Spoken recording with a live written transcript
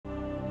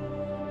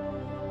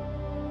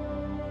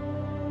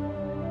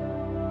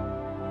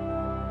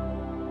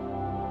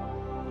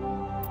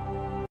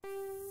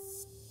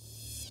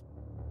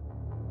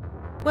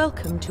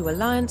Welcome to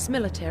Alliance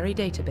Military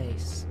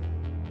Database.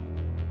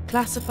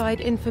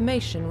 Classified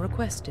information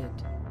requested.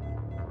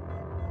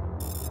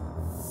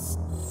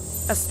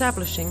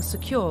 Establishing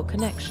secure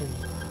connection.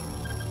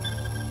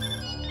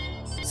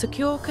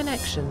 Secure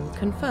connection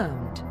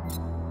confirmed.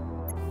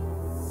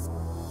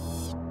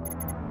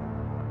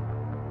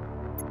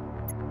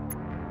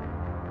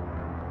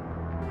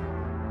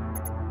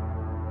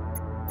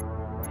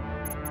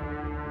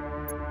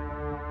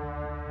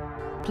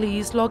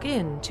 Please log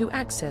in to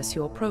access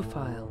your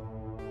profile.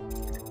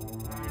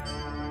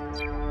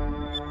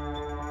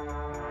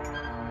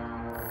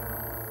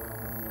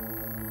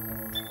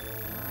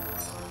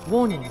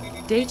 Warning,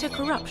 data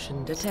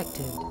corruption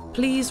detected.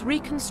 Please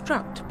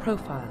reconstruct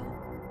profile.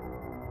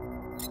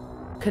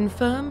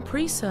 Confirm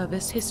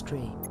pre-service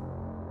history.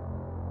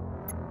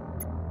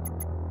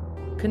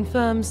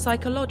 Confirm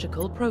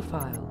psychological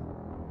profile.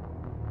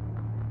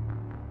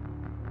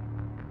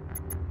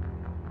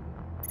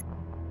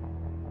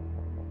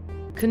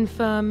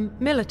 Confirm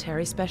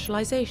military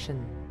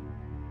specialization.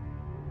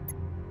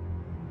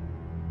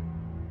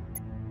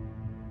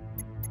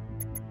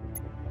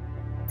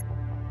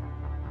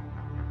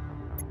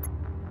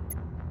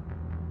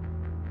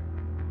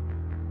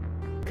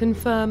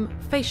 Confirm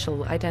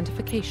facial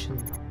identification.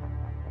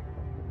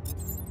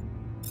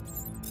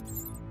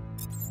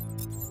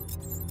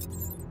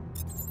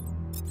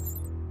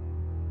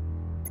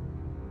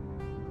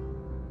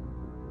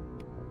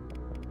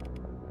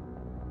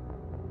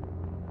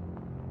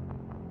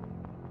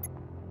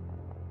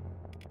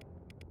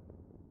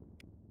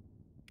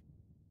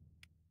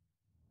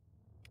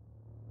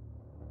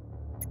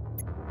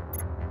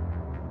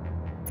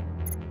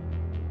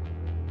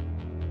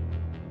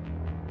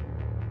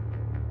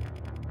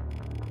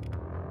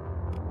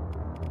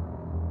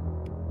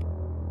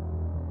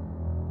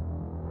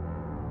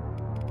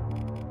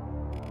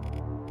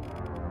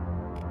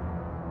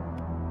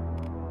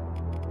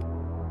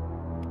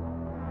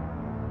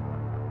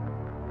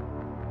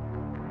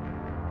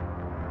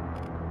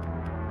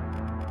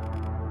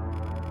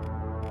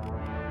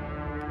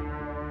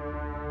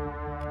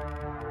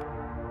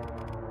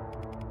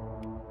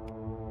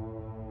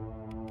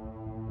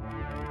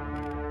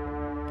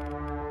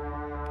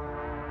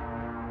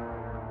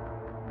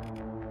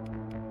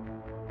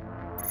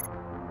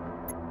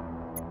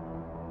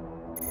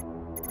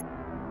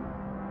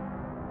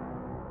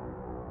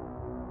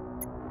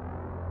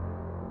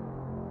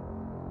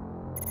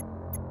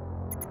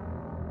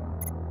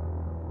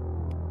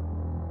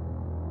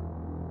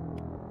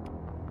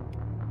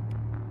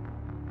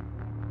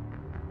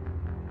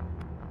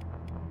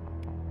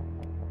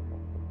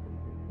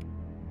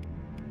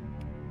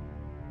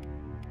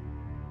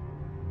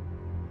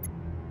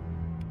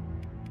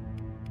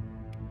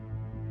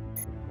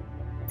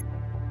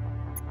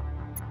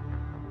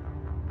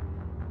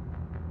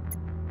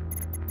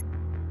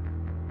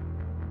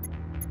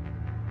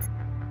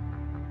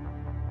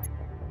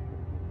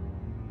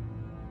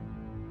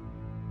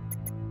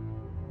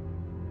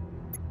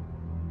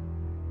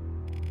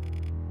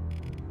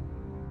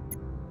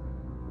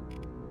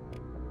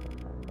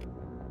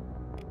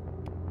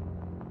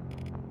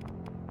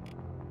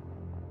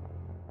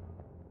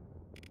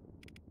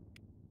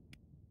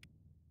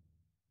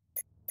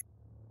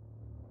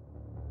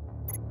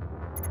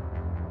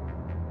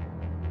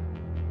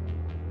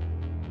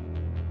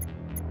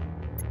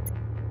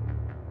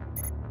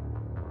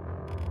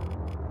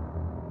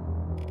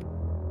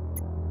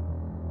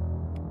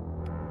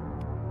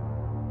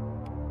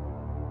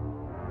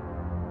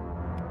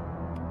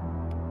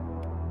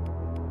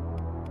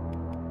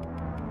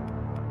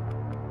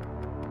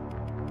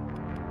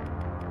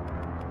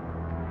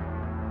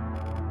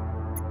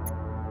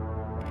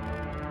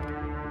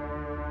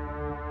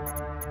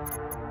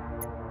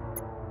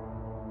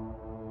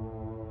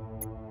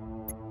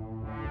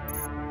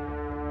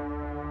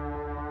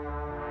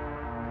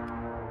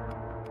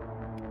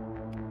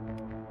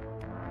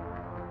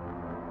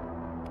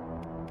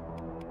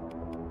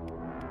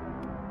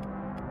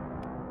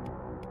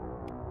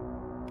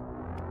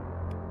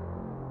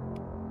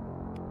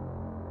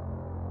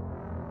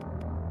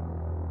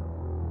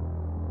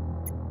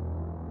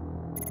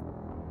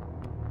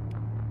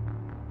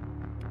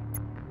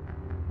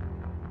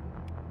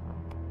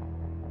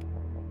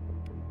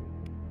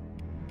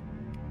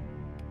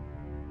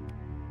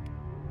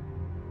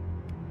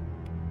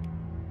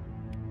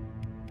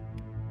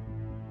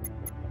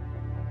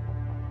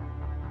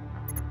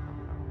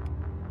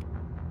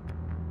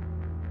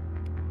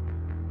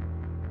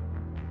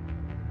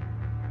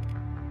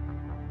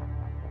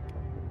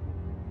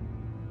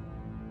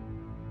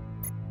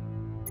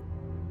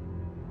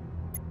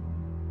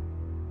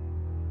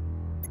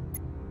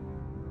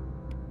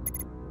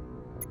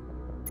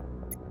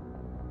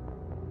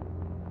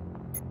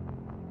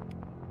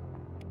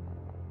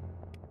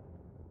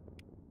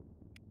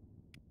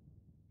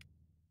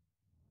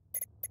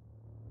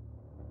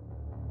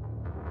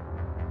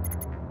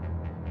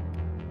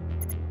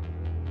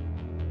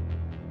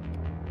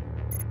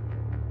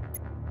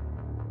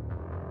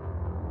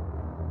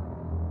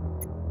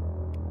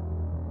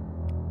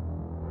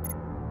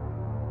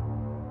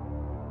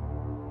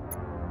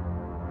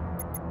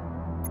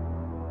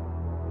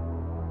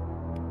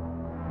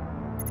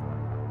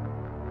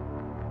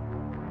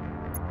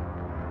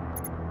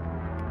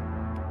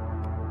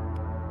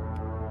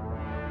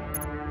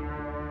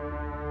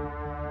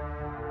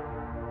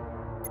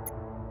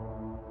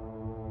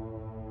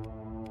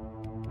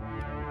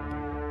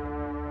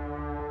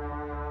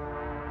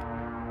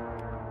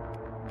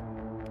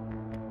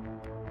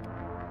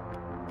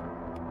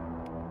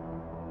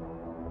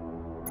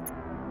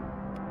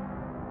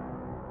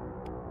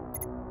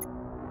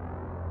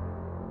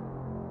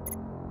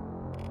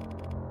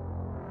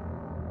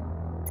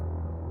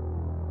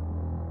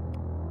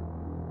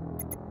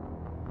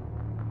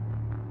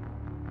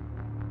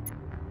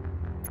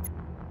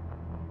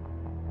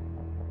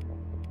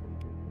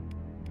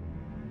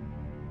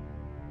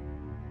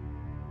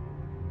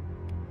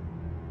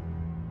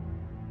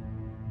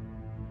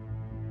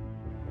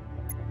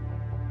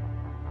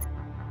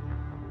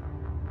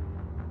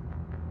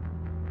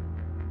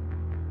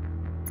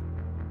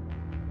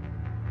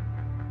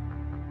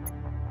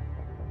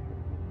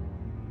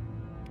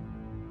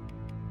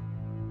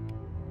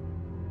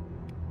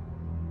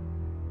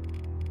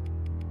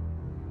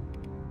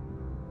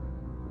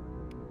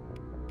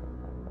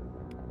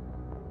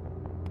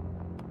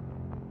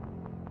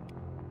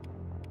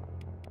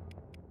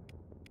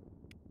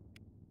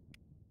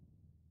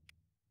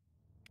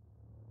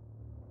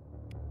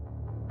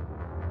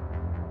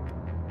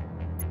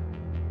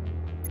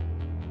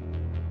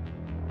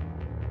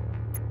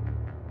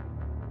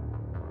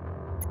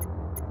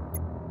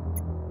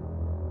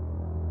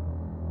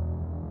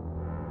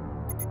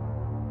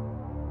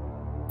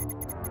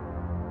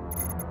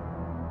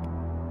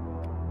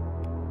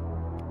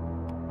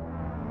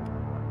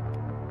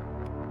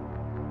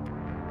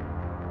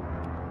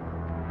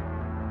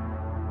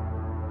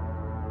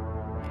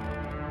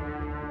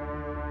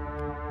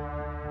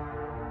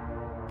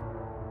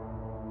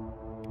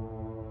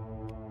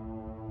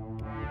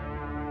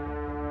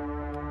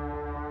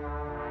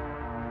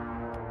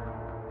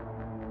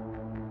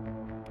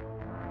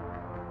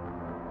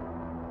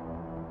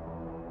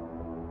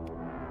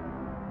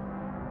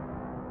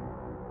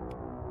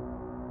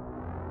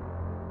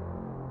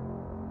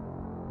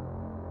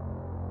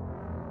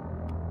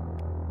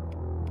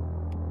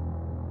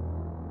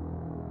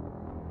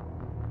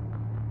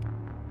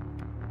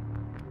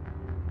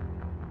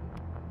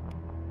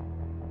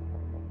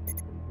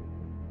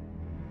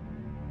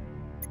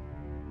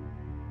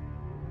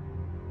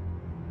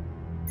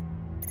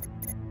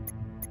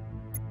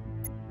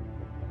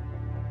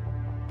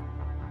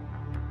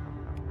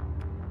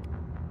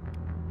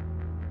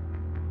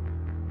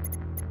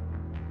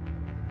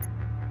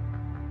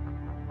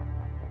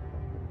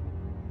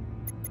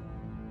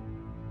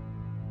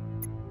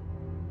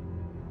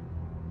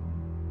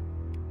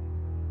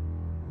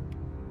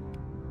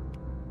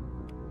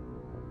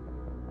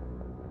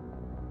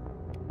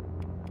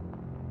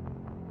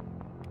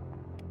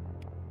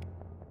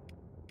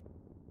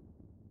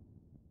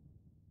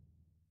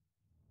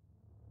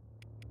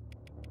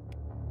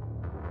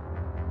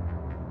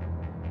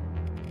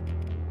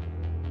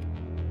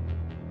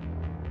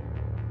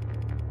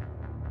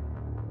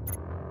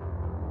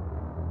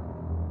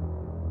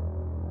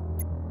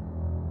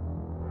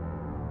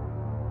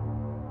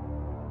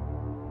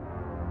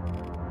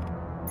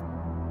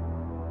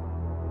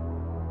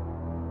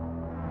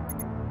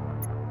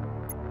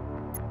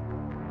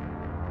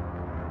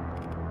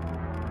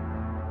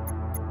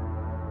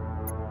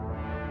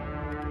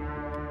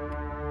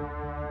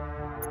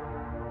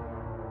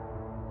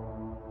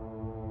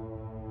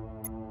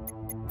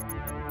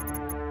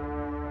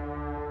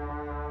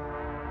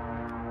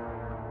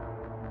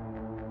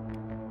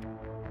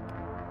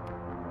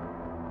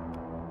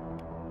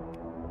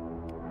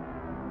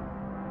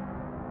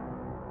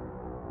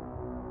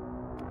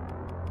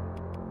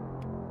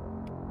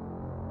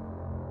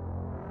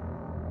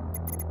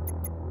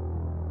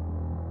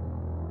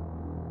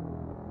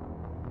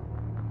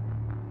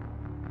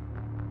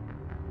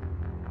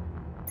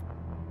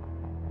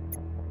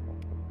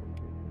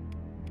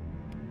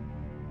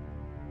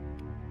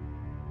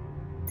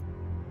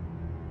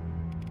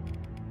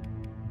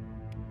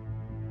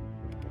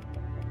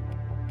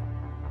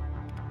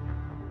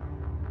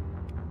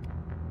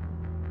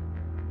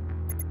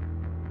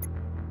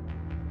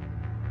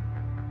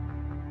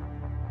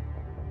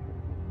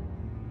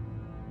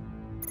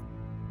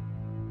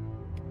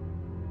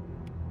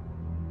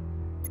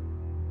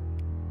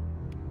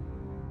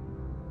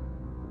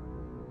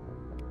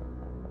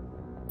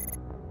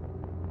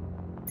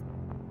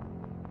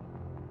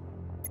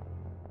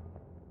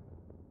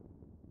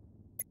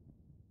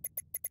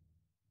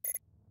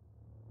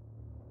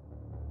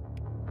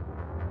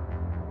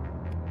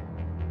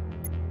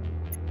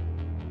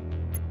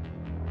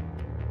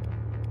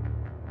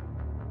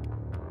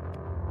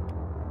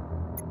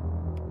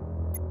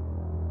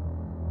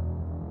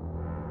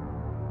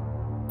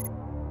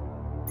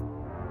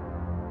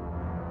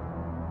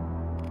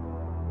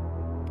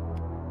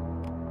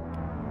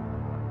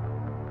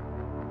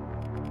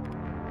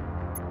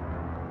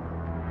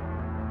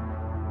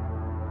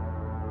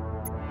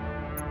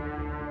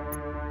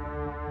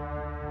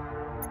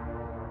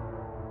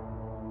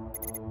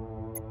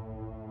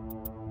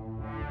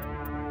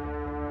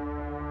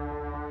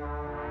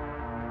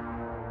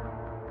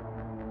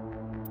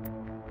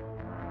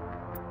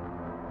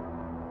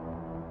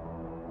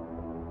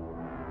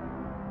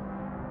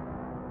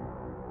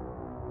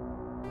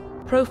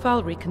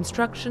 Profile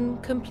reconstruction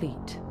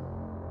complete.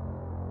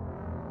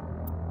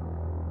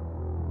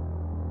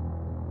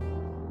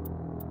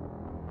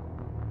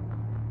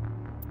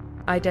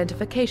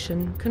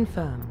 Identification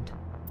confirmed.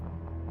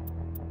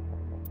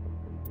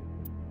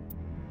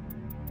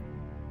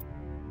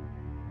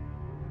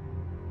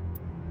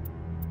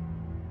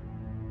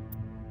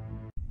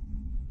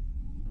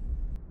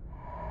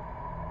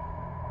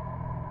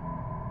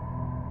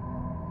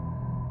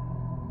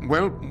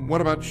 Well,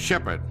 what about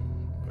Shepard?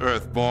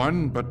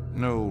 Earthborn, but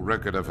no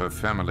record of her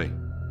family.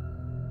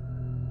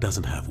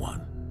 Doesn't have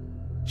one.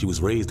 She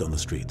was raised on the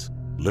streets,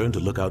 learned to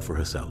look out for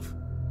herself.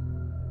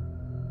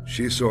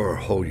 She saw her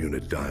whole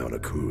unit die on a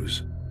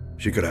cruise.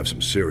 She could have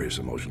some serious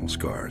emotional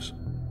scars.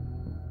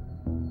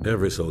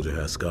 Every soldier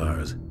has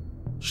scars.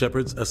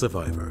 Shepard's a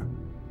survivor.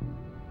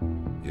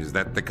 Is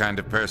that the kind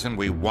of person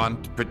we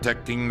want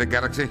protecting the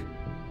galaxy?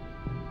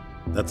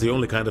 That's the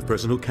only kind of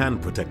person who can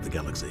protect the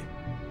galaxy.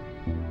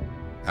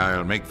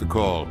 I'll make the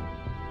call.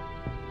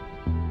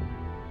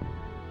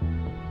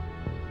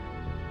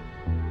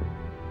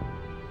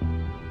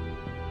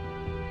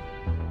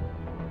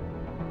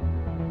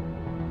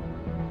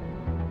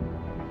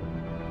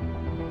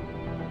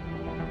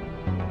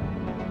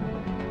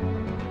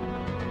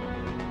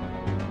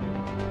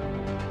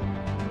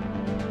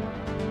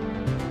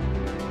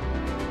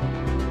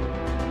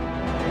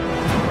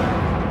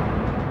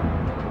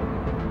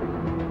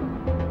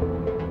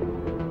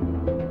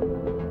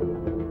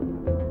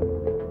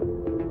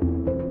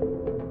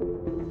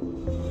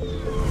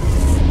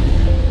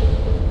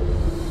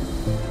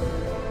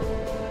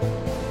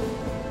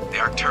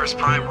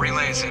 Prime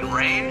relays in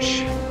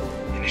range.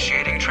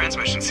 Initiating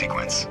transmission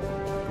sequence.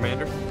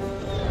 Commander?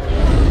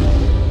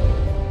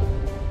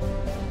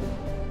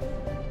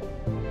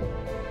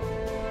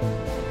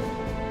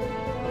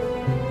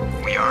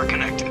 We are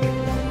connected.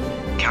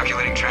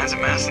 Calculating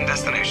transit mass and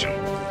destination.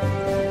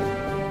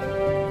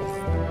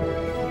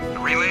 The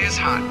relay is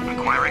hot.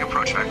 Acquiring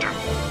approach vector.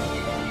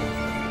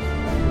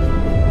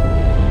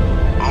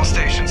 All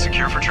stations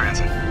secure for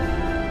transit.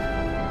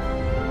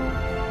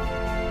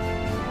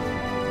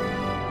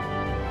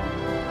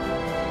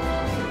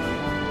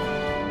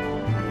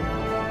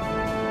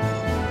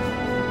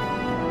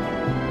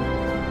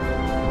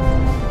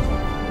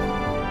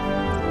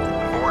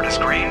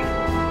 Green.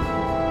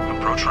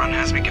 Approach run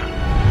has begun.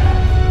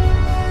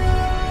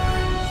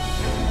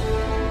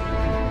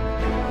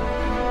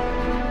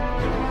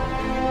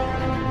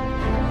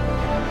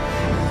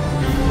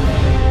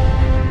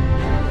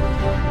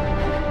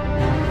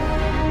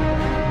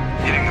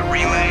 Hitting the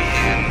relay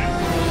in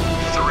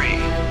 3,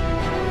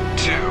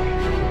 2,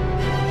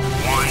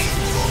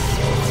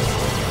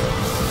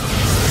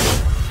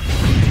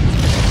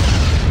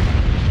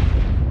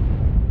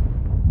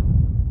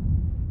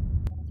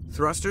 1.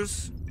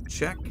 Thrusters.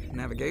 Check.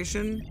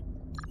 Navigation.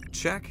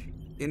 Check.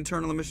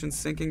 Internal emissions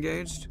sync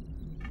engaged.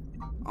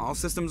 All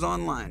systems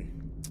online.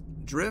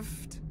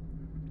 Drift.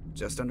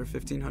 Just under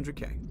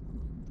 1500K.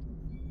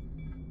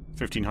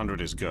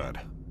 1500 is good.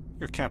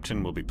 Your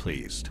captain will be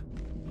pleased.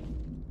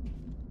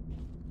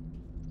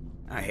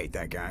 I hate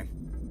that guy.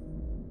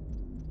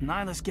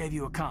 Nihilus gave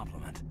you a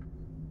compliment.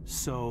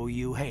 So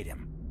you hate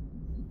him.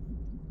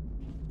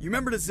 You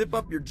remember to zip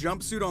up your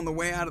jumpsuit on the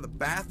way out of the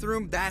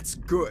bathroom? That's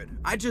good.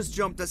 I just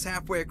jumped us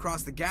halfway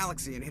across the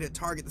galaxy and hit a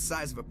target the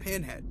size of a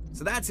pinhead.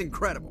 So that's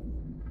incredible.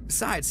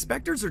 Besides,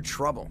 Spectres are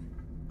trouble.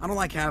 I don't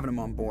like having them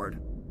on board.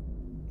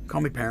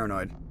 Call me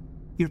paranoid.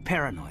 You're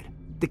paranoid.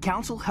 The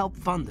Council helped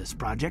fund this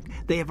project.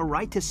 They have a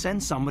right to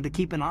send someone to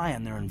keep an eye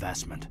on their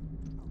investment.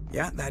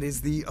 Yeah, that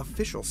is the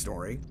official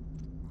story.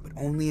 But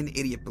only an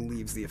idiot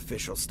believes the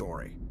official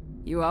story.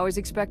 You always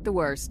expect the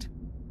worst.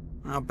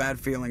 Well, bad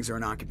feelings are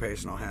an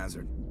occupational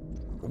hazard.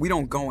 But we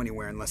don't go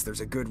anywhere unless there's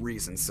a good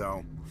reason,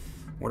 so...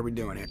 what are we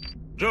doing here?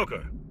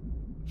 Joker,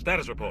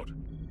 status report.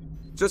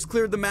 Just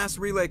cleared the mass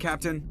relay,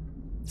 Captain.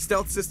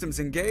 Stealth systems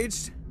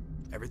engaged.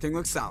 Everything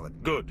looks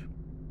solid. Good.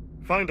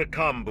 Find a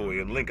comm buoy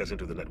and link us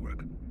into the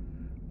network.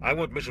 I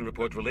want mission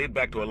reports relayed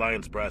back to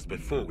Alliance brass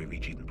before we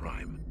reach Eden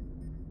Prime.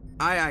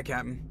 Aye, aye,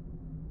 Captain.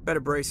 Better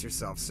brace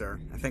yourself, sir.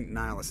 I think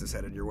Nihilus is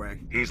headed your way.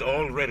 He's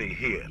already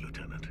here,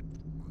 Lieutenant.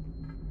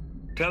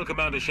 Tell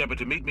Commander Shepard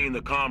to meet me in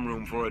the comm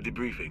room for a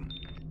debriefing.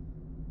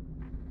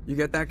 You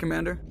get that,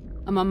 Commander?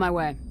 I'm on my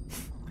way.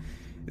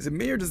 Is it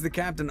me or does the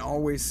Captain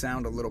always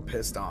sound a little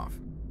pissed off?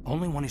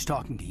 Only when he's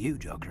talking to you,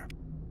 Joker.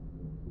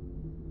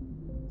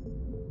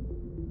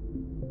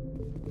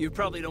 You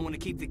probably don't want to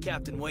keep the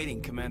Captain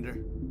waiting, Commander.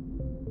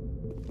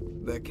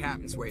 The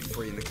Captain's waiting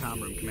for you in the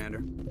comm room,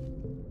 Commander.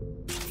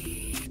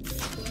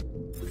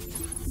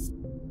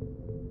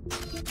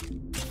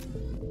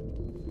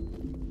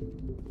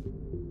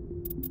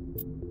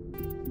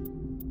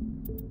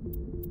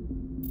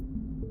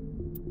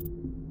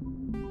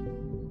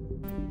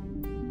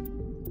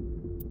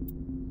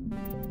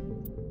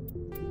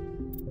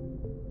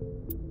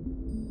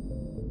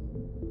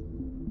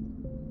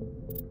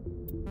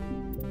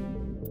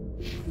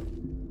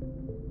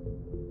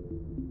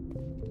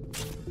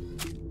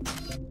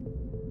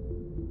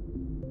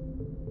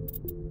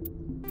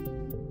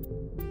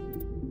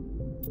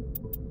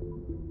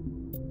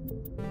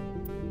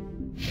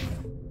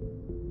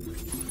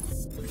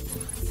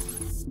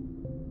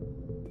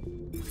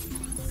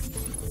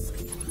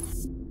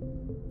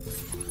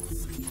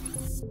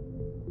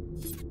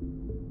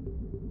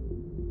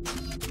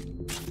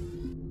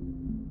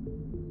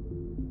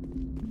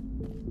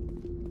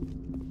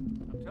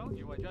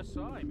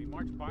 saw him. He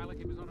marched by like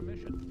he was on a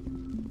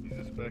mission. He's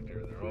a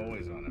Spectre. They're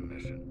always on a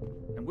mission.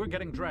 And we're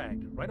getting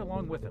dragged, right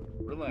along with him.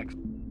 Relax.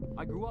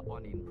 I grew up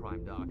on Eden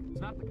Prime, Doc. It's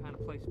not the kind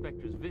of place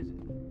Spectres visit.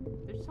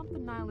 There's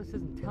something Nihilus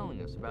isn't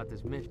telling us about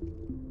this mission.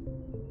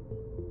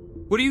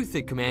 What do you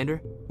think,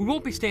 Commander? We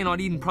won't be staying on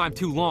Eden Prime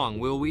too long,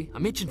 will we?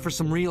 I'm itching for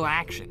some real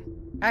action.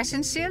 I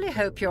sincerely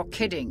hope you're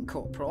kidding,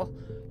 Corporal.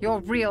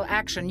 Your real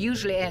action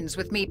usually ends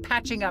with me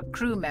patching up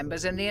crew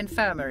members in the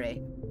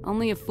infirmary.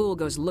 Only a fool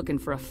goes looking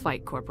for a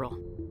fight, Corporal.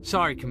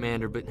 Sorry,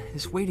 Commander, but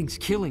this waiting's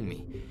killing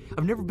me.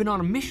 I've never been on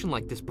a mission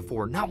like this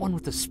before, not one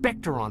with a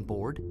Spectre on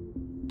board.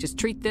 Just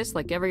treat this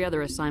like every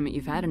other assignment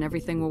you've had and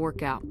everything will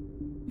work out.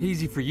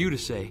 Easy for you to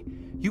say.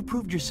 You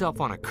proved yourself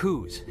on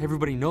Aku's.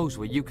 Everybody knows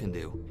what you can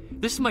do.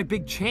 This is my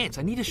big chance.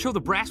 I need to show the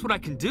brass what I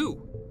can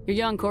do. You're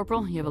young,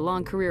 Corporal. You have a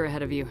long career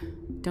ahead of you.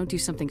 Don't do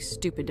something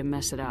stupid to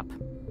mess it up.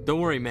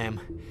 Don't worry,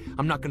 ma'am.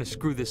 I'm not gonna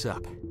screw this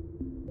up.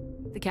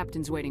 The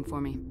captain's waiting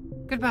for me.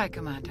 Goodbye,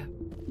 Commander.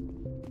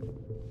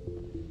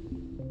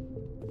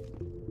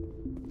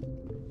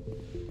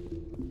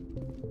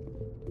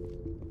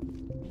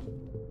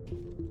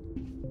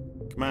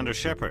 Commander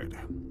Shepard,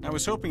 I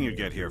was hoping you'd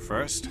get here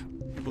first.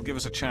 It will give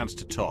us a chance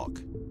to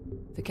talk.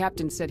 The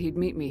captain said he'd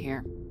meet me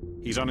here.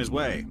 He's on his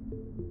way.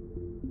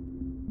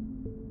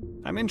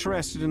 I'm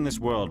interested in this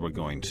world we're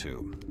going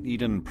to,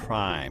 Eden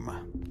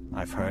Prime.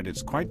 I've heard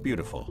it's quite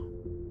beautiful.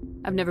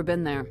 I've never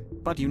been there.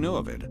 But you know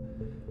of it.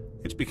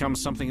 It's become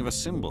something of a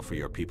symbol for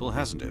your people,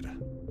 hasn't it?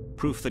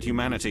 Proof that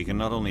humanity can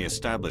not only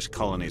establish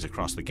colonies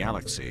across the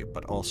galaxy,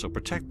 but also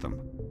protect them.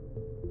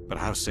 But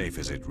how safe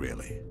is it,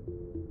 really?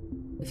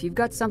 If you've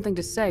got something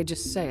to say,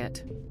 just say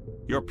it.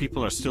 Your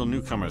people are still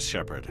newcomers,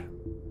 Shepard.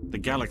 The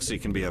galaxy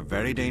can be a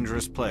very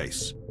dangerous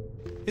place.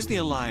 Is the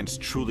Alliance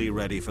truly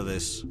ready for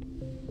this?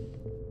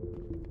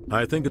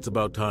 I think it's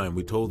about time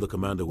we told the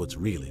Commander what's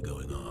really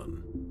going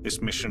on.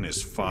 This mission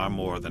is far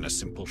more than a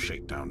simple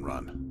shakedown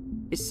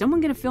run. Is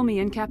someone gonna fill me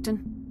in,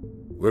 Captain?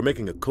 We're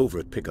making a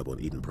covert pickup on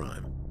Eden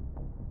Prime.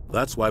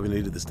 That's why we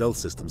needed the stealth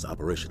systems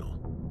operational.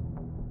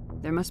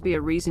 There must be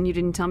a reason you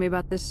didn't tell me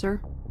about this,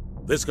 sir?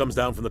 This comes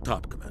down from the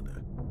top,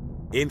 Commander.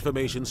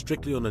 Information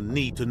strictly on a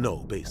need-to-know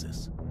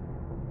basis.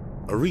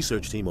 A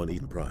research team on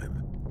Eden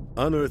Prime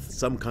unearthed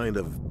some kind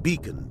of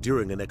beacon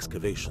during an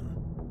excavation.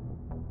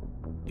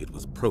 It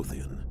was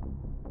Prothean.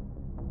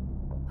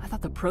 I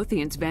thought the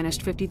Protheans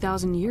vanished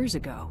 50,000 years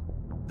ago.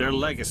 Their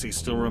legacy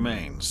still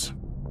remains.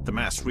 The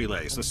mass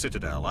relays, the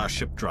Citadel, our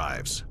ship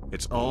drives.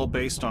 It's all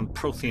based on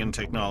Prothean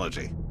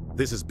technology.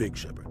 This is big,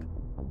 Shepard.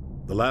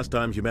 The last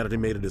time humanity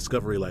made a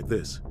discovery like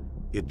this,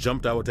 it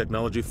jumped our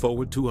technology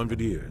forward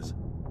 200 years.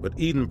 But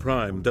Eden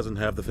Prime doesn't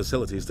have the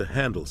facilities to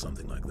handle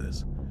something like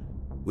this.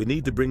 We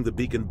need to bring the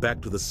beacon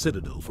back to the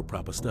Citadel for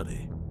proper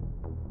study.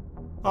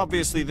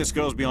 Obviously, this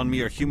goes beyond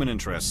mere human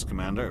interests,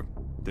 Commander.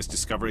 This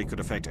discovery could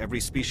affect every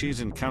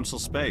species in Council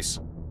space.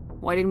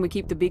 Why didn't we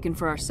keep the beacon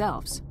for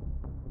ourselves?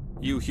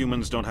 You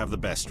humans don't have the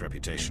best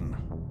reputation.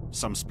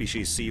 Some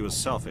species see you as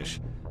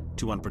selfish,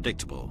 too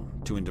unpredictable,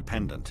 too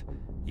independent,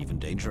 even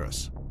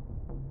dangerous.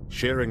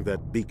 Sharing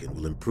that beacon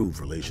will improve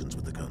relations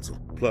with the Council.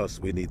 Plus,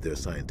 we need their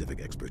scientific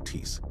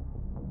expertise.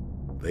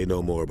 They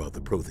know more about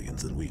the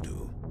Protheans than we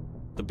do.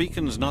 The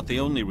beacon's not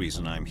the only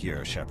reason I'm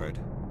here, Shepard.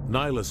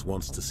 Nihilus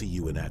wants to see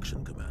you in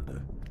action,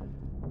 Commander.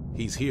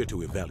 He's here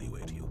to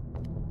evaluate you.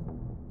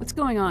 What's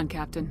going on,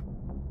 Captain?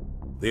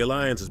 The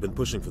Alliance has been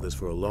pushing for this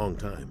for a long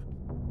time.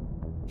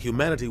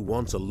 Humanity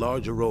wants a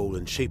larger role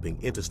in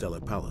shaping interstellar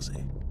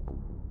policy.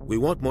 We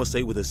want more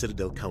say with the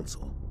Citadel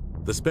Council.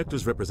 The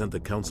Spectres represent the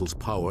Council's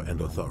power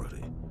and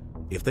authority.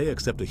 If they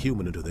accept a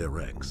human into their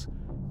ranks,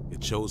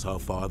 it shows how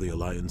far the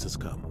Alliance has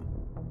come.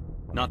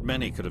 Not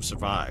many could have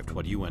survived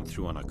what you went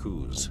through on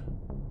Aku's.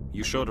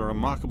 You showed a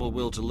remarkable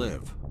will to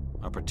live,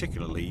 a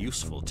particularly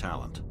useful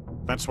talent.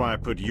 That's why I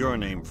put your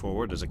name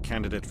forward as a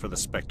candidate for the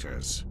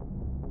Spectres.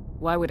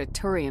 Why would a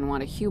Turian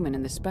want a human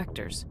in the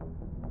Spectres?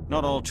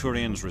 Not all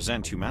Turians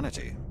resent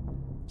humanity.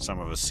 Some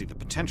of us see the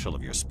potential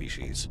of your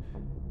species.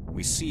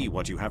 We see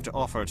what you have to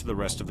offer to the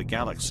rest of the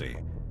galaxy,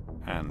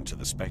 and to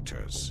the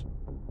Spectres.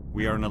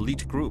 We are an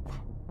elite group.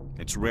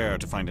 It's rare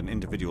to find an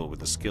individual with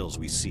the skills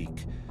we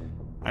seek.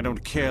 I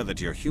don't care that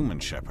you're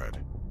human, Shepard.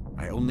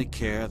 I only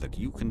care that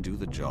you can do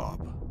the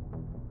job.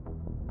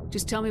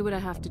 Just tell me what I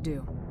have to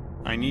do.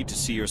 I need to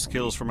see your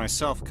skills for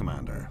myself,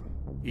 Commander.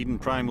 Eden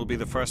Prime will be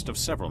the first of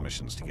several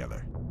missions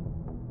together.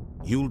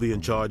 You'll be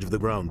in charge of the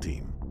ground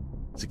team.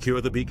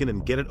 Secure the beacon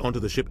and get it onto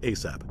the ship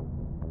ASAP.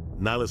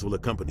 Nihilus will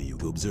accompany you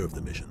to observe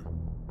the mission.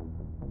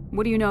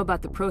 What do you know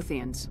about the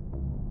Protheans?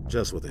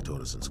 Just what they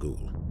taught us in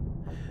school.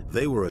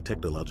 They were a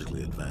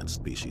technologically advanced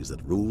species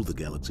that ruled the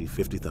galaxy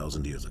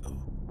 50,000 years ago.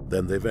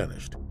 Then they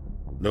vanished.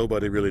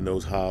 Nobody really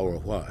knows how or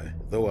why,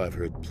 though I've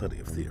heard plenty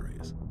of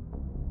theories.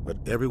 But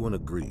everyone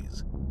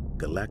agrees,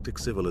 galactic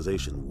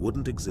civilization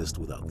wouldn't exist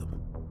without them.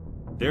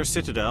 Their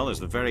citadel is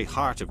the very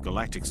heart of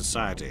galactic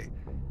society,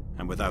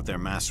 and without their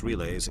mass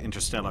relays,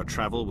 interstellar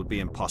travel would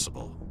be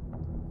impossible.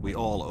 We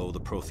all owe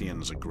the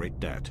Protheans a great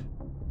debt.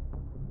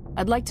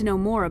 I'd like to know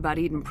more about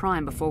Eden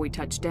Prime before we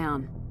touch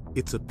down.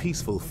 It's a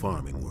peaceful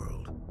farming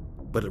world,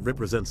 but it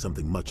represents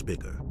something much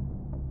bigger.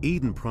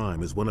 Eden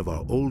Prime is one of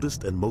our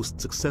oldest and most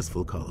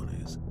successful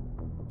colonies.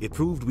 It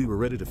proved we were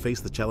ready to face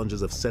the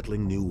challenges of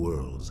settling new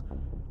worlds,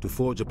 to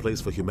forge a place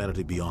for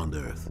humanity beyond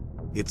Earth.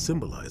 It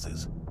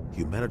symbolizes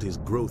humanity's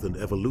growth and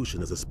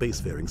evolution as a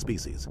spacefaring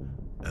species.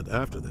 And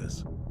after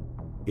this,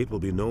 it will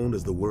be known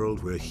as the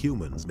world where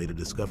humans made a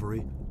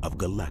discovery of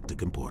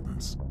galactic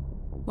importance.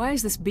 Why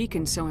is this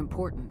beacon so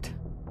important?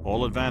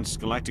 All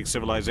advanced galactic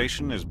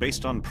civilization is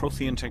based on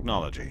Prothean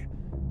technology,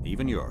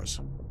 even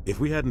yours. If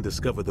we hadn't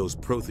discovered those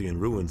Prothean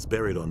ruins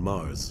buried on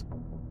Mars,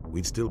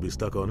 we'd still be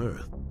stuck on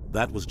Earth.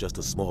 That was just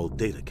a small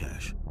data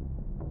cache.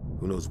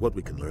 Who knows what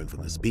we can learn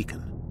from this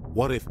beacon?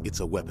 What if it's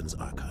a weapons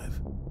archive?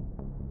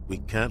 We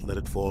can't let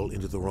it fall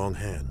into the wrong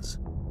hands.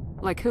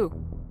 Like who?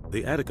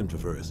 The Attican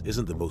Traverse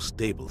isn't the most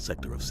stable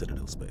sector of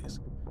Citadel space.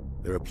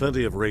 There are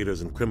plenty of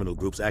raiders and criminal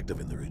groups active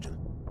in the region.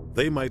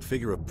 They might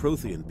figure a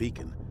Prothean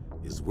beacon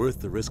is worth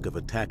the risk of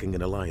attacking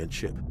an Alliance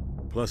ship.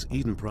 Plus,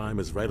 Eden Prime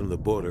is right on the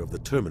border of the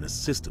Terminus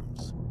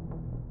systems.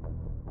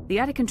 The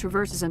Attican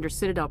Traverse is under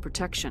Citadel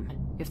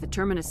protection. If the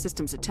Terminus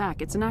systems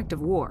attack, it's an act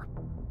of war.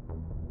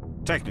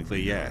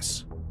 Technically,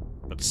 yes.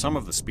 But some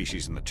of the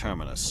species in the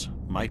Terminus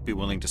might be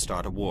willing to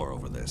start a war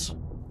over this.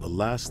 The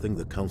last thing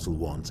the Council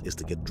wants is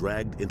to get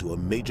dragged into a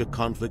major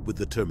conflict with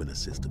the Terminus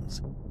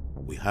systems.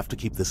 We have to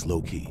keep this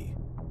low-key.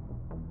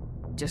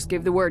 Just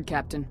give the word,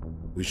 Captain.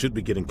 We should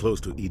be getting close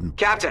to Eden.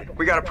 Captain,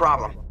 we got a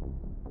problem.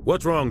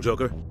 What's wrong,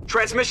 Joker?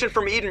 Transmission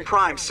from Eden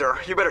Prime, sir.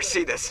 You better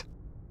see this.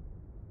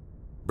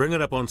 Bring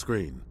it up on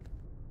screen.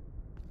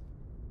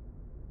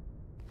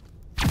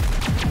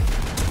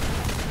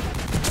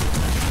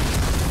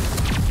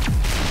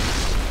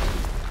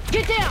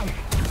 Get down!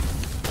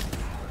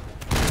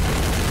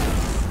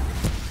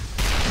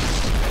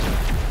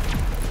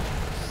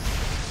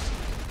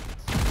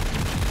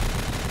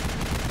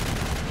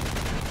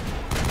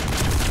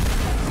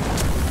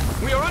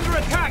 We are under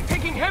attack,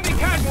 taking heavy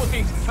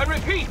casualties. I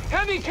repeat,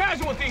 heavy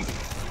casualties.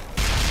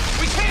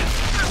 We can't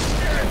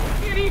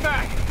get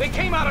evac. They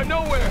came out of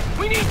nowhere.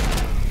 We need...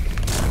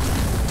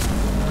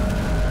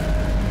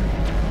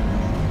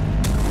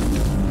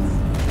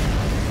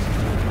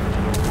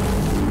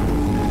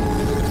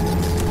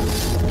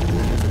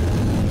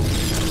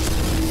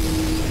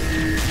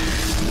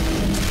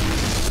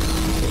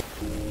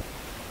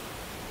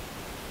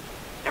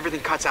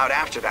 Everything cuts out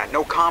after that.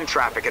 No comm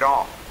traffic at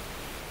all.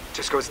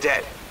 Just goes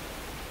dead.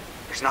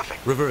 There's nothing.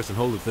 Reverse and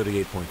hold at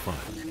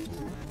 38.5.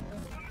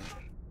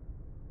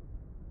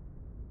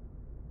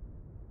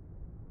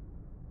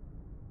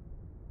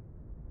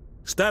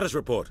 Status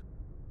report.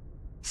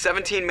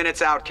 17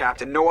 minutes out,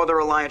 Captain. No other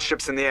Alliance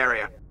ships in the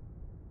area.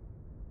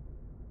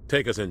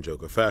 Take us in,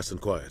 Joker, fast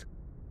and quiet.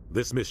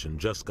 This mission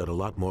just got a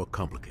lot more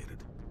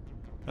complicated.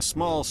 A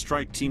small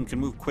strike team can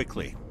move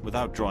quickly,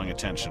 without drawing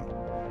attention.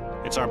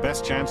 It's our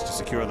best chance to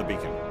secure the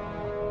beacon.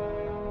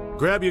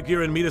 Grab your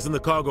gear and meet us in the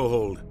cargo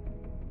hold.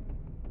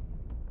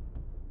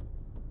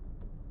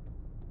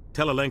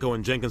 Tell Alenko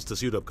and Jenkins to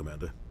suit up,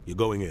 Commander. You're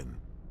going in.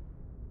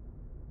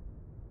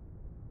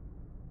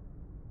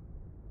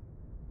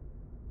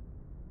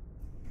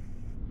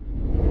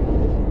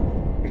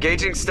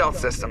 Engaging stealth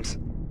systems.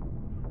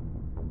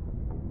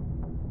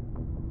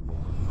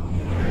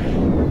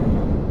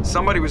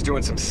 Somebody was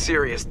doing some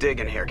serious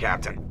digging here,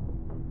 Captain.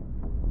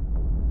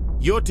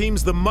 Your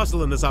team's the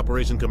muscle in this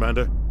operation,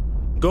 Commander.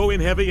 Go in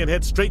heavy and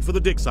head straight for the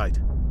dig site.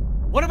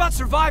 What about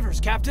survivors,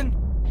 Captain?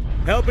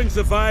 Helping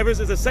survivors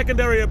is a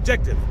secondary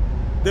objective.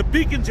 The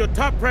beacon's your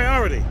top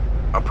priority.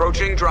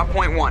 Approaching drop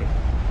point 1.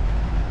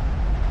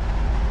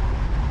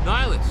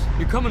 Nihilus,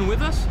 you coming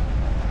with us?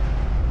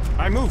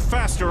 I move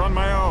faster on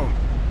my own.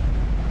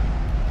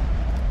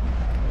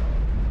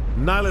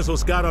 Nihilus will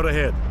scout out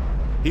ahead.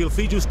 He'll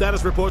feed you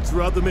status reports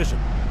throughout the mission.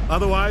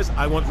 Otherwise,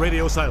 I want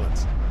radio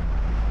silence.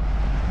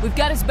 We've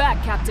got his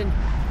back, Captain.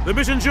 The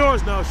mission's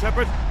yours now,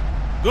 Shepard.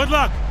 Good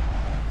luck!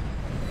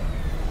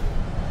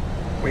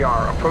 We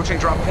are approaching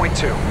drop point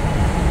 2.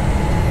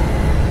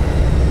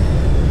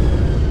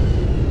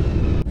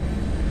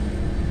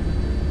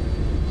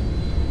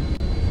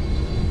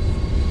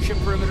 Ship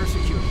perimeter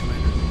secure,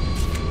 Commander.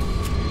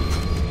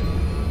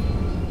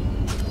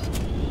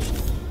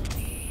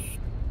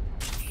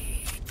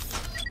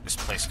 This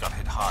place got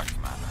hit hard,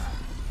 Commander.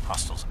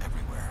 Hostiles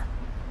everywhere.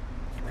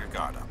 Keep your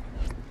guard up.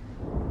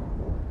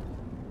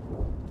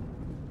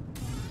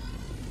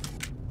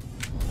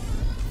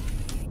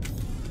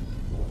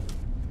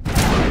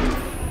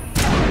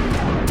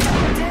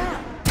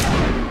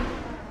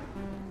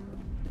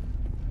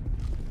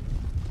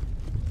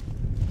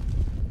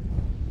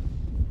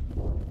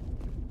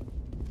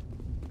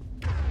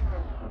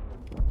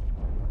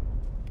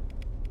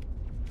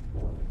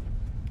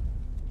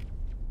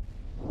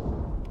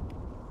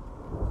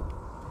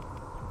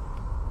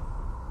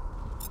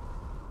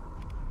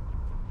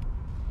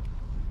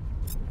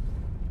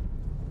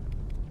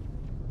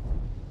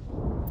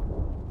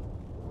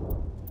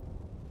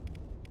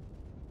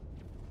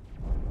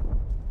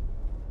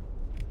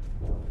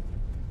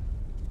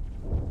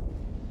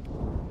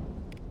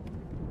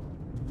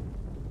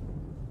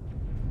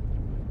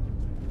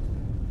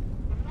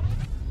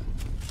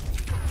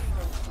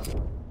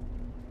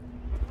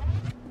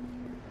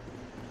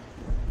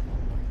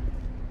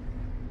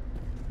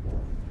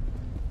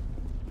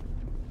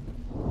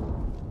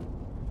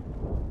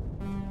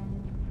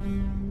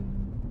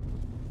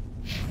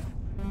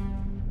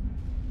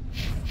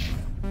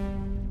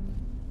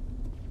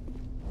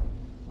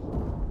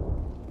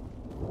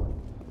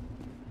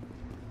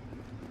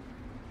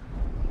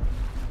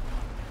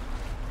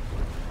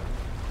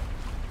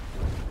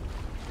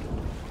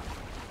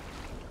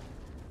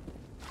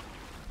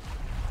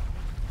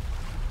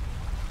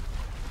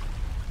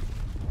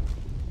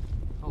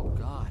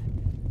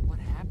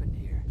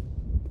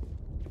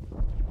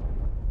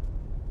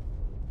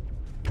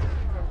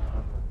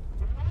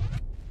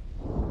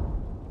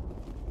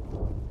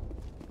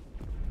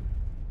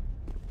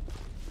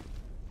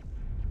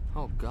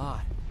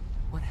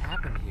 What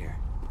happened here?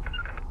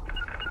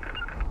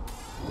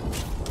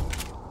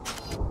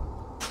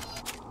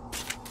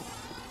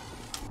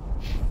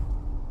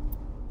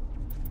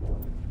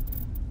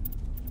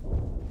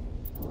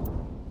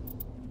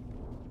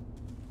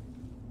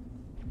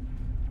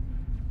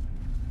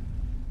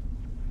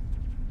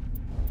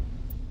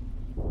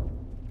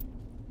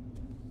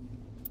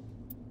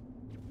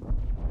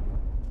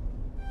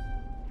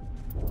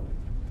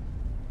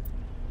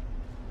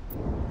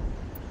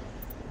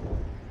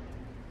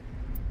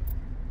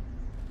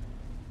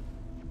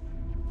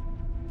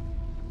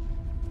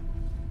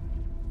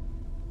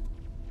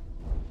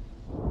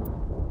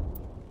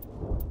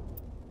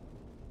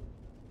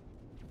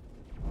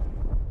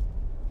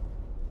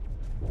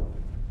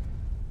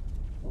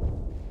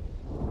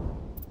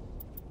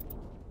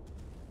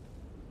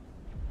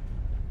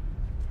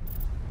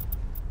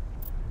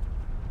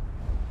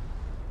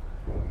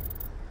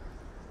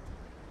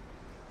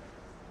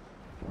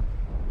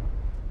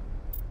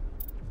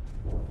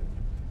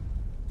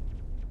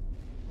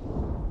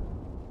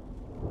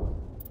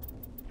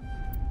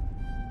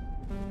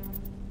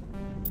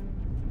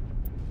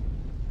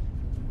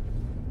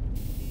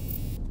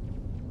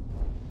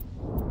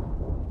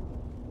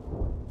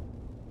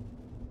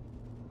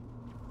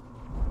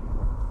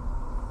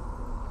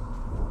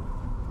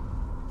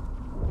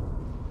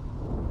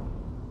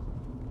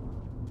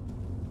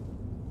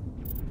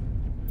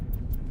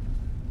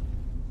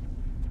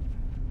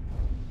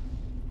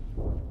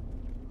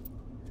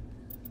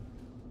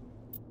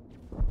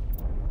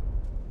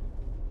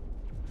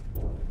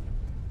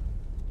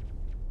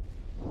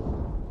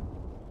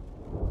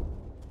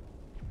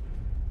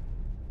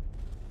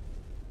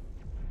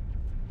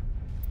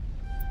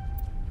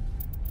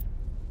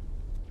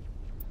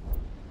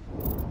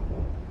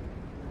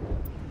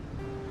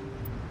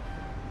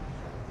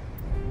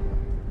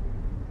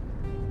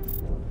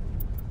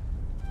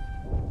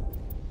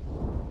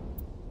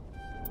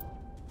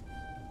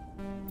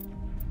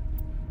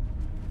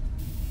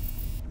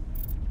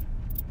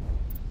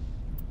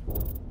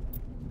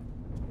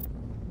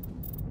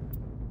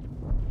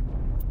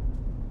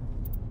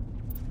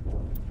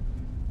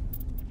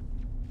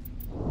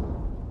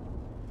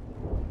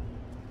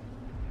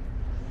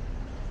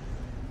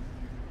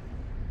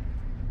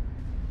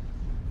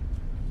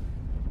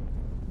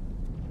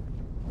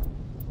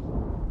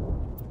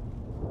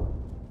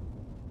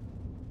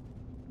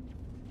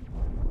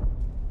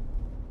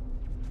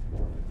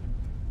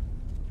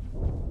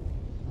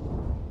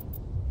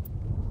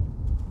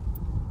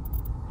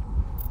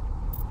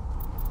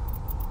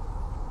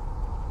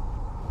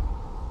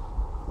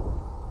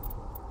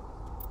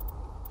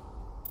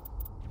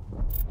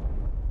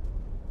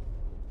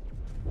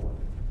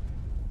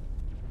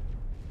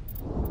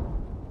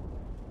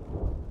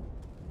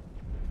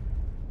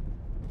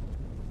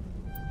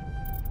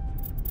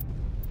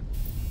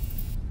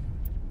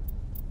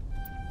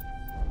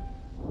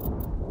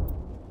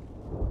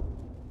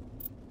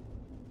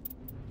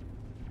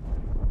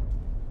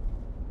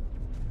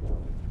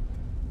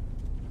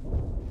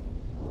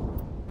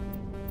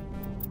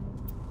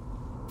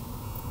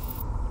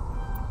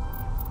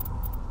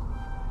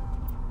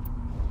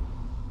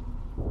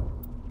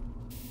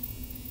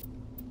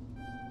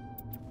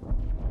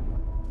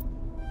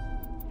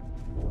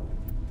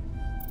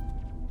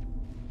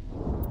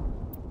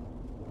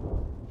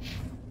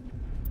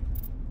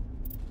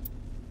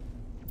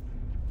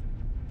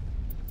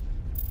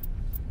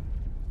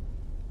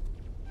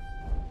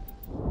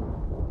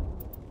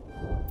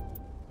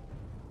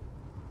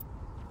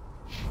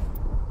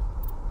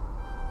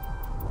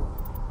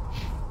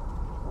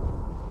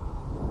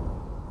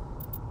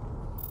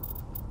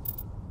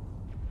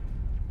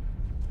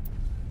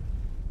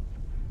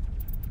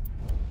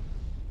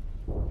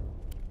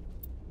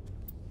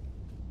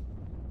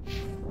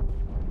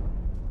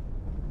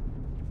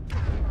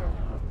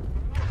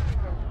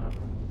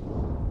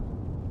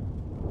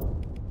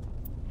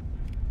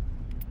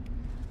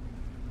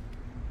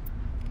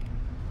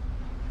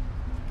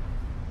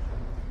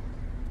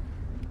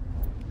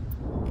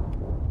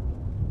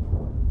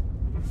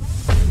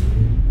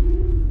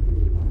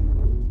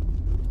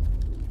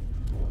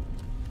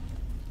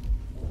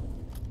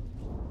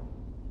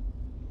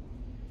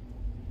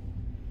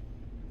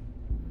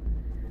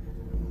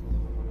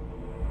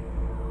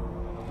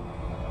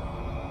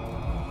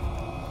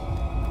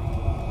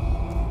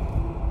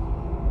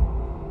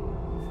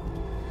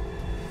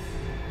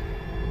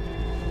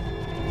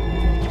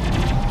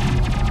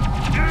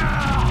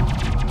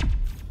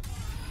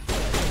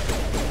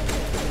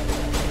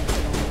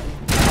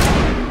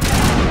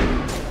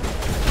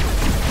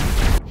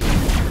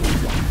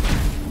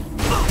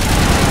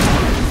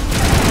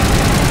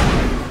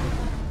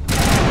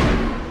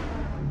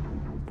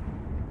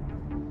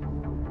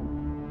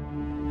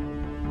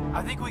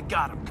 I think we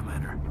got him,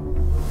 Commander.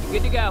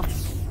 Good to go.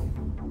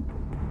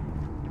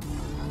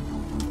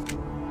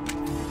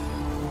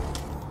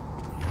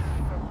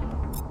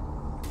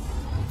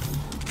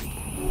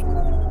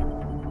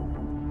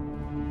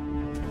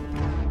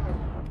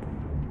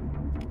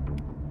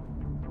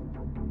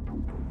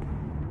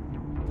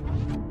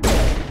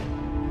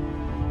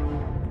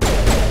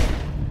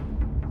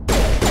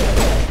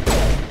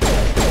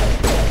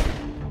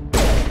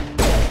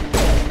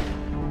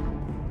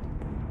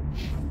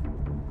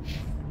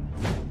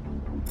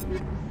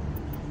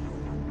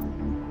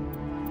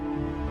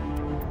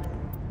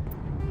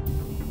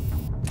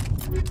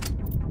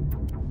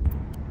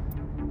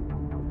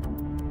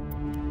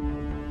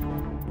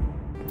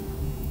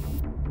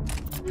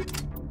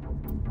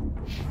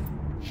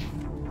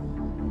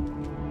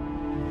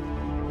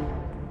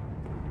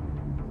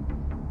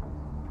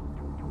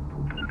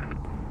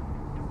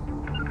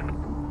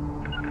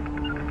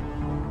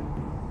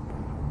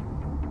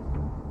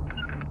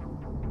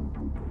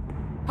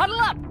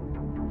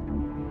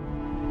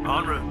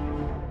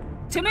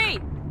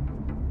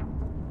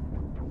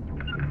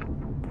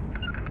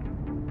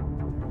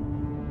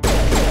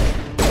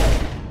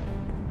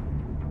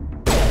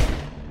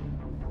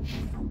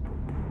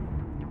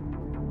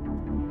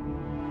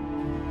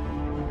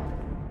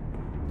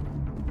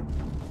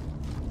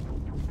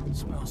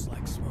 Smells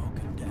like smoke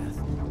and death.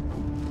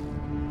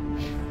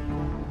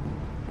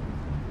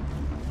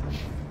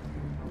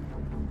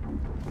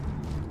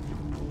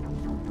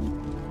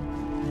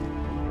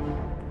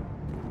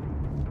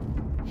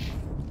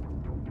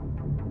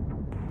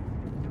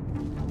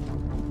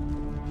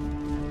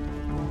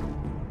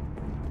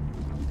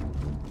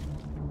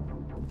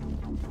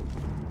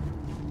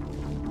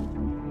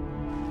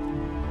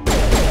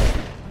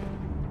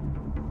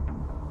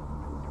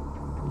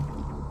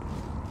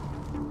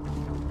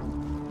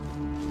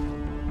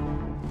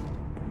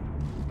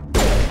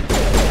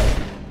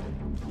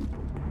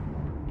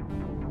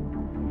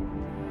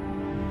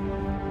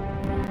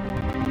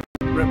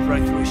 Ripped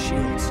right through his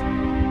shields.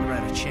 We're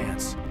out of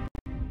chance.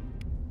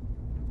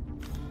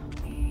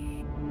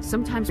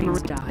 Sometimes we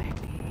die.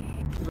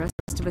 The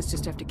rest of us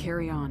just have to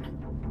carry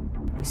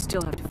on. We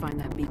still have to find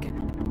that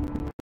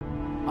beacon.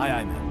 Aye,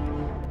 aye, man.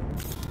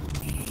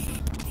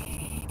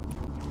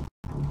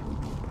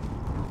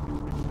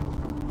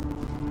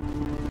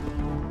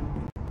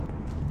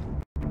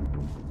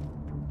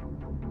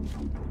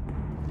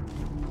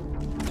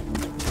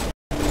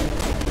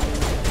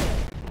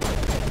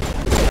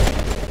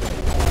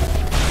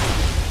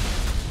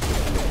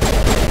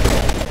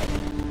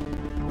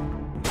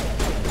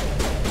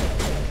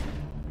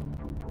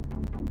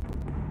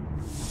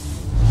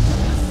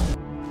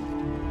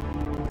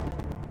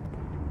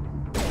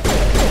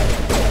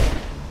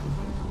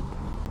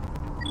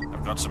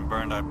 Got some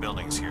burned out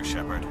buildings here,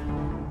 Shepard.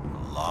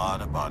 A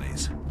lot of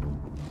bodies.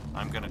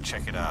 I'm gonna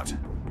check it out.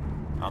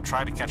 I'll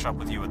try to catch up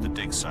with you at the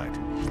dig site.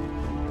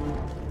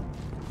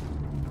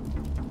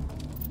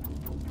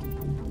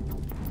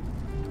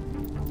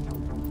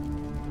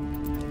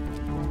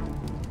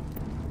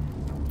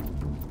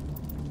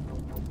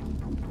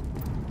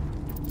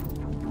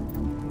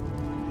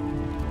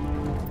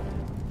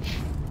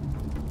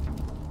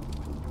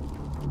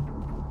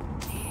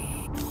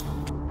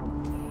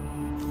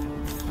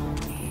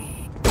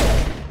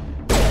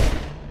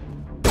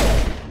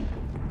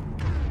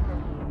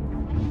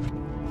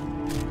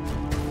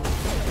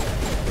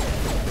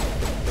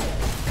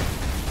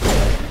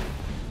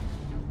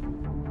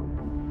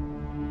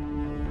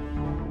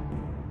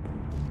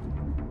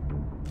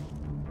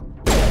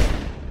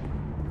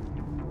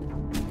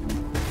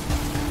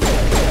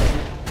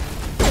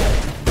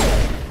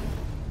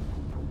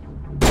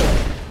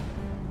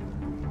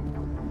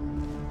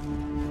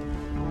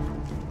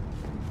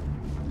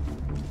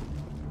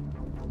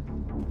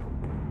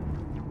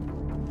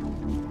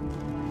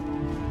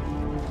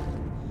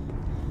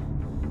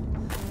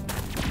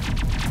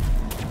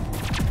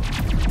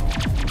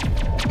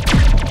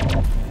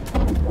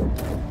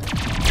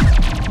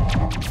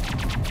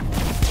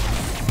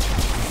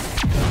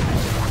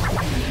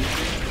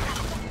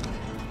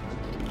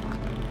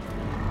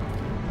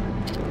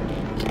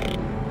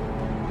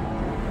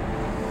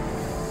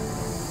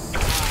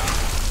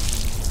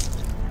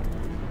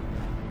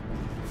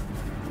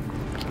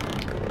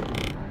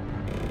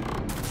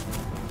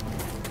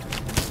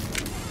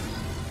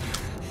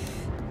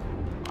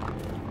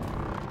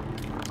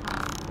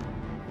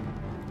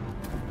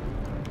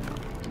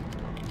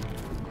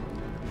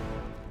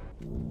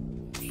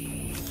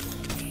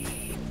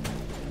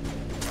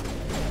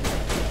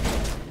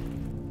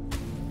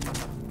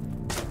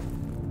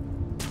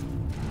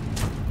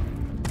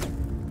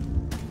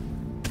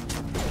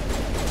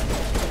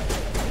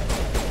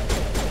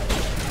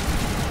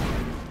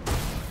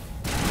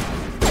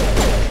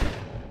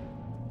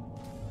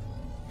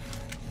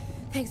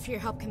 Thanks for your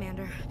help,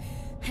 Commander.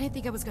 I didn't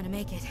think I was gonna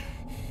make it.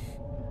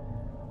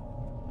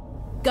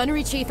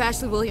 Gunnery Chief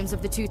Ashley Williams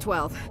of the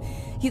 212.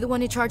 You the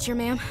one in charge here,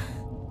 ma'am?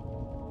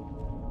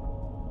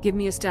 Give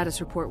me a status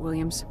report,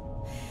 Williams.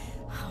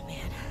 Oh,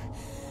 man.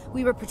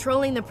 We were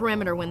patrolling the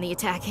perimeter when the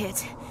attack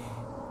hit.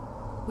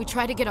 We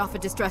tried to get off a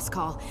distress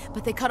call,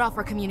 but they cut off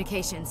our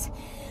communications.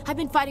 I've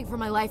been fighting for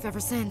my life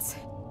ever since.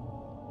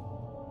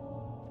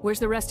 Where's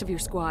the rest of your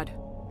squad?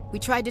 We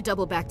tried to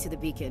double back to the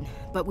beacon,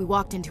 but we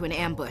walked into an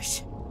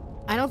ambush.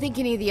 I don't think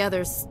any of the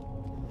others...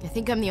 I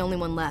think I'm the only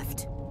one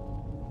left.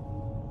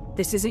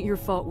 This isn't your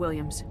fault,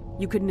 Williams.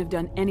 You couldn't have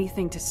done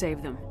anything to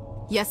save them.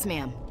 Yes,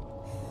 ma'am.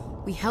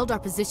 We held our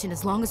position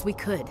as long as we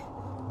could,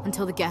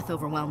 until the Geth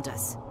overwhelmed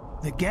us.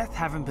 The Geth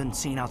haven't been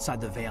seen outside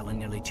the Veil in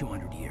nearly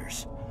 200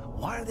 years.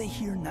 Why are they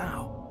here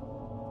now?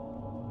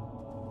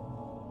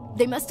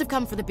 They must have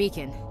come for the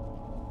beacon.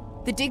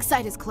 The dig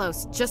site is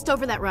close, just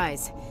over that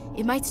rise.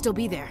 It might still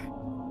be there.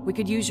 We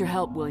could use your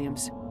help,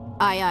 Williams.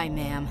 Aye, aye,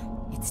 ma'am.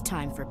 It's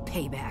time for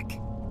payback.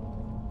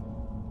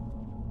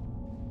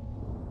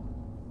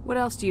 What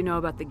else do you know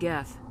about the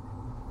Geth?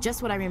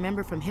 Just what I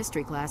remember from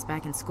history class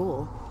back in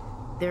school.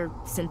 They're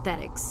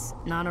synthetics,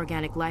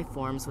 non-organic life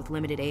forms with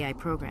limited AI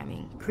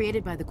programming,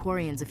 created by the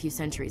Quarians a few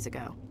centuries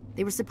ago.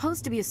 They were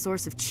supposed to be a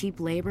source of cheap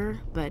labor,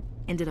 but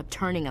ended up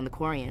turning on the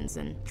Quarians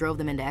and drove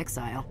them into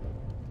exile.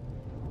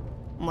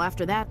 Well,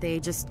 after that, they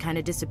just kind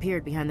of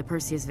disappeared behind the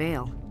Perseus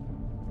Veil.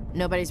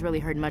 Nobody's really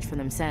heard much from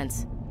them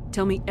since.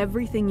 Tell me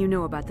everything you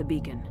know about the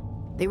beacon.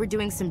 They were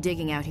doing some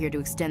digging out here to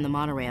extend the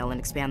monorail and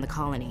expand the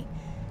colony.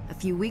 A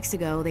few weeks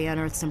ago, they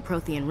unearthed some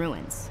Prothean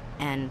ruins,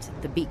 and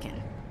the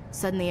beacon.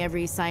 Suddenly,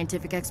 every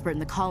scientific expert in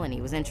the colony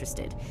was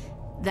interested.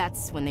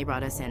 That's when they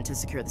brought us in to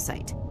secure the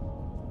site.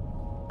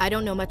 I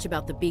don't know much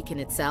about the beacon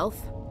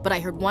itself, but I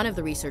heard one of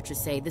the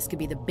researchers say this could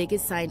be the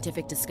biggest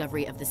scientific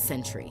discovery of the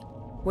century.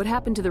 What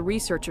happened to the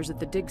researchers at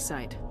the dig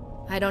site?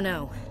 I don't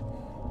know.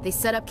 They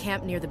set up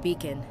camp near the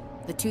beacon.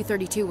 The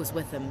 232 was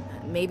with them.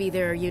 Maybe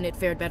their unit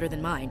fared better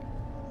than mine.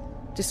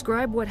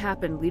 Describe what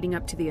happened leading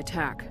up to the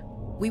attack.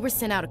 We were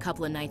sent out a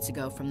couple of nights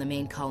ago from the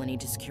main colony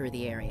to secure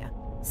the area.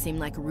 Seemed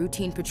like a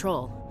routine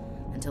patrol,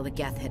 until the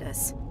Geth hit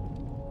us.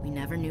 We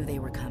never knew they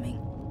were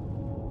coming.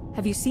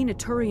 Have you seen a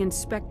Turian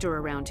Spectre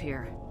around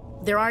here?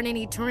 There aren't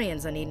any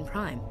Turians on Eden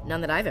Prime. None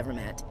that I've ever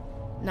met.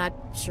 Not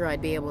sure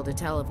I'd be able to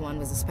tell if one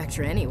was a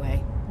Spectre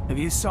anyway. If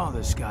you saw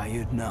this guy,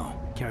 you'd know.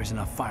 Carries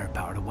enough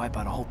firepower to wipe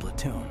out a whole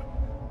platoon.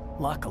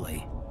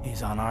 Luckily,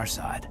 he's on our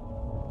side.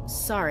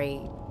 Sorry.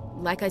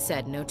 Like I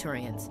said, no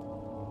Turians.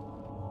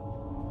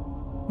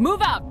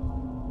 Move out!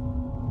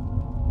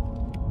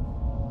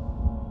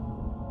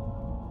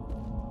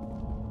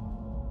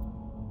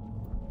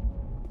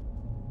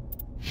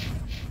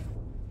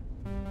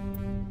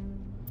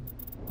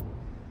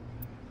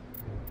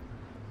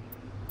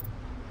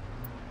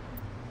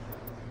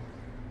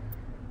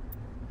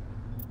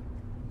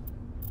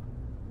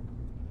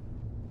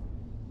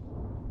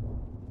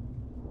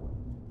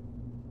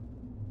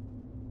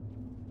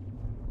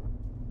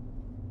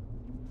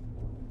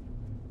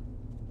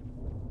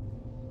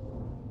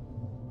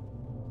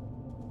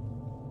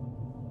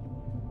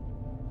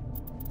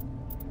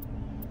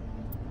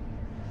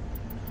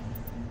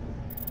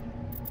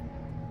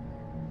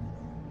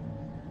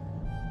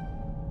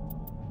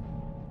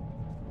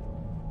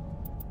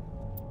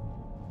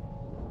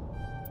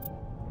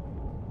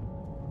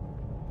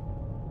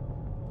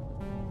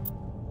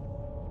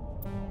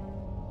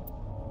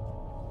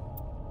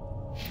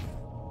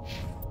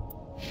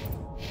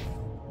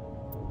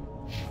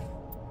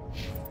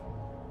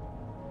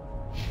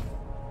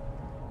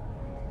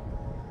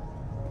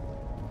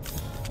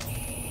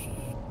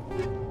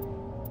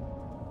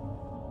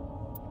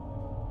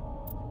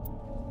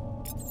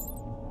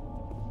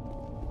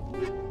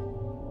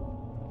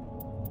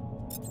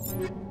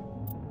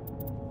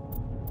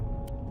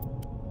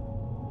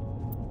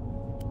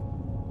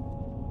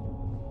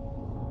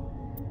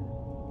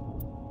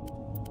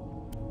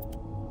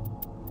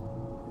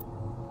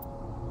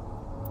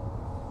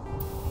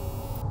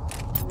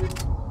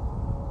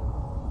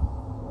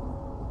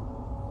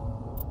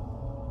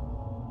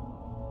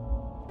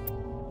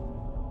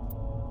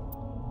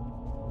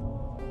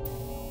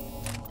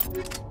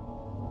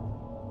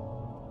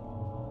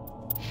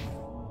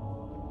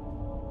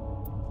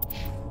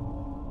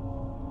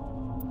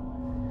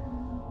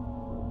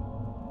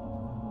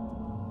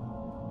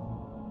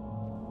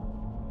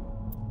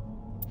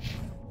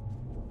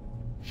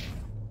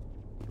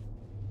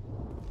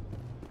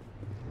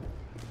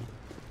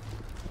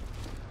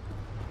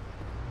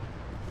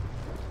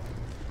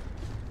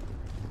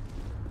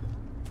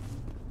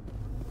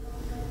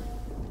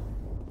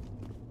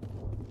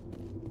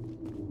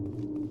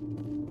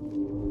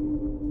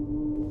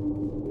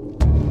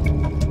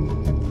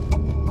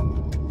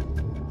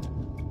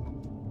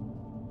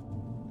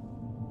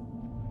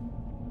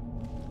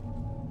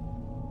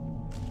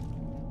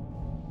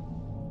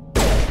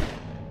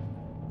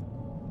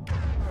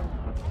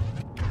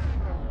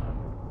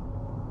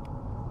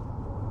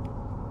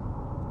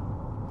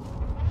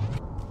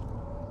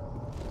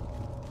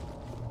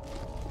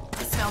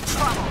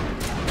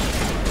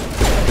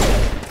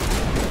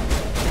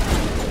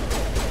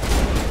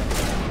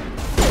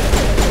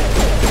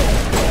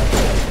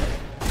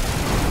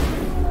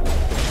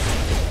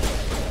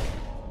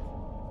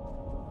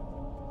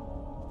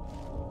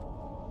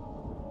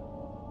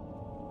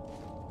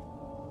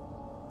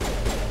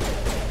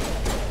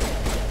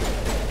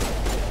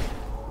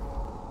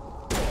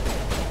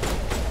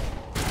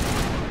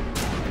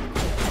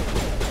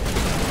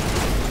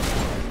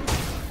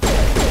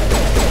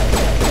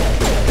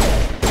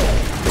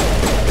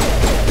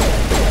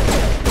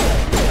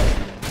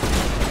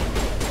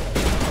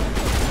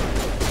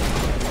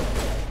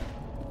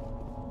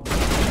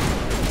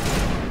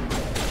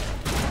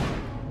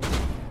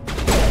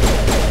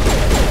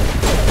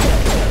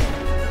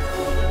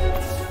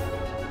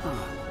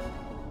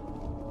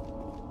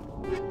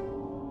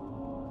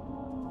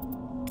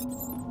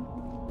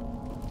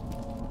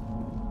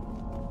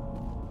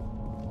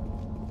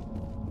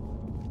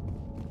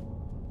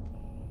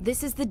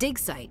 This is the dig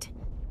site.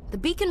 The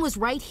beacon was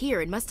right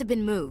here. It must have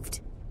been moved.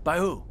 By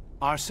who?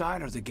 Our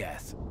side or the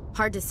Geth?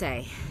 Hard to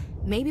say.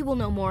 Maybe we'll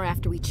know more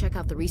after we check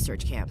out the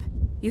research camp.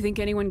 You think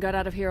anyone got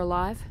out of here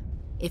alive?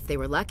 If they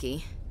were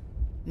lucky.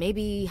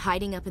 Maybe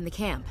hiding up in the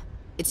camp.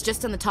 It's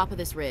just on the top of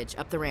this ridge,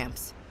 up the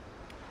ramps.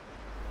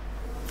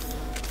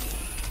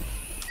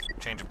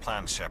 Change of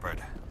plans,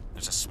 Shepard.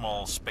 There's a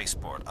small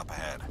spaceport up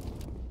ahead.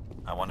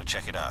 I want to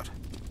check it out.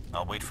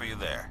 I'll wait for you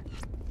there.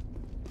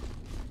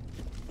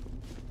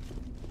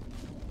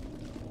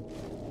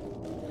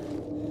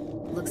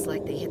 Looks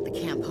like they hit the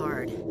camp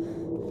hard.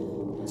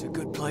 It's a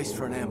good place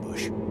for an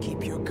ambush.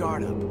 Keep your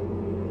guard up.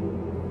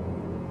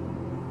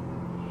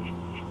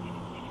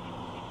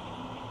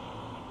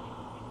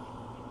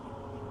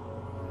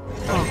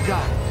 Oh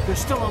god, they're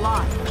still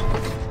alive!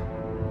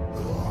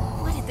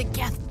 What did the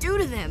Geth do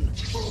to them?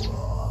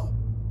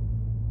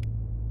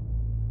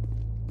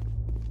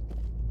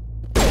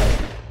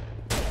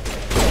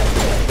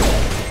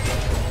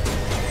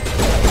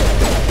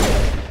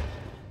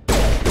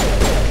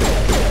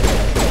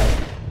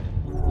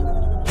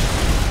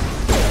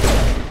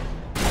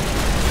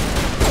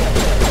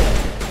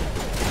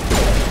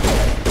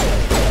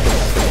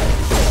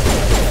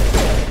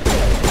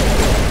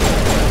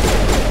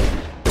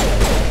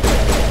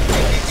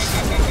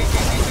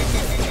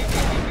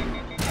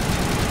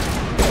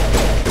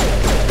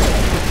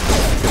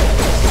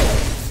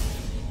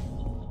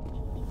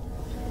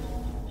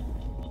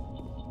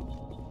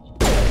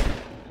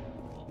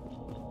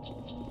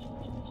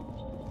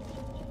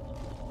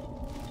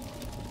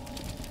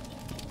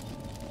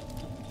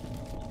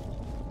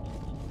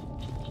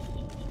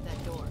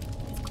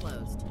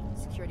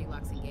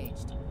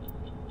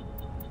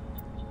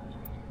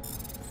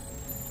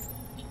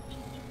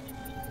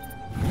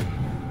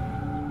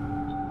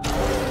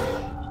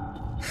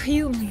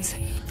 Humans.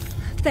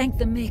 Thank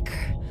the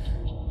Maker.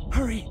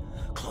 Hurry!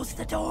 Close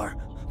the door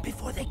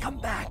before they come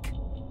back.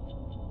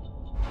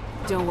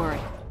 Don't worry.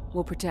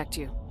 We'll protect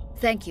you.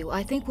 Thank you.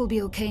 I think we'll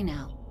be okay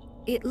now.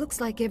 It looks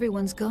like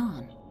everyone's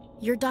gone.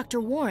 You're Dr.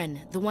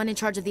 Warren, the one in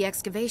charge of the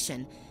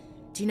excavation.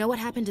 Do you know what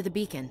happened to the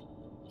beacon?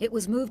 It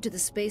was moved to the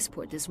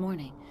spaceport this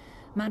morning.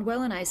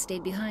 Manuel and I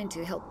stayed behind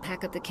to help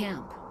pack up the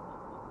camp.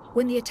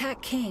 When the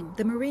attack came,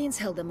 the Marines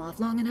held them off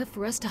long enough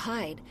for us to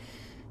hide.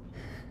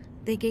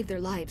 They gave their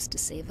lives to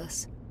save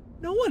us.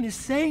 No one is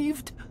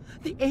saved.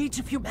 The age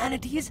of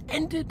humanity is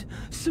ended.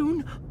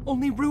 Soon,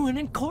 only ruin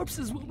and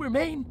corpses will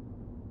remain.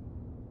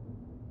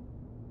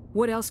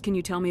 What else can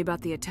you tell me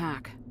about the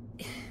attack?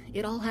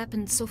 It all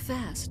happened so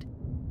fast.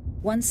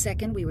 1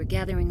 second we were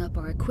gathering up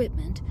our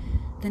equipment.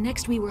 The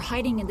next we were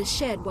hiding in the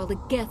shed while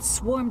the Geth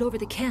swarmed over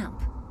the camp.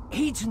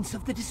 Agents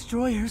of the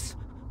Destroyers.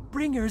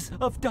 Bringers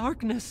of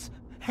darkness.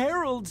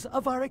 Heralds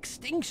of our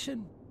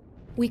extinction.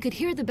 We could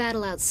hear the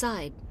battle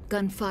outside.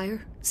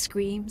 Gunfire,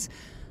 screams.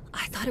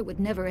 I thought it would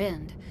never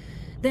end.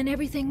 Then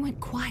everything went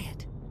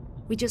quiet.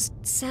 We just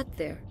sat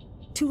there,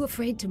 too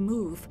afraid to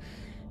move,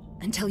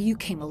 until you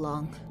came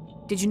along.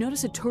 Did you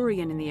notice a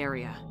Turian in the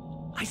area?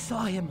 I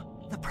saw him,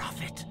 the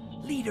Prophet,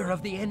 leader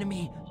of the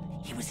enemy.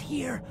 He was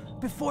here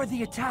before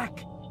the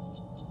attack.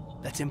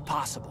 That's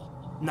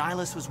impossible.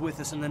 Nihilus was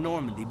with us in the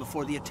Normandy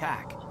before the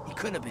attack. He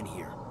couldn't have been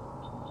here.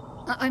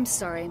 I'm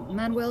sorry,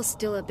 Manuel's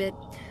still a bit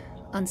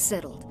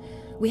unsettled.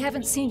 We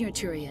haven't seen your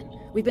Turian.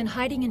 We've been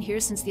hiding in here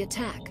since the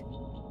attack.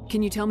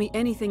 Can you tell me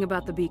anything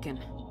about the beacon?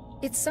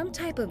 It's some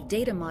type of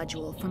data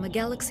module from a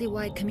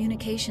galaxy-wide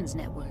communications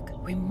network.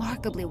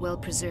 Remarkably well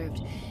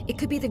preserved. It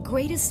could be the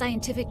greatest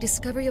scientific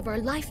discovery of our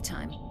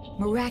lifetime.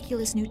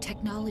 Miraculous new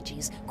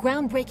technologies,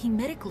 groundbreaking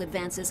medical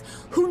advances.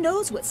 Who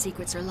knows what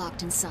secrets are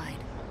locked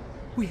inside?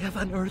 We have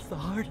unearthed the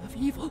heart of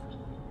evil,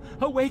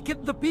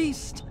 awakened the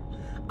beast,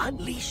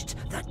 unleashed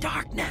the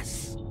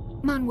darkness.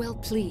 Manuel,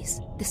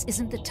 please. This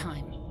isn't the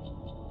time.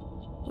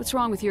 What's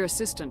wrong with your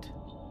assistant?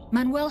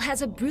 Manuel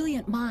has a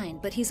brilliant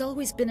mind, but he's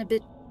always been a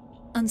bit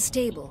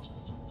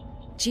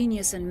unstable.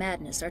 Genius and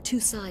madness are two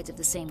sides of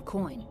the same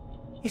coin.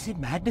 Is it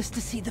madness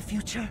to see the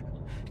future?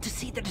 To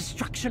see the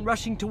destruction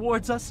rushing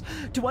towards us?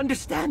 To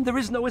understand there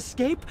is no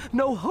escape?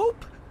 No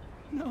hope?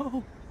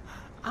 No.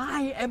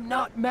 I am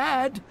not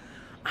mad.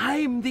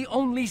 I'm the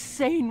only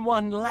sane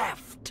one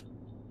left.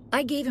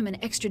 I gave him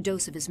an extra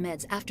dose of his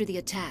meds after the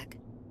attack.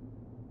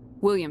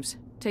 Williams,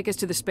 take us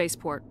to the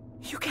spaceport.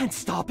 You can't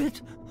stop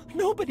it.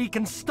 Nobody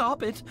can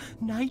stop it.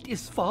 Night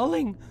is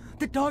falling.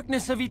 The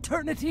darkness of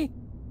eternity.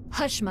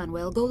 Hush,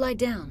 Manuel. Go lie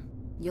down.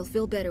 You'll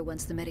feel better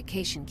once the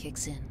medication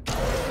kicks in.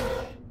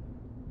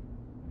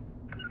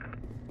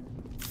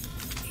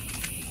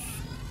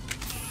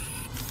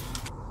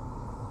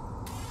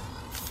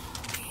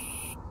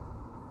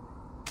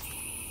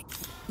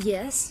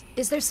 Yes?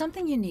 Is there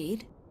something you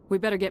need? We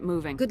better get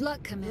moving. Good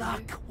luck, Commander.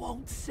 Luck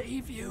won't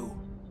save you.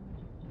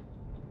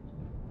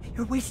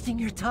 You're wasting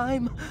your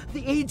time.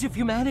 The age of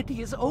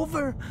humanity is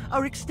over.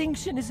 Our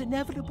extinction is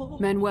inevitable.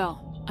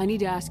 Manuel, I need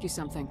to ask you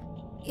something.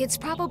 It's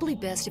probably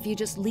best if you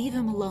just leave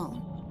him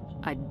alone.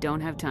 I don't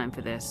have time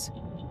for this.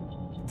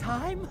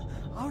 Time?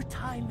 Our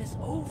time is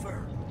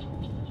over.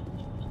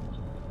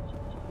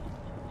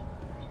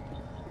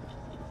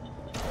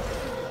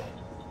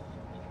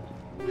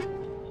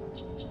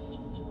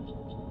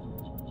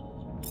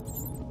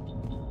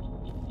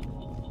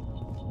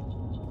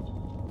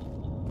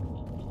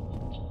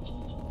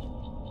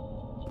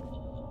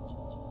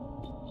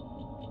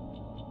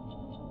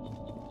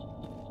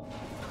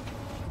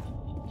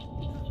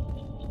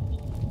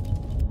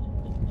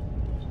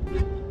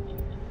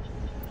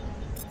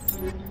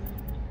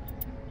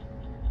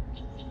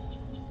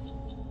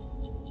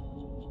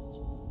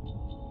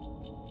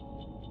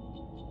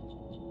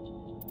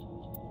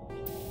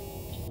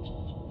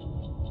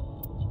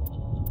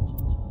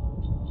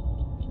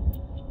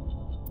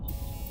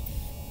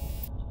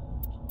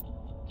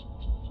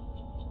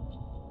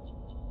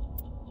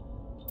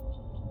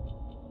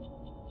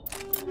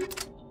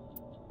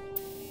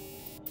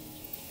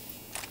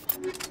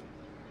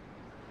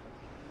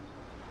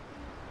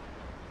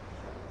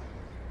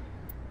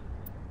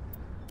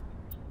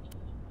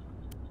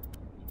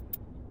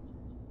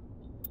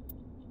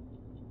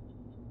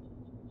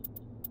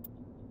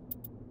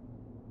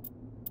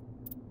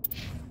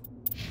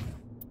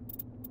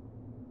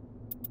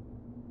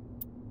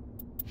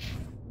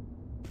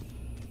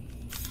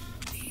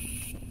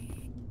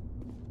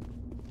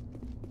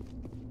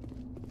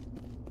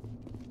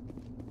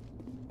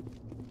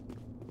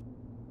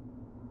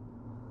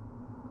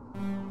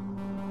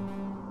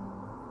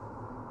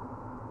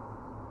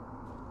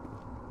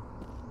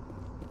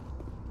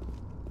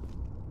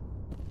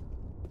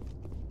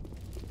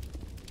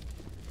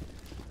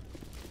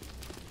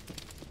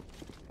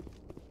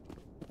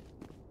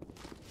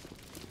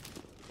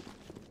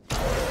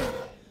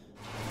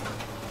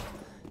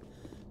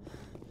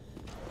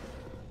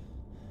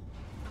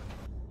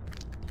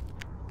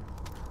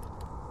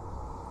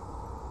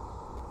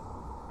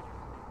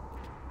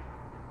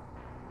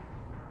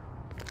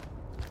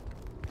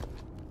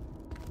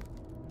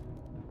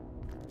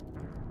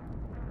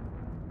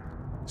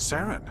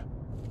 Saren.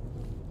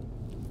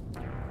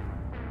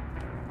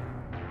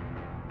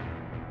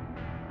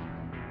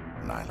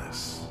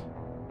 Nihilus.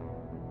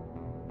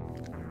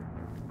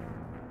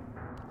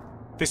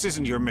 This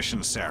isn't your mission,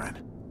 Saren.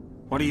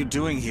 What are you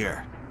doing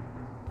here?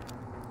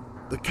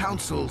 The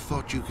Council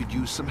thought you could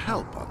use some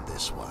help on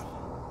this one.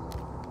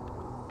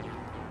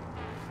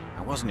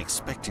 I wasn't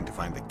expecting to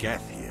find the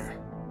Geth here.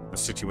 The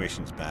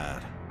situation's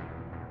bad.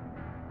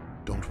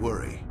 Don't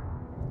worry.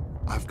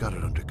 I've got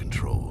it under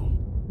control.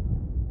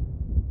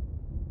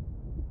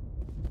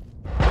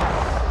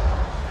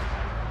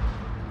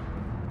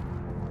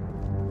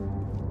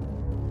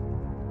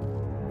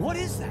 What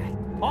is that?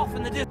 Off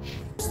in the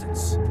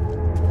distance.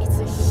 It's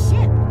a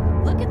ship.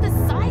 Look at the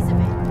size of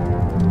it.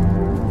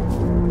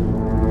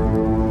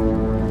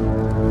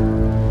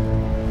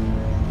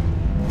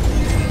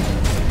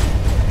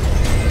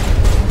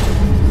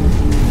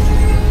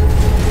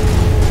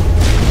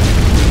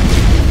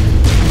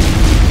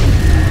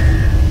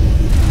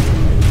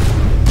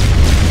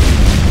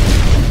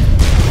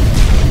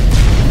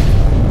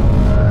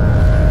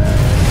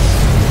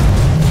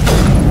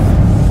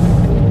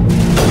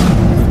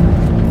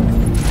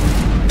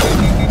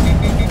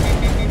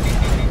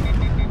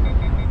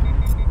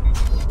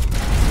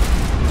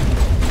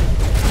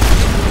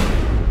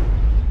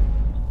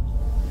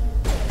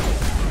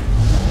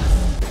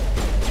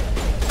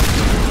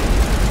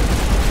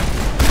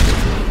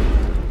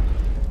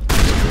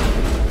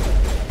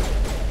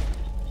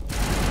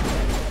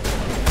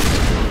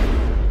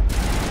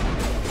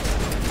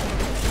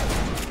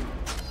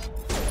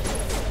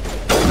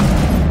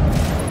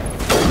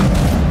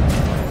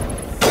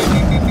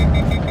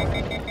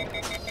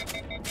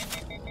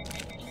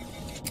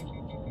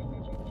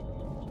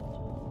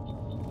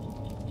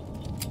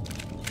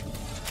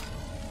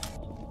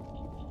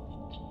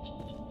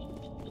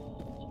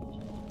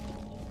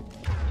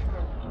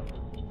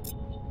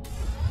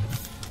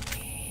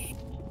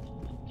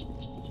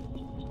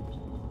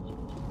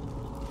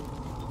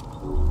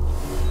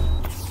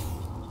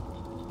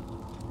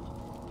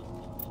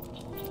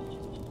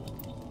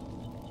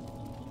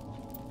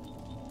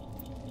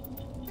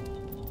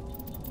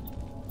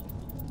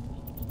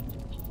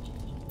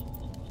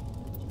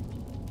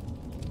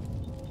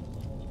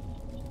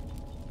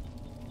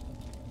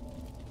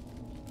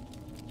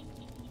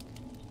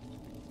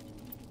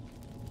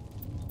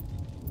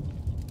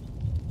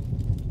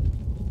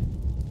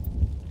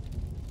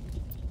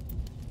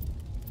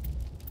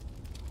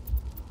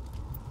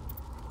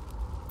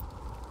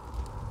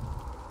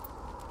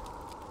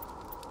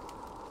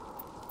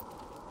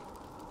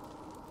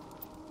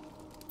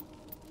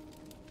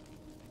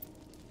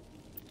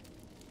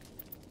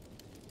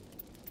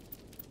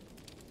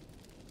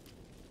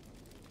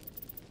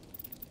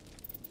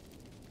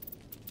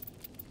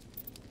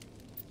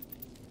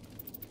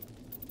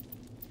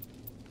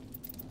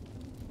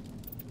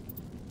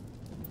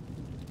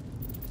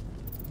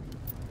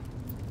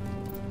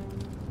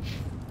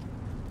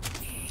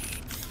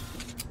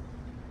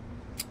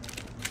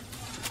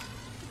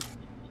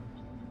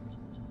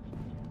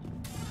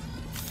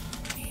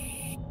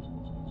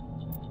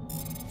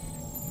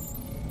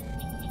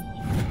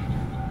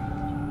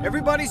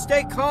 Everybody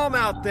stay calm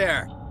out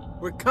there.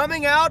 We're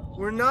coming out,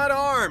 we're not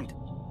armed.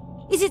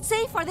 Is it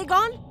safe? Are they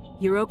gone?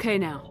 You're okay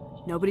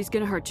now. Nobody's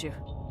gonna hurt you.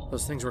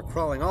 Those things were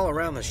crawling all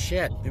around the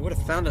shed. They would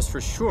have found us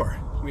for sure.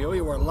 We owe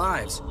you our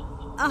lives.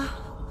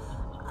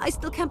 I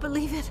still can't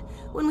believe it.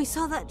 When we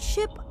saw that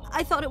ship,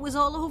 I thought it was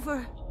all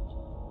over.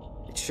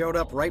 It showed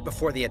up right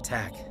before the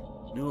attack.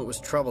 Knew it was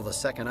trouble the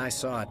second I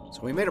saw it,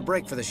 so we made a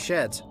break for the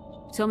sheds.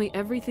 Tell me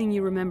everything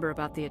you remember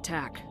about the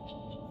attack.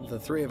 The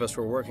three of us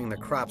were working the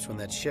crops when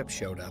that ship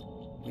showed up.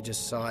 We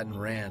just saw it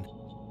and ran.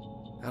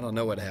 I don't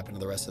know what happened to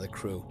the rest of the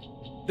crew.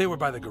 They were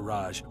by the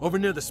garage, over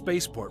near the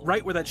spaceport,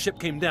 right where that ship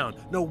came down.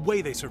 No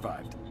way they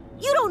survived.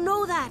 You don't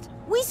know that.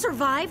 We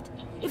survived.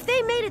 If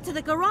they made it to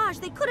the garage,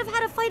 they could have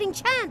had a fighting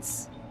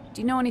chance.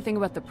 Do you know anything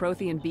about the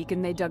Prothean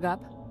beacon they dug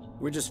up?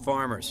 We're just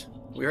farmers.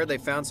 We heard they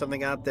found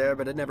something out there,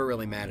 but it never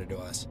really mattered to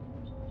us.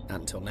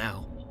 Not until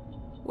now.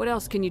 What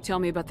else can you tell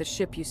me about the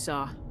ship you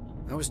saw?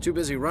 I was too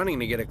busy running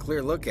to get a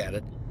clear look at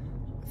it.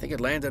 I think it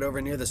landed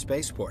over near the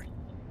spaceport.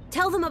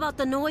 Tell them about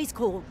the noise,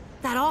 Cole.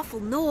 That awful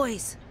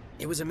noise.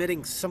 It was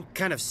emitting some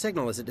kind of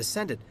signal as it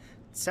descended.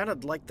 It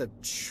sounded like the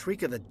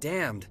shriek of the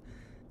damned.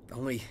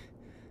 Only,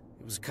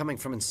 it was coming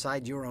from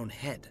inside your own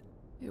head.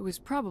 It was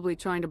probably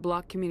trying to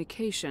block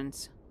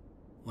communications.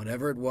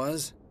 Whatever it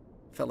was,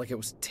 felt like it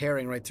was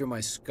tearing right through my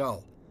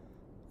skull.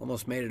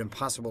 Almost made it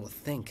impossible to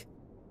think.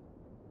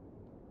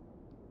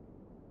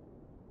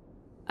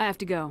 I have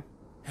to go.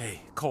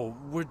 Hey, Cole,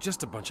 we're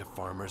just a bunch of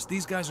farmers.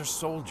 These guys are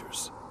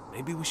soldiers.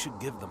 Maybe we should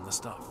give them the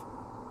stuff.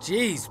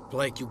 Jeez,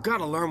 Blake, you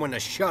gotta learn when to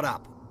shut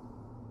up.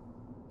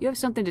 You have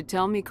something to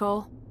tell me,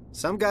 Cole?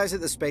 Some guys at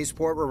the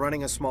spaceport were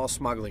running a small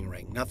smuggling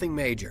ring, nothing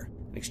major.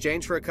 In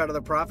exchange for a cut of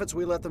the profits,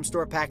 we let them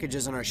store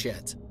packages in our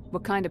sheds.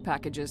 What kind of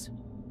packages?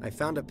 I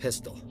found a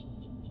pistol.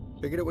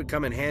 Figured it would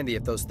come in handy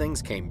if those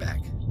things came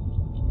back.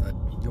 But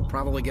you'll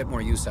probably get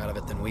more use out of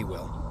it than we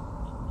will.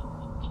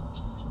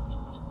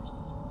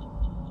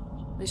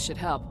 This should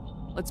help.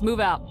 Let's move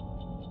out.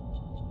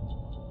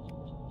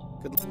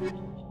 Good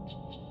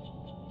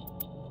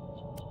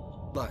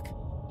luck.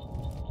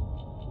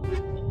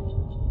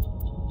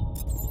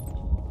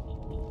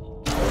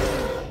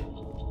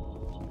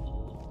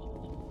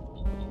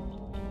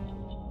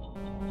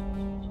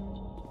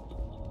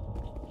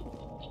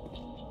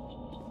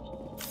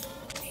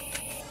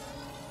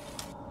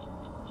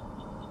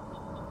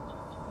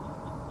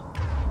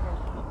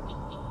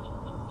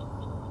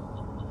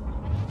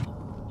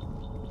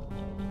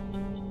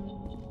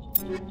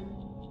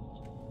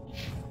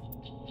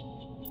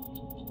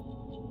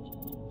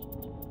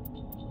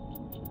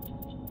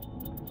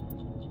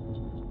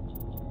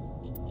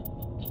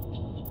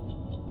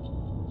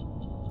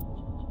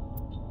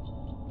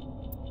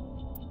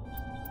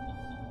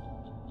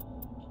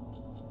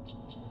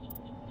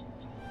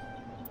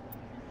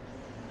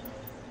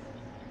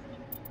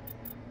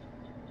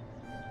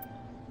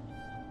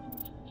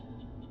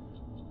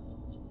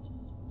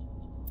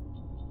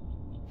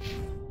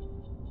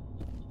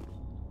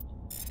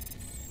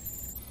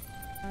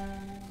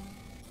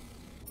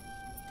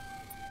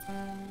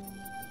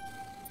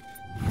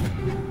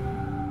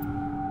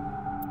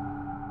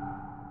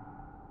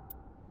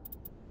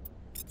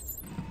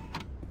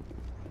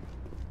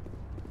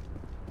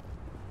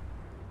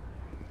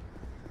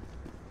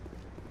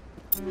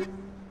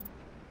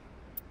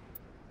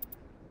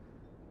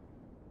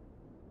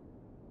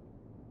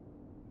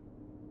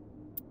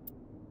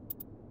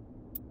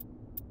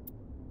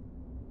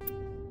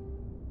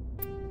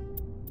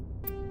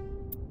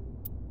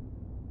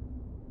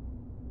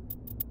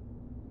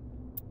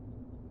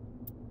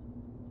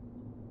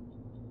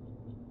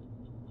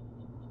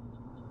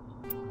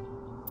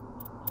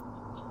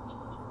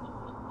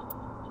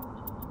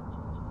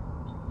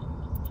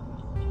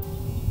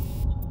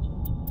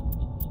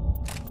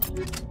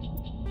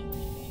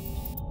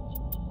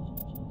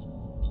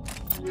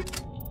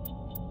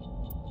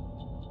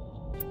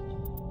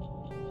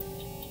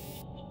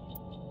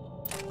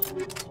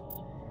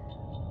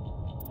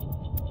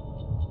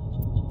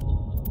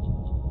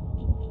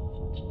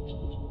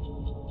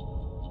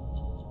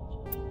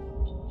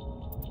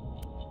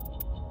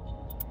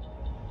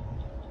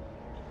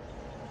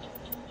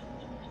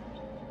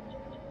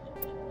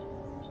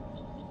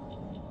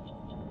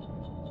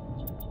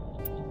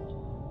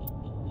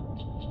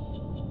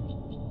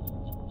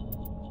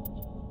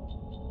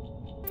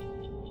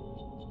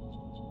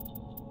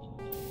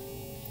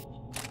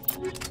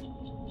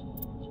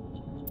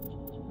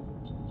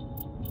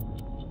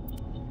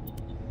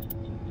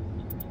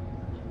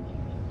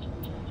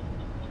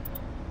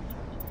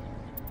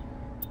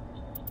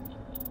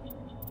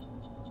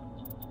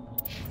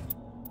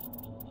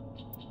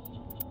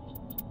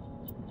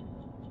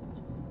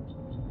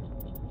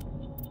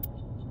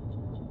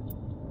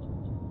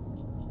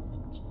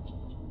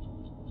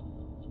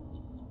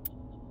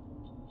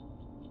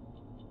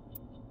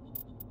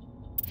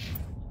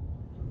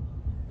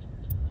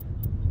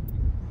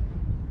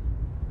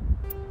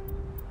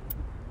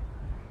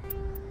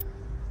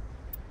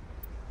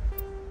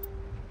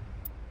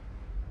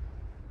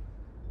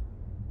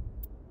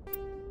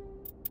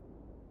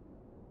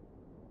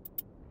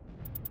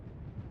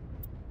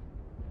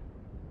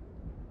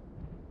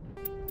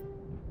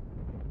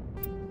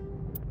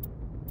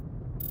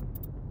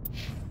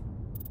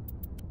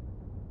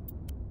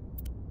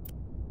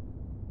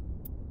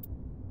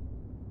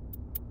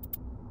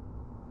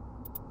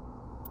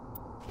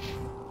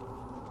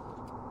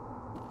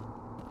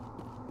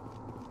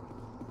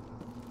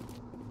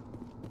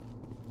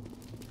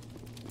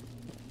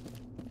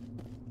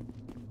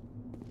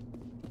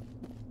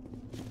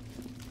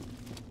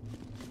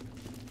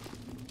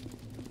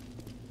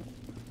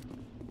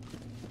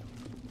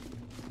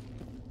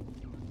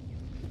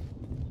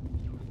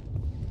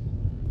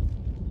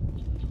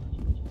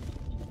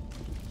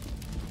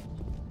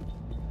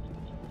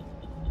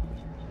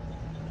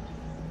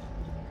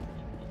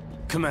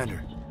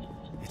 Commander,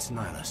 it's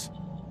Nihilus.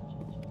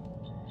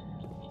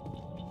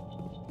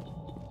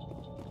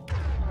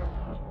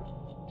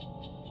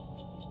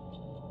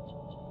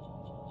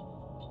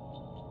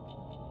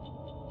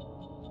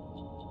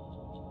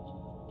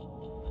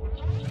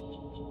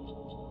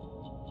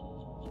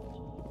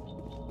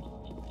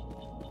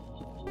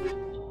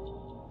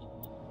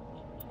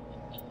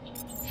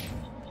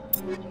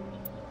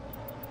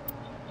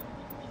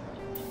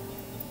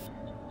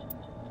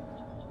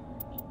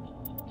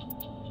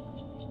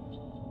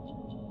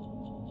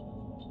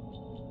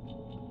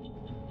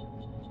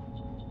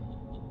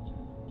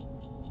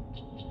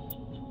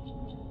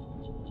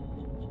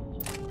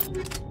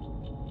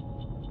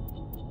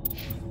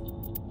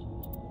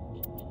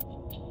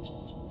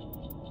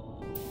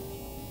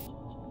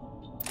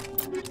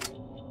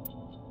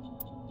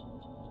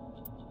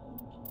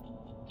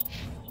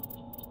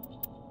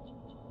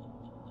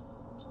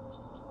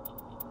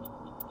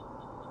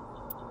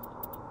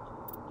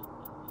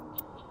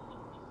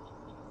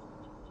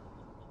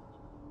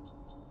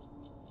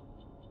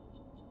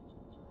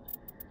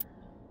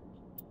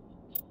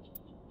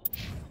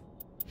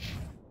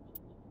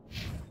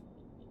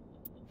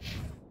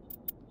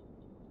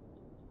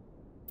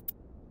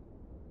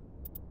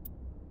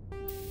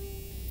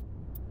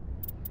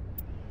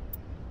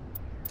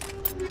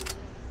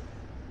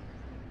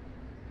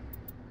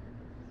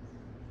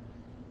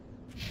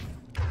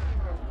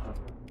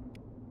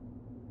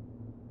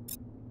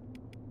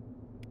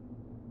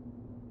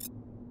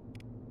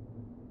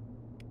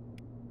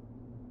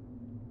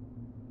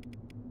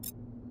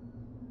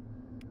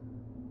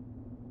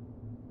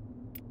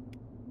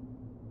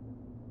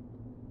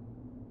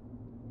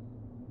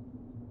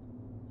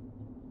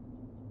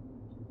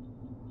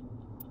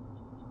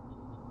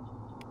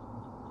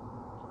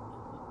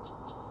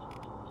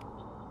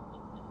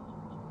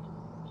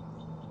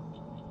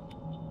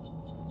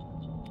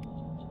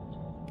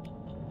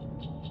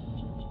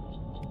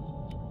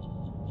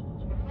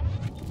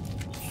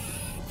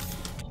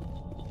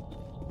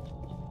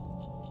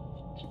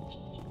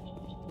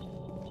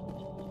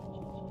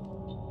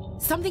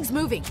 Something's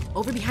moving,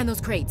 over behind those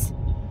crates.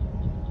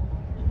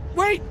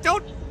 Wait!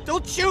 Don't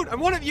shoot! I'm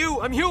one of you!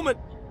 I'm human!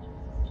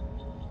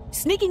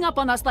 Sneaking up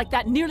on us like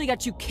that nearly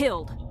got you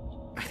killed.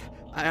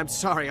 I'm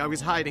sorry, I was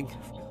hiding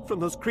from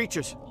those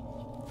creatures.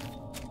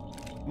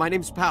 My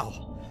name's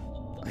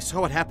Powell. I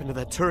saw what happened to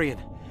that Turian.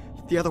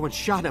 The other one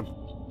shot him.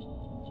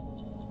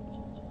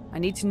 I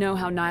need to know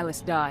how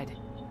Nihilus died.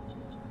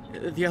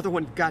 The other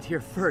one got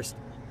here first.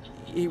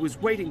 He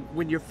was waiting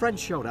when your friend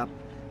showed up.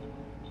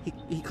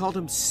 He called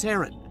him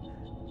Saren.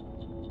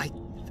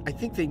 I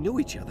think they knew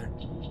each other.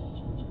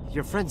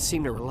 Your friend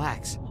seemed to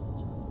relax.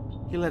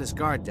 He let his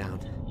guard down.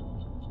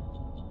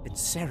 And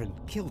Saren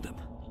killed him.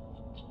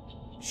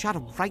 Shot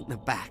him right in the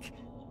back.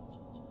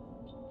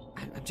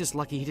 I'm just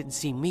lucky he didn't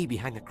see me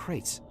behind the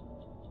crates.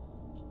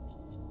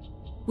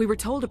 We were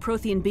told a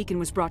Prothean beacon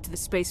was brought to the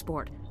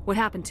spaceport. What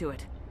happened to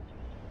it?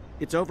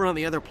 It's over on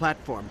the other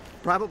platform.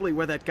 Probably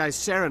where that guy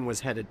Saren was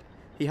headed.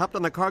 He hopped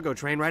on the cargo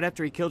train right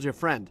after he killed your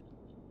friend.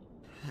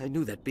 I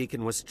knew that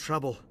beacon was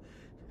trouble.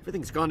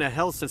 Everything's gone to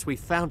hell since we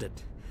found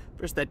it.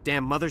 First that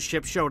damn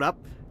mothership showed up,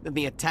 then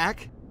the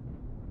attack.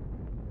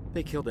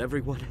 They killed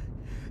everyone.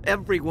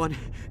 Everyone!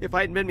 If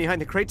I hadn't been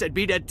behind the crates, I'd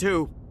be dead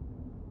too.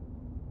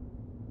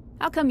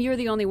 How come you're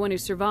the only one who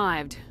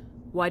survived?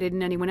 Why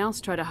didn't anyone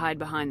else try to hide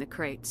behind the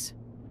crates?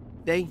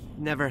 They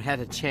never had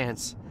a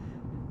chance.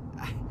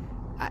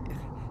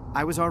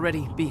 I was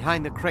already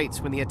behind the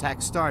crates when the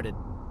attack started.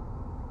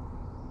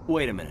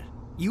 Wait a minute.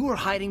 You were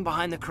hiding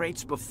behind the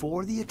crates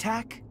before the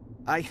attack?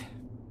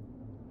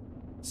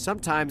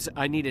 Sometimes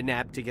I need a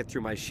nap to get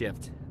through my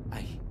shift.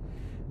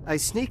 I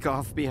sneak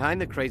off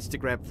behind the crates to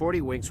grab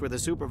 40 winks where the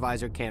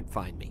supervisor can't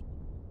find me.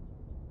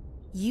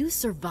 You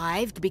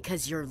survived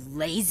because you're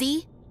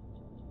lazy?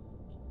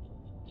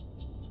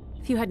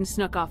 If you hadn't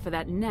snuck off for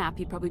that nap,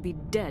 you'd probably be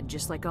dead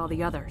just like all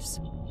the others.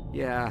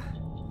 Yeah,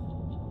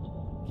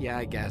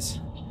 I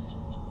guess.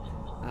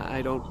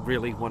 I don't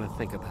really want to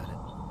think about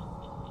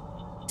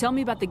it. Tell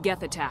me about the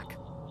Geth attack.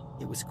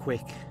 It was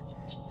quick.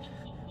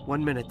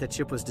 1 minute that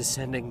ship was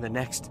descending, the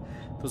next,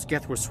 those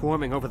Geth were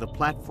swarming over the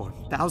platform,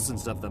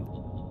 thousands of them.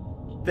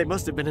 They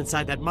must have been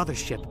inside that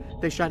mothership.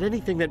 They shot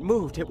anything that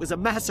moved. It was a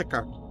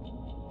massacre.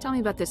 Tell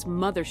me about this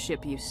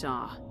mothership you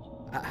saw.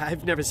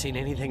 I've never seen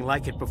anything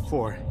like it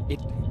before.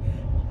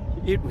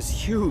 It was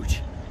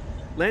huge.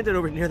 Landed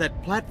over near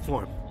that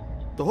platform.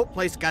 The whole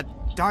place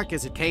got dark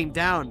as it came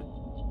down.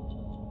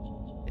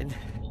 And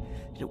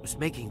it was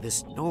making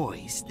this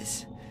noise,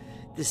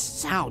 this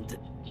sound that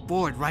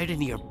bored right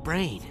into your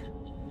brain.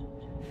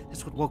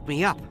 That's what woke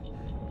me up.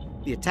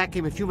 The attack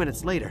came a few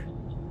minutes later.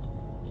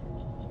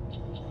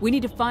 We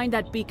need to find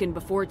that beacon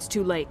before it's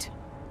too late.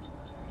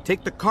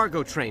 Take the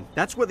cargo train.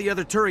 That's where the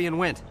other Turian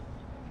went.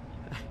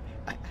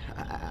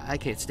 I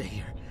can't stay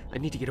here. I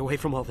need to get away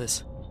from all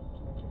this.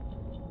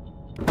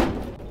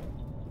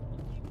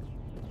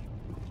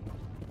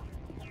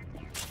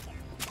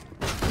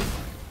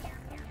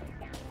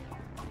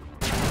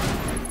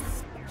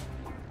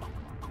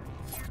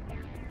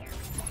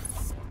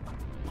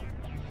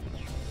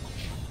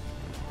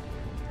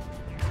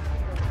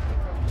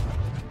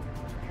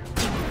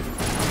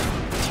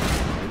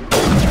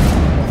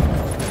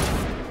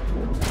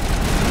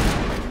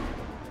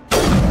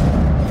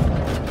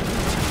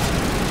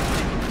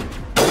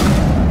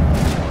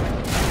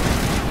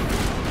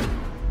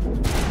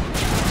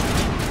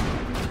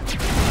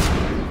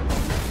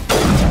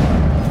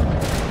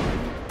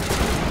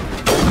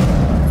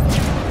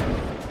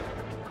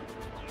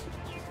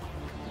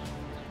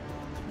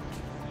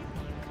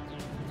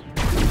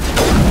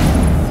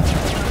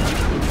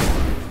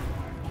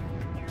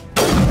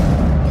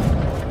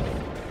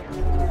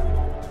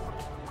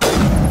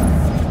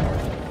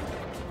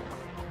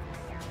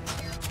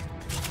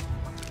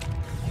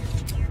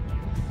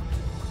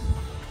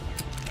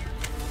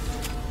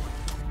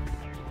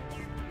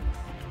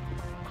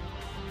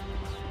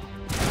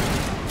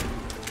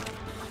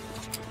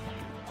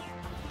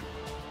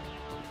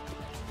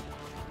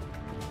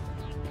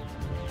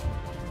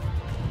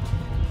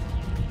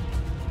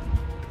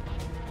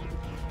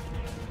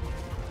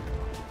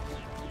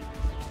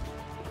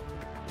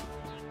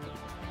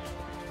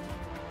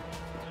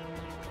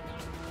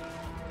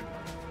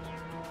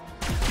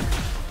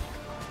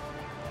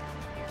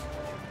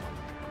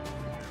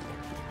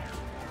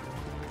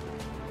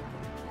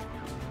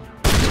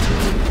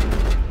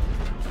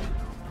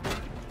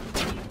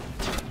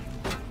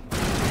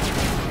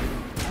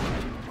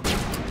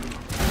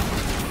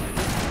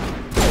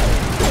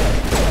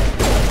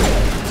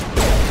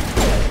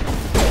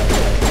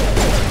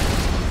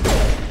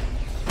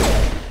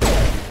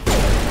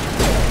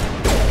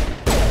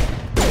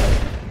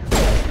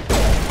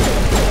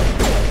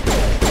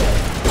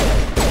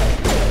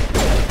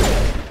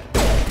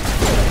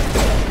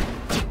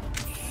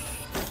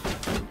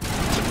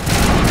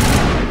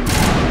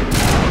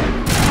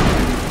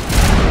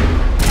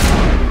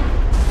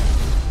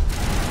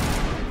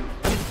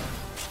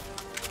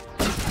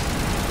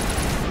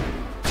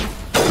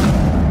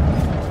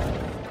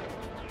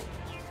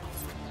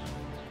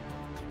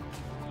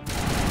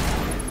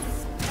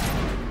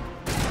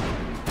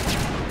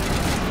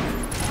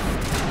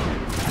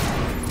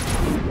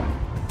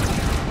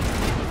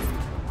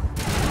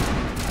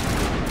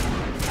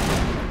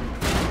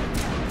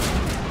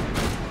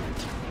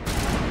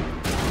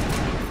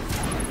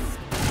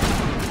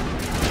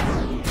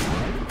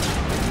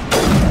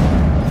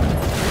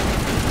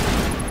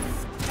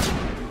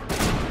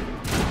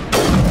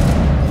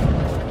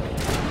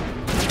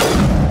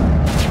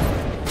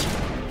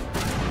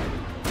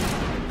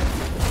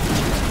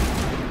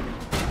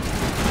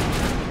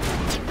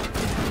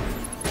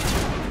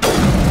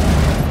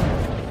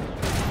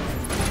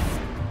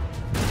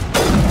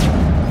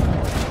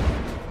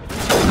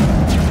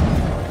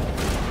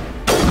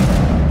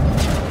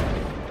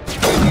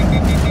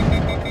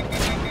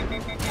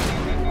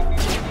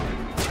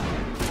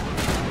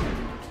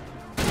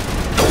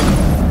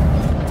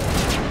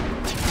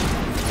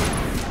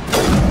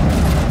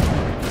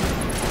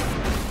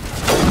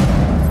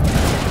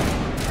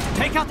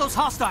 those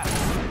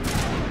hostiles!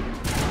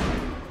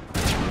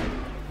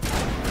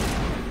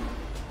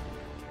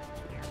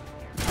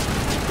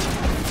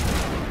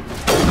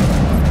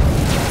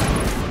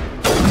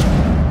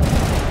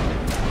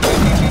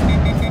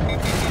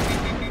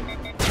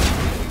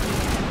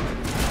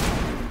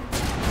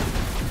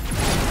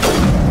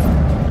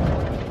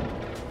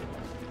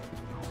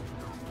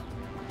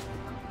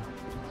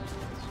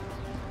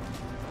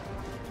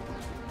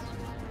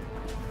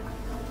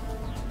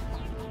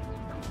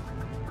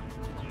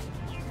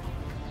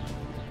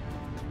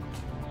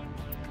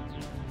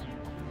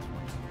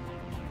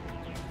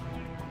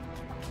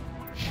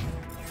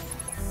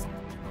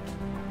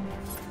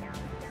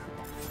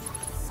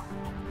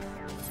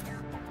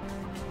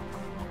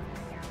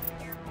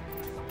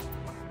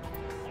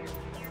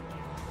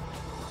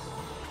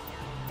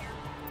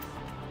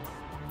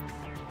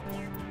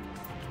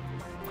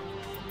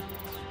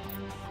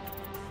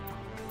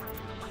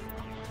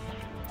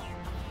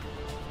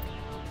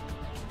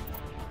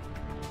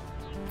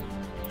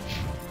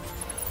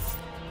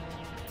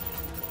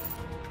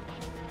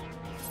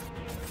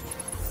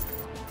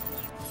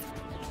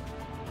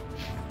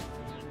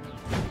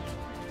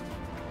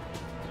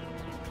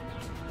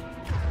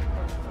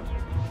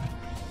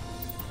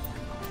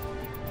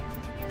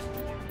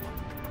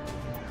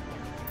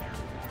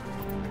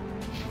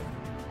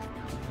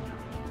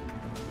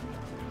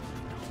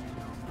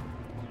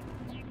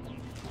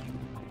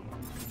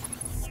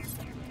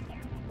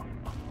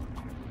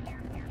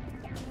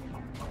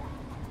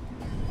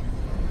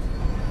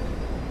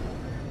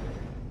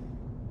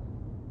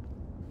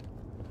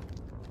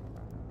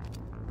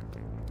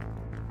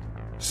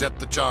 Set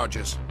the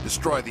charges.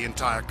 Destroy the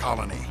entire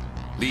colony.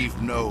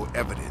 Leave no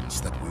evidence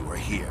that we were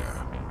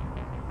here.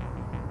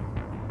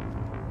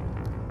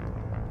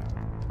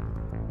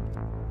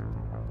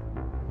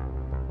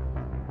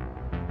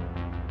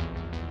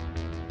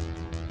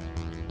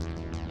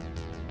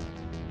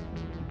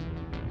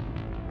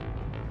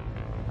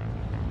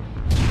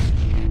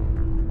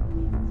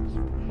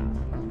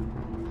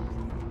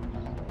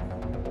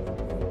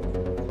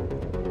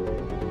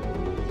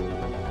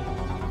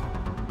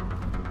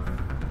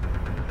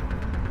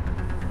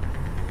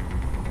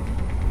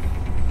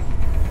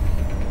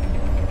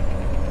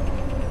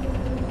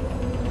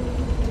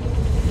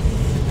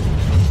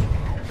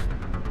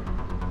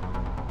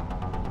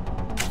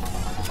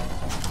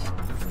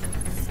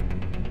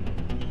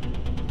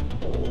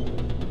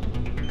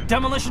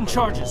 Demolition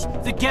charges.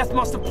 The Geth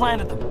must have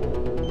planted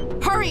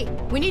them. Hurry!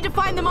 We need to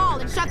find them all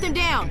and shut them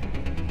down!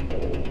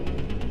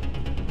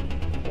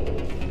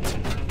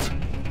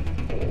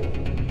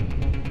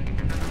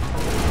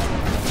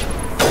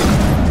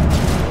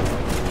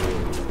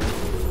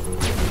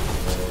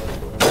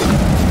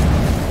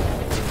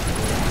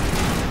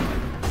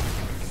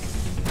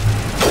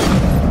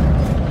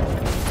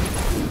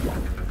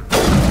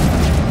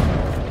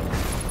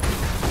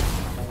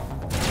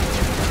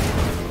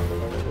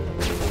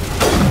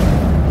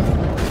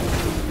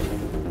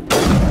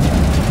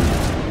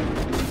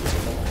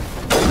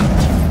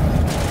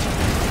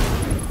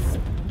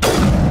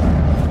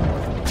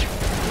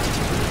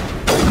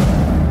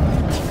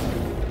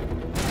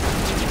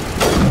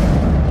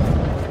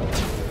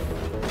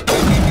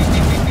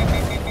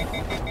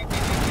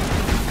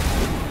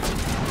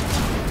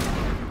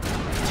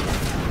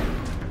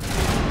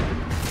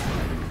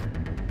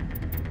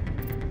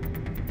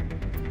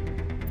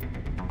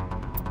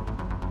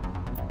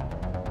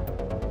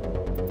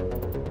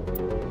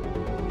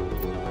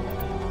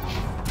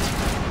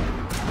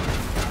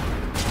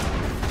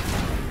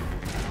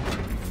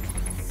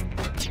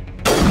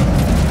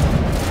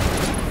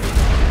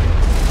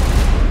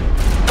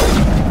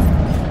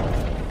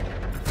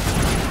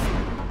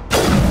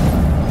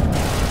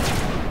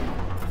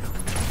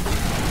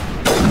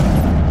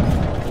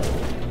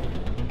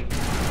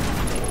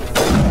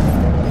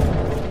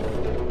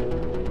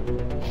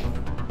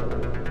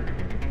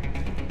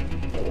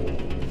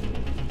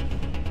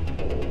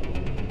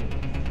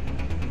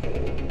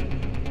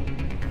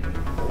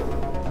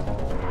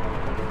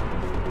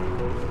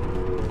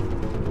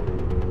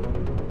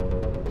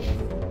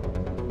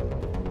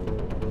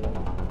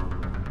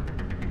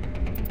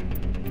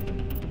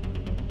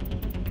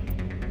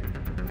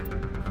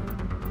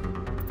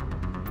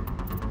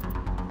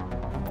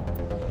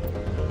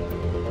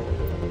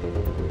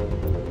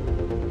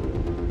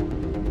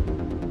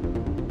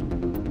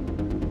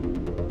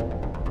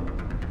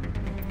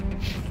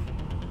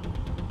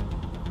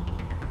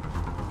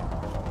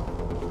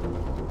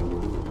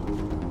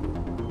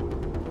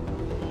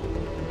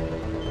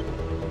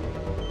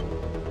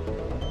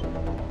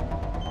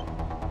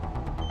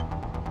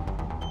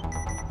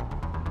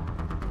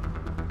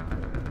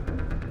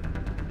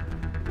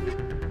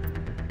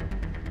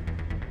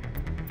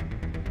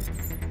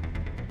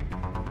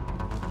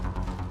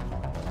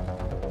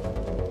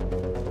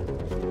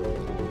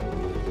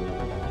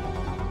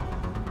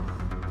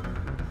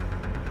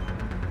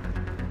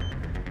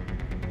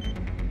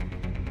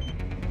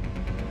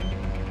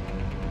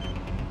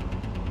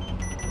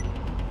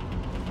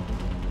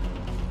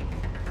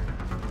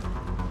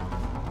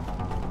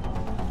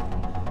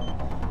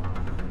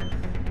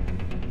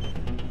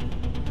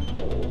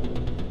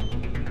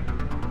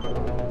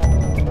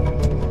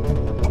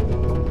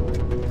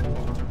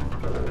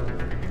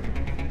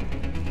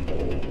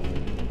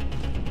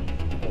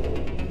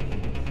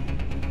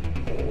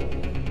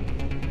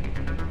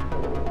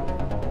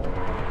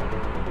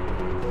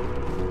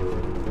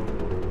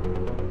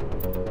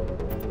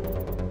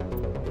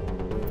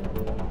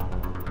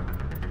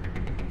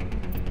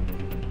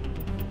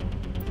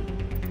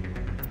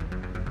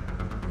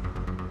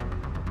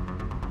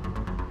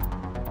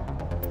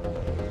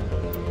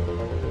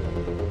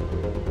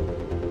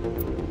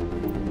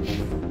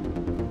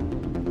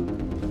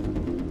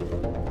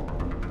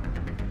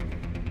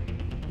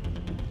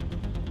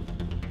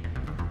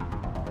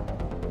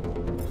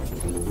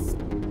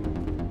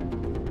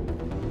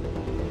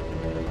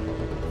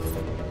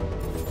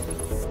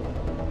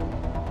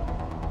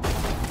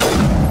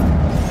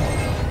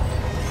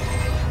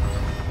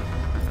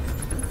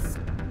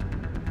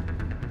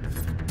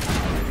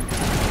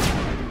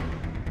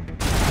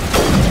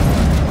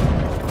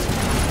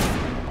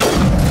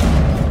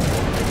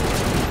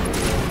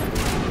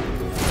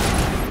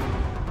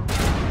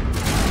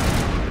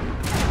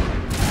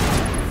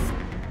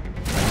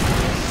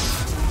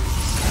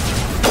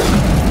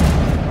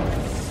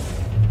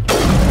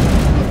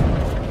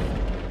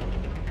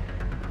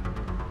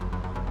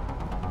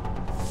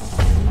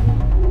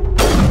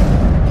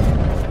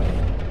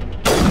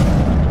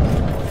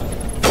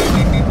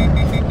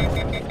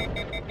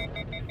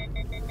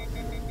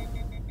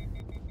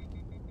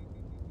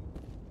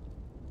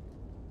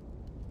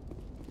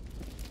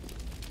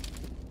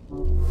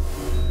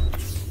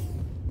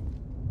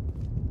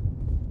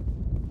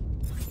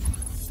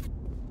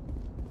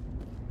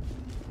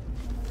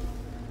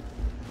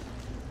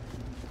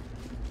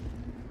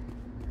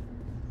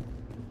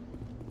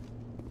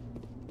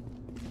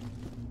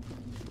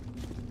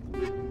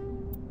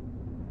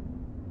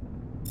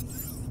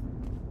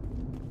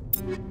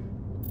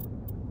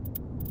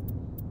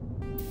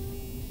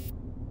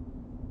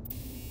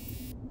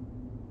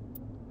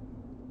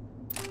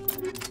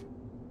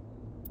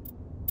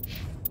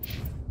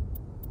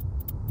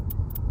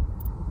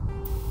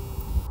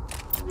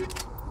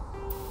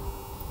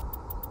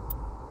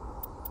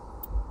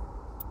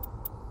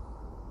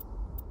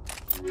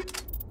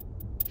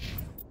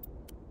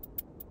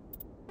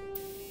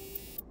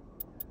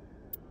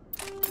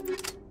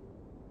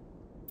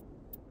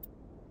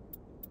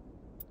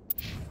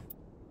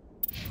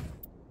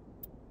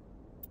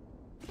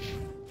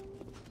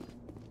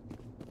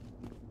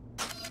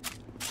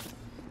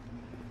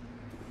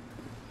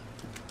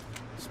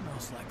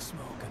 Smells like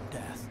smoke and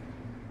death.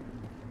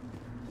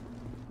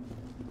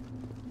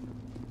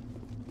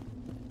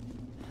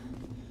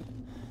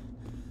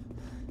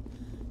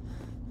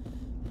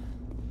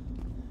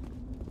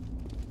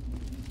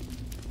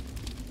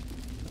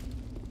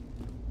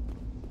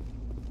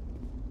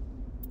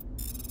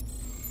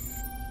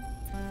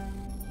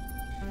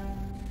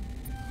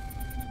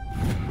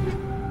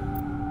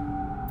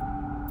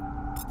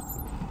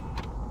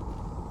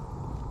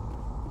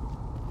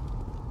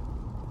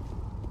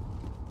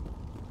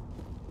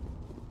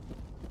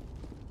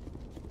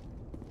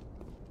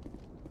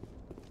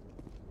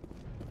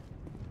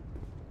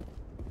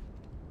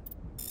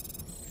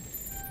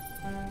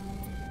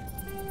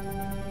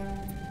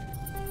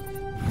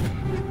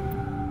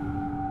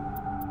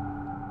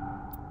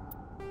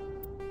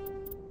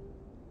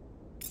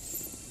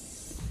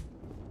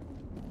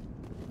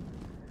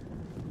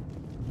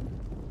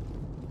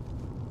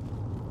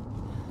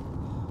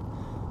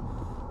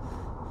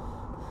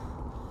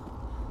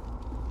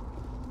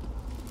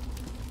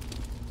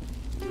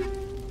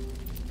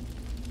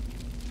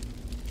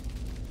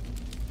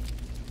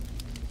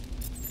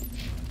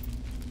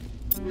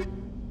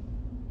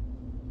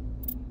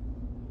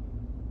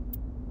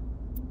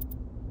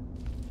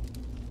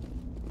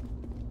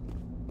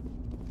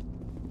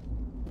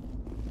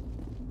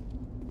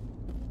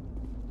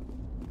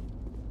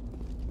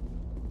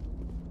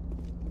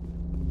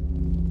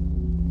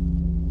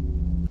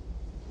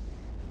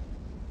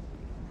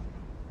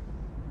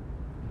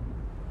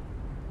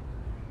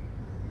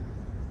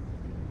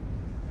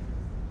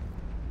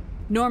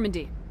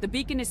 Normandy, the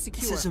beacon is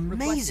secure. This is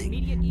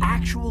amazing.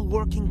 Actual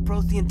working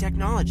Prothean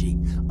technology.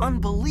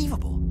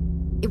 Unbelievable.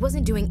 It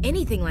wasn't doing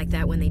anything like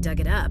that when they dug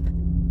it up.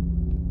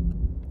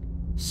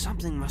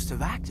 Something must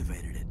have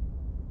activated it.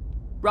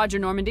 Roger,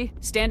 Normandy.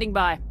 Standing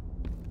by.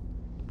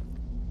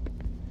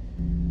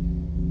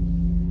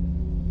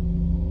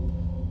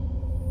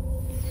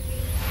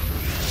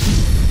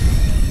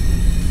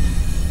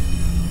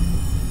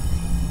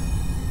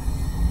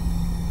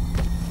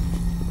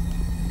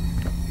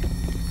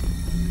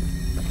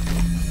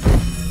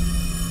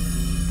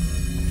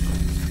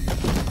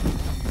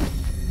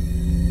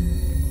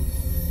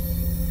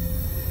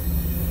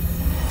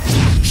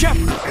 Shep!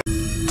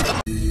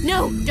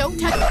 No, don't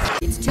touch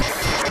it. It's too...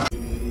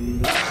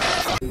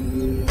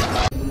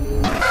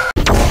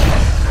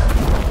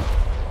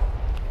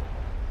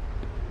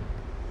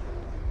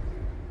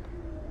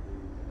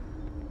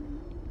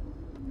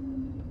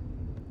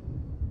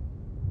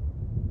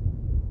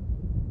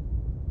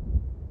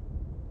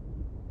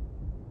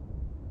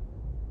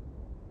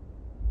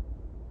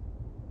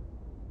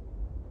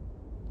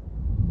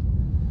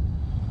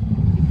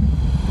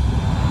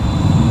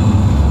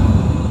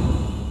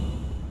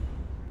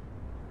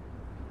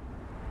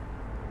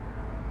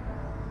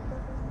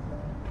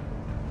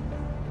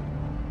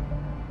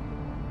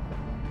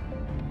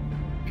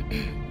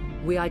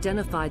 We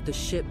identified the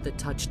ship that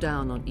touched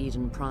down on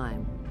Eden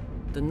Prime.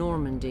 The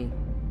Normandy,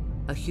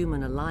 a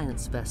human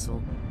alliance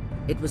vessel.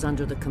 It was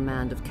under the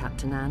command of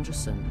Captain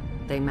Anderson.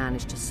 They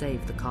managed to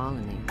save the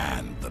colony.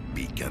 And the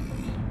beacon.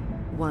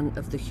 One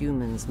of the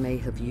humans may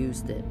have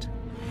used it.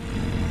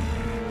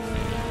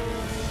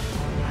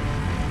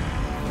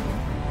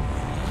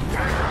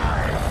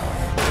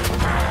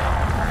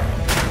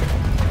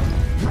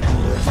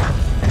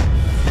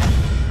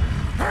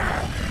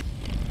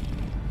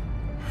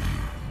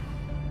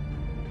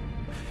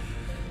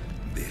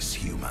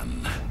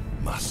 human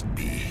must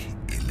be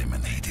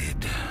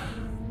eliminated.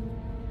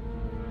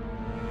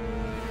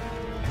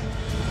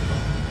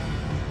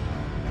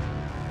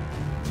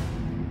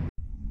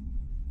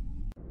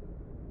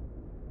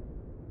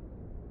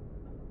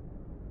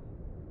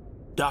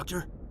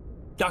 Doctor?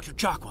 Dr.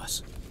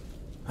 Chakwas.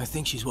 I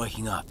think she's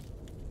waking up.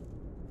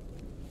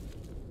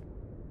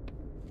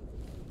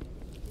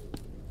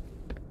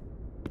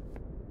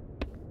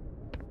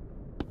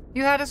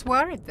 You had us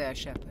worried there,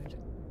 Shepard.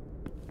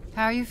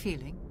 How are you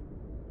feeling?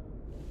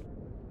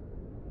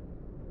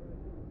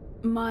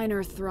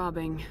 Minor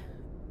throbbing.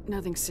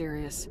 Nothing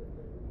serious.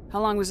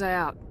 How long was I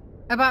out?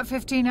 About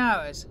 15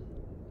 hours.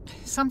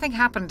 Something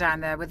happened down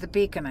there with the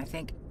beacon, I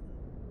think.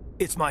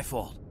 It's my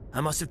fault.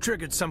 I must have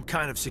triggered some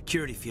kind of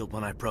security field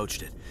when I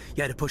approached it.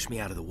 You had to push me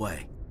out of the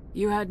way.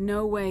 You had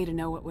no way to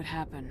know what would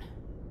happen.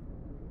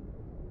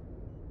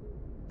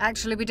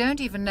 Actually, we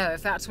don't even know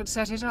if that's what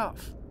set it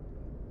off.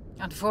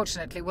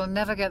 Unfortunately, we'll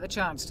never get the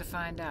chance to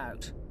find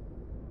out.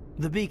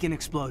 The beacon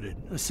exploded.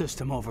 A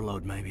system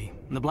overload, maybe.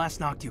 The blast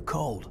knocked you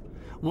cold.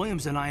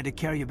 Williams and I had to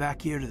carry you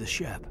back here to the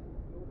Shep.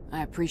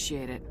 I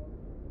appreciate it.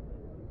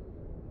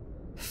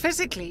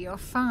 Physically, you're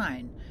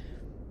fine.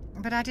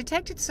 But I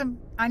detected some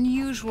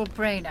unusual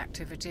brain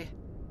activity.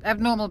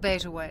 Abnormal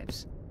beta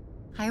waves.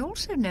 I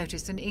also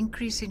noticed an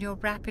increase in your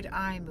rapid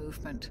eye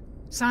movement.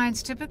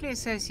 Signs typically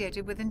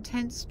associated with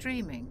intense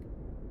dreaming.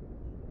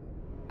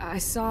 I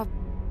saw...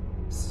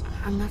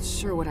 I'm not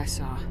sure what I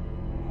saw.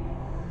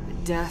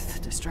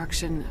 Death,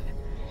 destruction...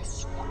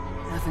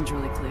 Nothing's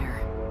really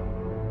clear.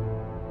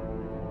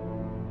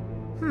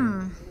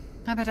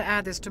 I better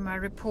add this to my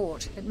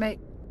report. It may...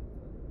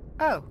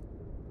 Oh,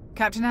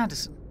 Captain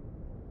Anderson.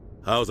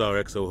 How's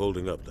our XO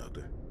holding up,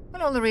 Doctor?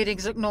 Well, all the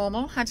readings look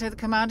normal. I'd say the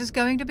commander's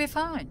going to be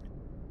fine.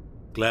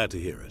 Glad to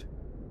hear it.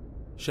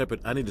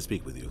 Shepard, I need to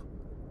speak with you.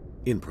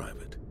 In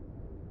private.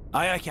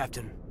 Aye, aye,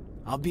 Captain.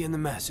 I'll be in the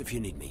mess if you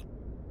need me.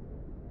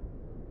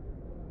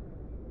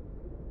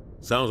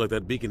 Sounds like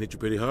that beacon hit you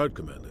pretty hard,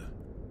 Commander.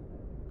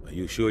 Are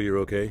you sure you're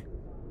okay?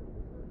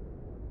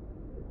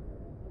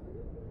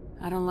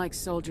 I don't like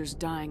soldiers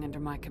dying under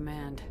my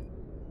command.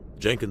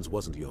 Jenkins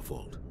wasn't your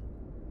fault.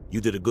 You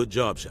did a good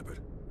job, Shepard.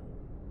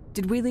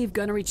 Did we leave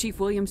Gunnery Chief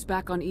Williams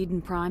back on Eden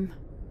Prime?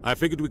 I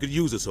figured we could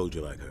use a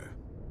soldier like her.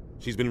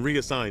 She's been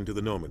reassigned to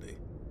the Normandy.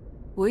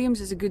 Williams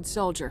is a good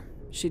soldier.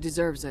 She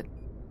deserves it.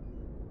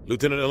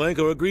 Lieutenant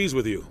Alenko agrees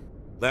with you.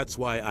 That's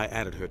why I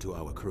added her to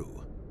our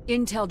crew.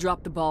 Intel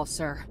dropped the ball,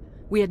 sir.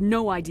 We had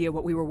no idea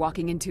what we were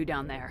walking into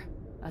down there.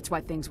 That's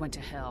why things went to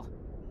hell.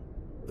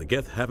 The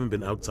Geth haven't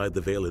been outside the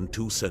Veil in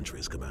 2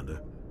 centuries,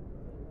 Commander.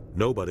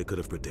 Nobody could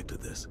have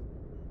predicted this.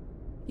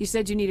 You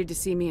said you needed to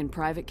see me in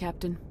private,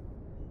 Captain?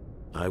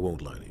 I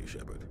won't lie to you,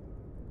 Shepard.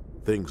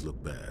 Things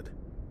look bad.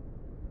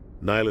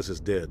 Nihilus is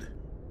dead.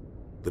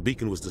 The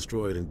beacon was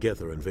destroyed and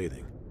Geth are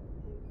invading.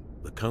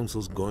 The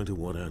Council's going to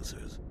want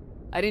answers.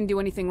 I didn't do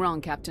anything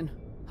wrong, Captain.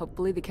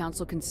 Hopefully the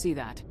Council can see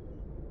that.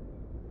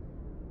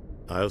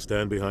 I'll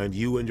stand behind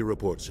you and your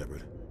report,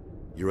 Shepard.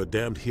 You're a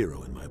damned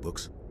hero in my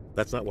books.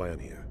 That's not why I'm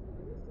here.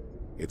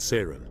 It's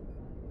Saren,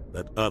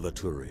 that other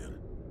Turian.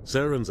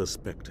 Saren's a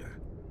Spectre,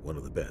 one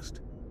of the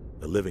best.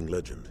 A living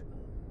legend.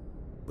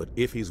 But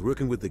if he's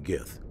working with the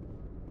Geth,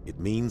 it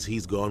means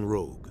he's gone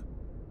rogue.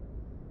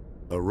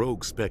 A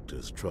rogue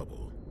Spectre's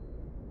trouble.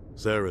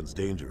 Saren's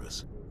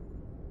dangerous,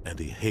 and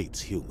he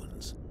hates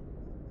humans.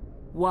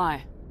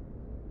 Why?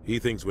 He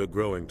thinks we're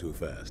growing too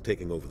fast,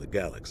 taking over the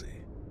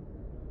galaxy.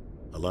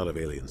 A lot of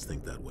aliens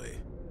think that way.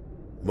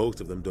 Most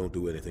of them don't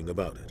do anything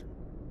about it.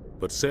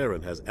 But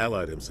Saren has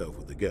allied himself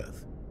with the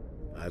Geth.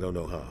 I don't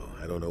know how,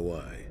 I don't know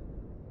why.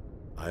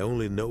 I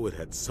only know it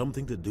had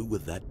something to do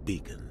with that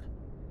beacon.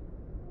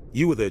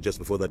 You were there just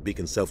before that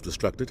beacon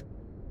self-destructed.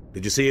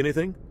 Did you see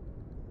anything?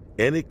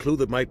 Any clue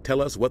that might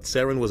tell us what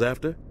Saren was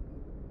after?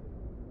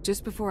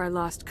 Just before I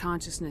lost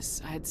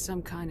consciousness, I had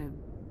some kind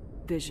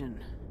of vision.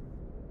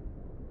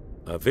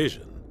 A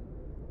vision?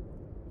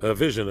 A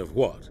vision of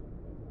what?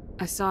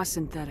 I saw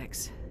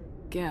synthetics.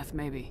 Geth,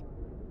 maybe.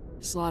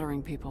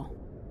 Slaughtering people.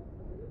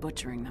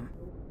 Butchering them.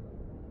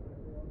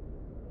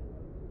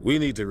 We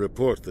need to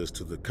report this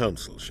to the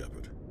Council,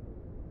 Shepard.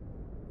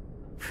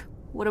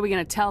 What are we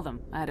gonna tell them?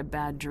 I had a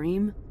bad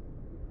dream?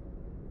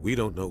 We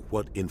don't know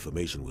what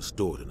information was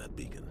stored in that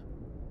beacon.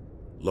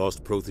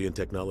 Lost Prothean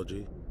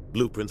technology?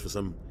 Blueprints for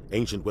some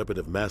ancient weapon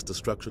of mass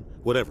destruction?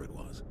 Whatever it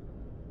was.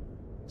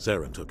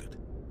 Saren took it.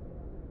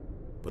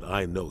 But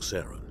I know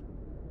Saren.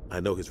 I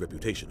know his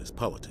reputation is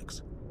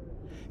politics.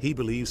 He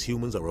believes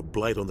humans are a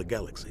blight on the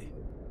galaxy.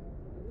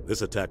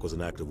 This attack was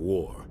an act of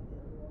war.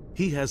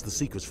 He has the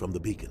secrets from the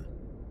beacon.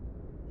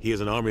 He has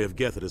an army of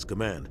Geth at his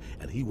command,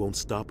 and he won't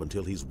stop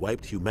until he's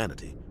wiped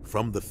humanity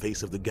from the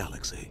face of the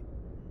galaxy.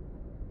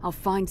 I'll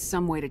find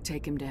some way to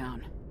take him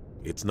down.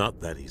 It's not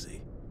that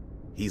easy.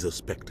 He's a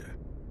Spectre.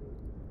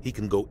 He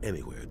can go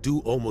anywhere, do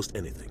almost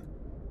anything.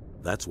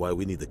 That's why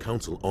we need the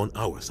Council on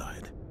our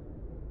side.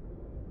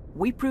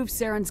 We prove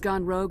Saren's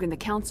gone rogue and the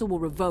Council will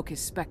revoke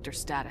his Spectre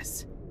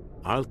status.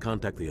 I'll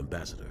contact the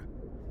Ambassador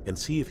and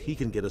see if he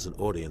can get us an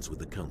audience with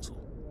the Council.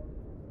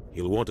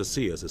 He'll want to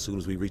see us as soon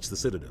as we reach the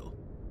Citadel.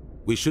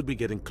 We should be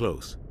getting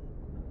close.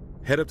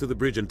 Head up to the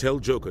bridge and tell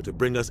Joker to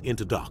bring us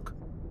into dock.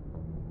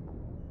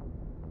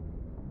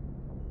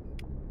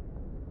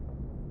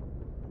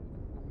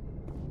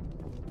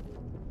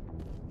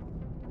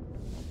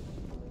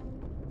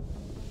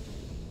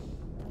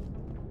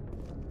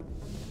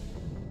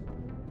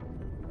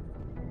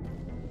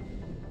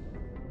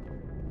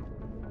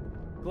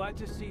 Glad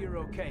to see you're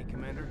okay,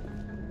 Commander.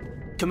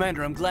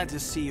 Commander, I'm glad to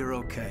see you're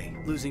okay.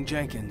 Losing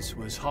Jenkins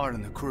was hard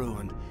on the crew,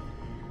 and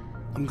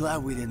I'm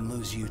glad we didn't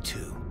lose you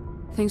too.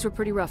 Things were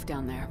pretty rough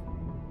down there.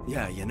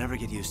 Yeah, you never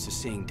get used to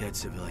seeing dead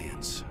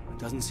civilians. It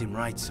doesn't seem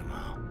right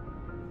somehow.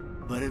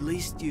 But at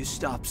least you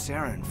stopped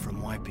Saren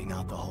from wiping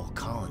out the whole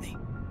colony.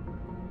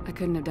 I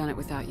couldn't have done it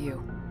without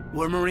you.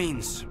 We're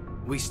Marines.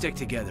 We stick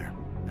together.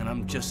 And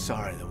I'm just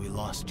sorry that we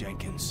lost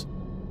Jenkins.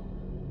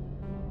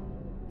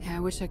 Yeah, I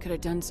wish I could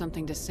have done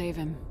something to save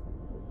him.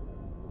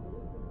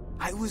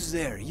 I was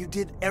there. You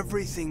did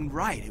everything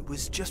right. It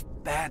was just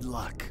bad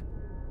luck.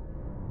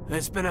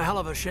 It's been a hell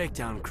of a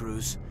shakedown,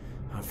 Cruz.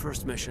 Our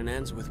first mission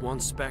ends with one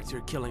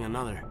Spectre killing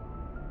another.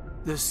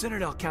 The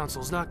Citadel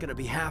Council's not gonna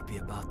be happy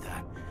about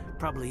that.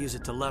 Probably use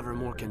it to lever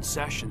more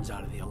concessions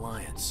out of the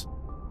Alliance.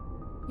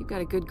 You've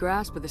got a good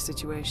grasp of the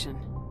situation.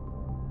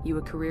 You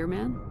a career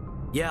man?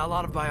 Yeah, a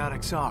lot of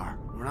biotics are.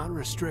 We're not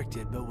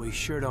restricted, but we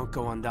sure don't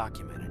go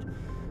undocumented.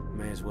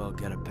 May as well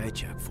get a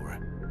paycheck for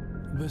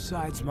it.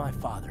 Besides, my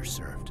father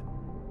served.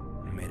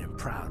 I made him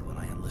proud when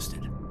I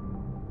enlisted.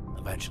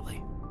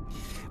 Eventually.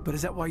 But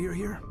is that why you're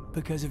here?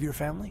 Because of your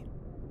family?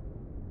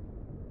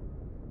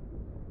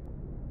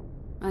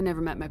 I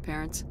never met my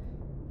parents.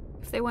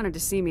 If they wanted to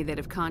see me, they'd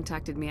have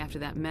contacted me after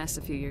that mess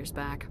a few years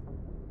back.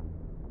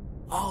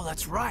 Oh,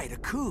 that's right, a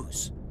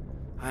cruise.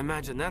 I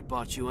imagine that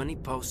bought you any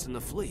post in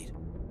the fleet.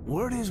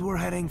 Word is we're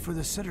heading for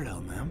the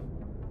Citadel, ma'am.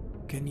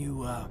 Can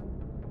you,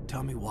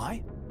 tell me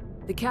why?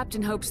 The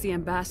captain hopes the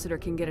ambassador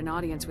can get an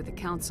audience with the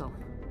council.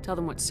 Tell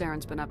them what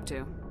Saren's been up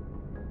to.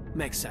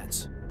 Makes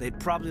sense. They'd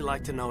probably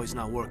like to know he's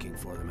not working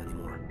for them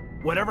anymore.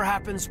 Whatever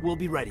happens, we'll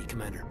be ready,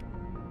 Commander.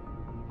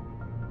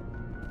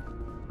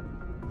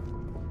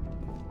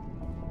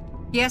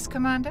 Yes,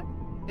 Commander?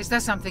 Is there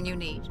something you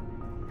need?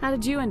 How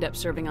did you end up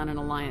serving on an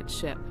Alliance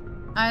ship?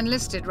 I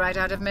enlisted right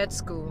out of med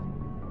school.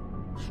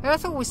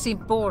 Earth always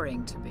seemed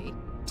boring to me.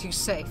 Too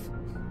safe,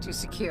 too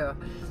secure.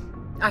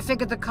 I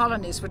figured the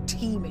colonies were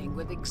teeming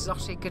with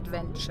exotic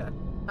adventure.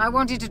 I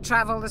wanted to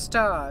travel the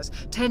stars,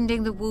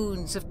 tending the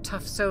wounds of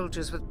tough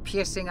soldiers with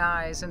piercing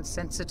eyes and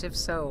sensitive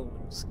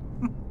souls.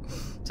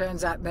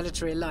 Turns out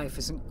military life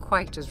isn't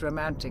quite as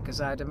romantic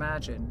as I'd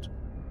imagined.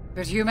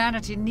 But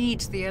humanity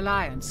needs the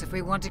Alliance if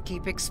we want to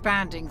keep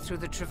expanding through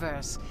the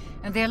Traverse,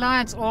 and the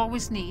Alliance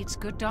always needs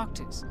good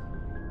doctors.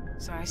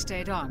 So I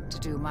stayed on to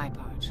do my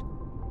part.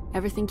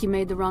 Ever think you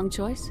made the wrong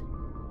choice?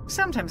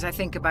 Sometimes I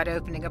think about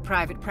opening a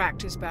private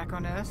practice back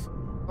on Earth,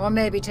 or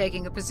maybe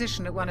taking a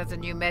position at one of the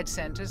new med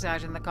centers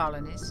out in the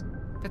colonies.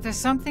 But there's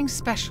something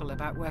special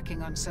about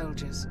working on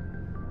soldiers.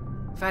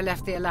 If I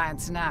left the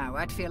Alliance now,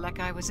 I'd feel like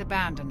I was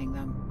abandoning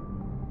them.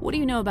 What do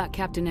you know about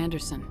Captain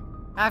Anderson?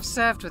 I've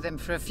served with him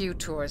for a few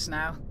tours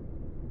now.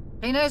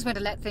 He knows when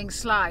to let things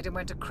slide and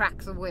when to crack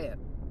the whip.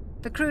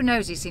 The crew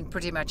knows he's seen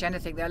pretty much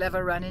anything they'll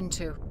ever run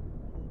into.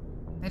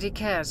 And he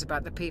cares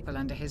about the people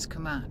under his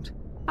command.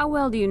 How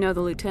well do you know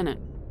the lieutenant?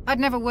 I'd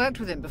never worked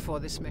with him before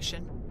this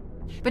mission.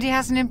 But he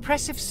has an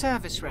impressive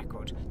service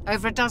record,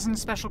 over a dozen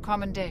special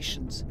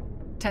commendations.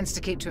 Tends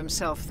to keep to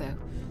himself, though.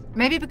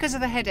 Maybe because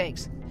of the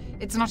headaches.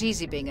 It's not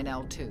easy being an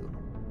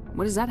L2.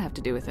 What does that have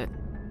to do with it?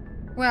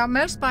 Well,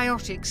 most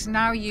biotics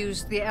now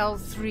use the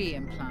L3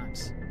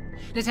 implants.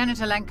 Lieutenant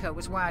Alenko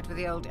was wired with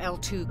the old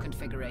L2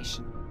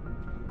 configuration.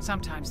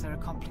 Sometimes there are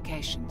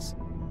complications.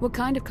 What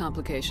kind of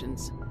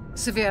complications?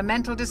 Severe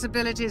mental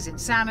disabilities,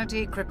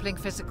 insanity, crippling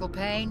physical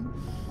pain.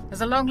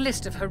 There's a long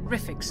list of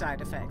horrific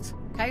side effects.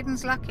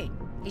 Kaiden's lucky.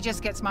 He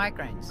just gets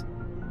migraines.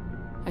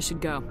 I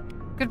should go.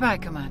 Goodbye,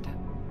 Commander.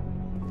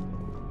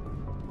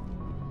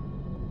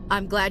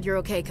 I'm glad you're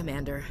okay,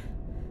 Commander.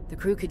 The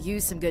crew could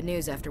use some good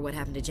news after what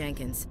happened to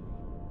Jenkins.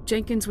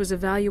 Jenkins was a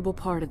valuable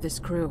part of this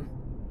crew.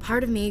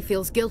 Part of me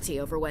feels guilty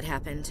over what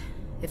happened.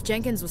 If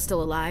Jenkins was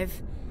still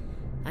alive,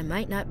 I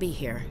might not be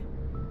here.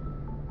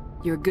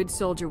 You're a good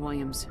soldier,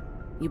 Williams.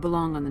 You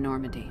belong on the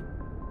Normandy.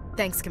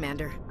 Thanks,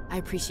 Commander. I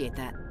appreciate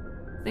that.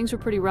 Things were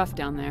pretty rough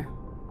down there.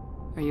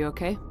 Are you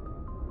okay?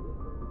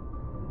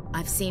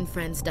 I've seen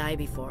friends die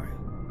before.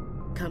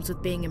 Comes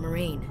with being a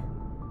Marine.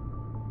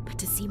 But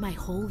to see my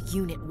whole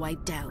unit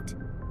wiped out,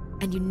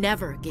 and you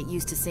never get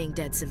used to seeing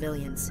dead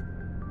civilians.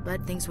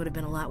 But things would have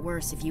been a lot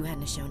worse if you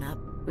hadn't shown up.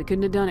 We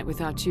couldn't have done it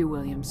without you,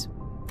 Williams.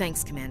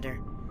 Thanks,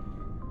 Commander.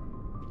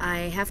 I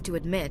have to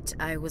admit,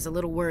 I was a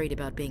little worried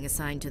about being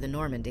assigned to the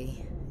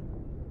Normandy.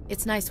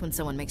 It's nice when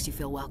someone makes you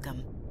feel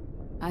welcome.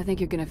 I think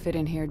you're gonna fit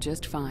in here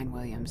just fine,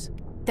 Williams.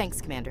 Thanks,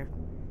 Commander.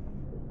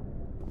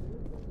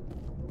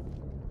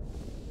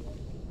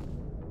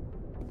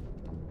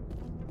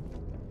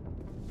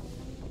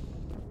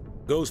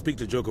 Go speak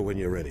to Joker when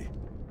you're ready.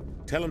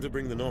 Tell him to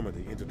bring the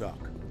Normandy into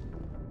dock.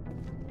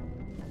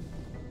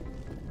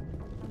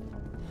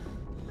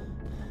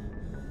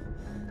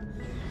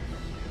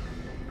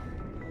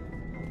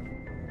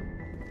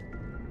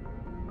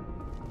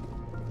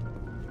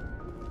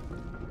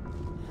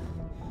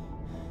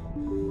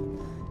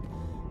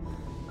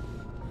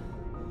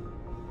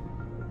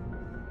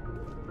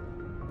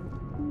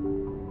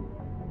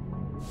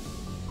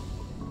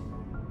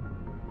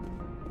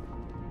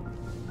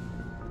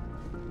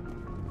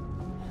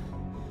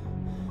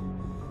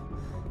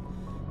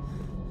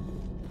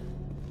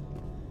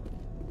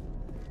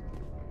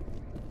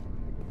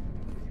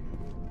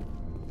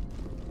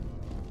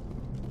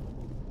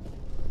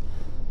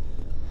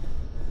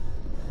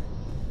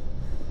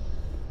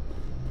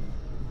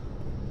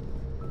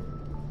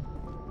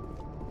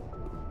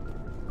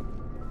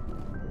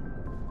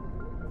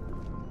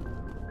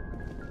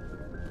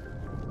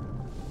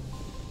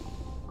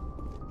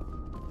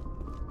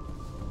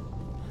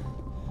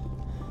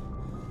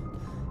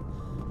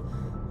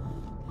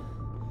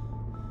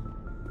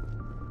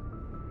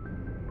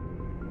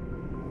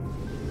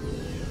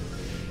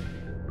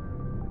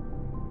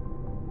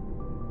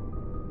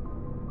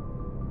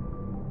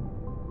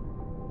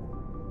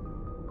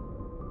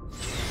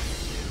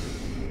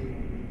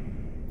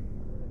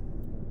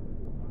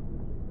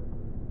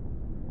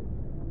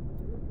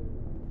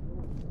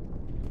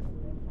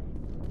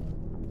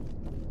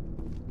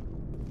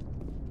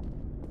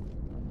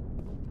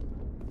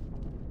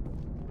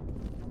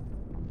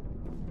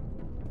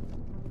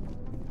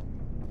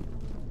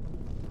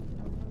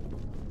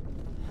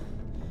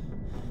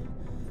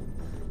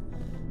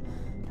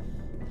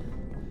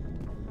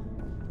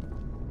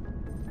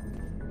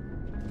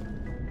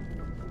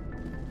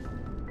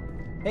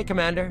 Hey,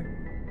 Commander.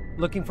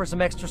 Looking for some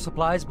extra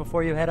supplies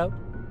before you head out?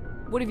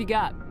 What have you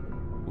got?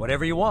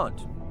 Whatever you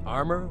want.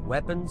 Armor,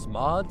 weapons,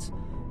 mods.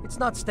 It's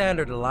not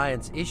standard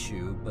Alliance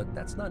issue, but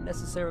that's not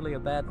necessarily a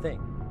bad thing.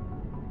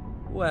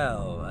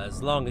 Well,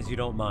 as long as you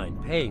don't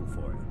mind paying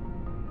for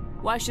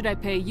it. Why should I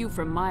pay you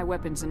for my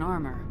weapons and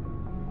armor?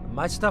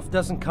 My stuff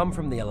doesn't come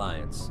from the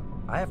Alliance.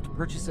 I have to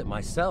purchase it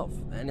myself,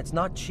 and it's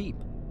not cheap.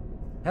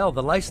 Hell,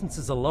 the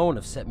licenses alone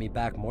have set me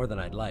back more than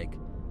I'd like.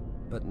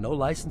 But no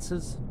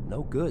licenses,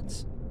 no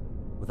goods.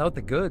 Without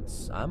the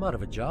goods, I'm out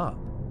of a job.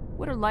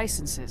 What are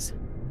licenses?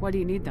 Why do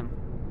you need them?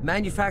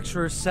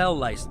 Manufacturers sell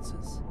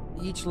licenses.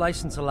 Each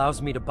license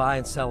allows me to buy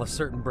and sell a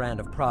certain brand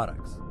of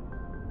products.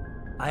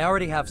 I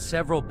already have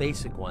several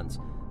basic ones,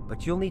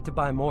 but you'll need to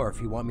buy more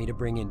if you want me to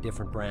bring in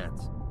different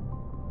brands.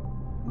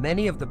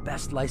 Many of the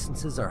best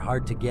licenses are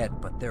hard to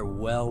get, but they're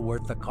well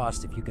worth the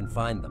cost if you can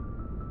find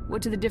them.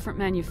 What do the different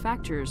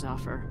manufacturers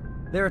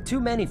offer? There are too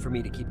many for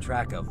me to keep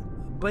track of,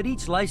 but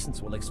each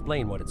license will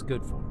explain what it's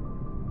good for.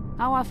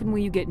 How often will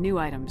you get new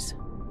items?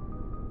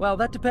 Well,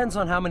 that depends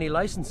on how many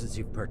licenses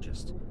you've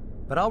purchased,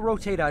 but I'll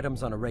rotate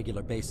items on a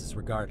regular basis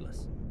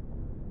regardless.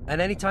 And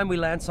anytime we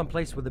land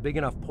someplace with a big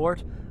enough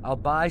port, I'll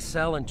buy,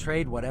 sell, and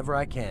trade whatever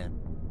I can.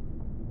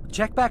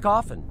 Check back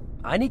often.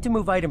 I need to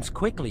move items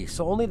quickly,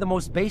 so only the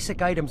most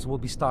basic items will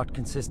be stocked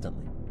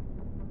consistently.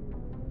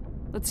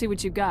 Let's see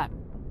what you got.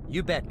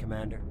 You bet,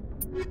 Commander.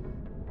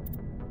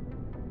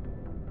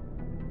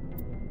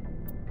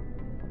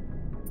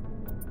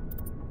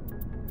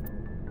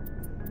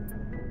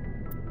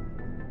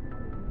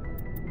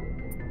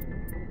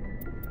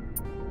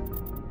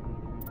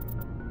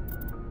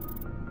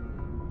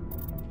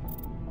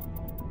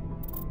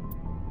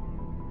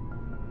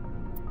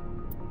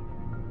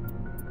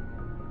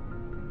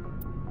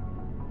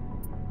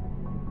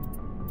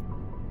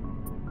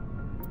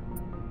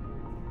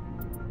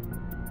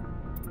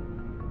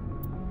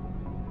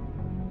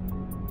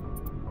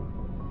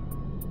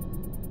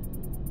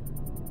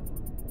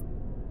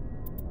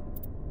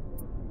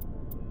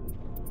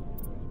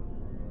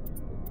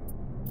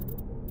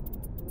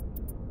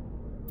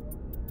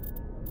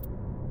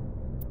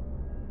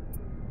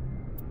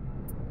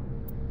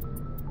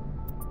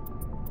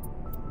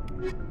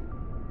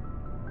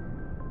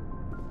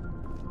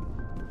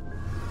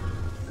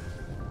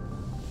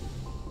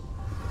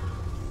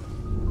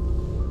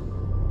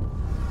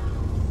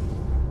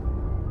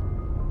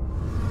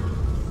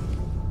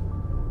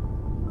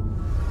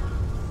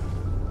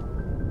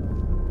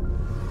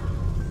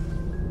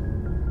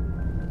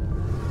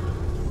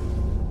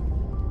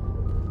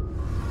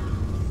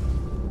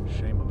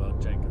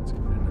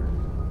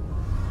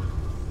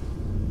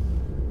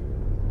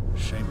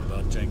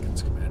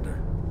 Jenkins,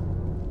 Commander.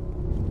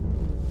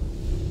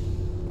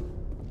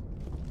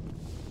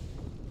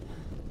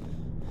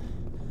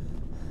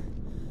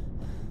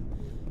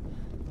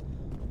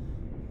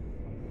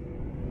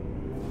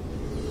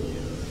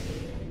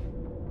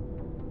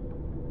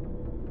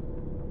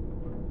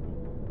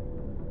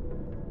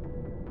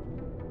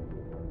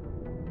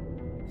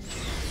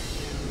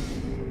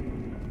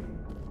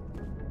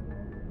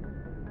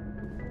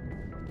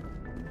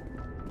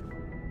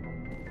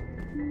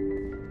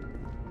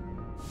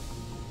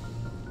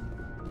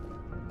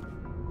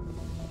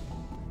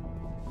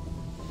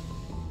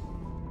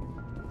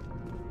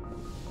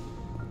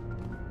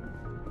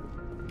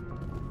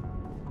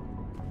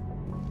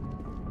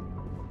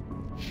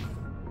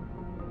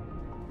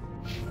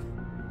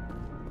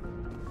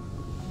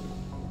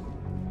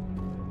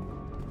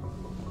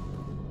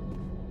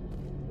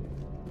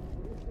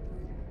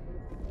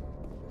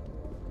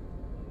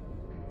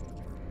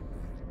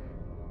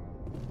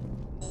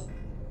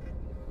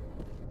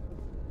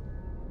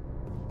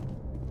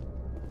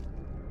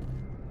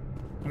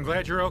 I'm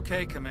glad you're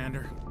okay,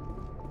 Commander.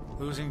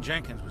 Losing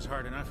Jenkins was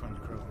hard enough on the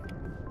crew.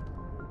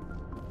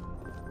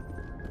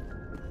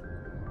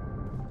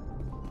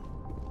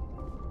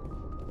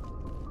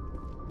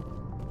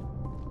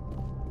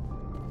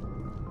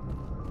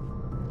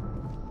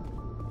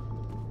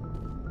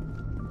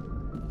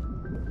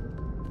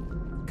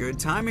 Good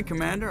timing,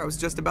 Commander. I was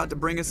just about to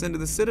bring us into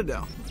the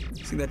Citadel.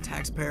 See that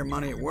taxpayer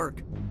money at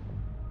work.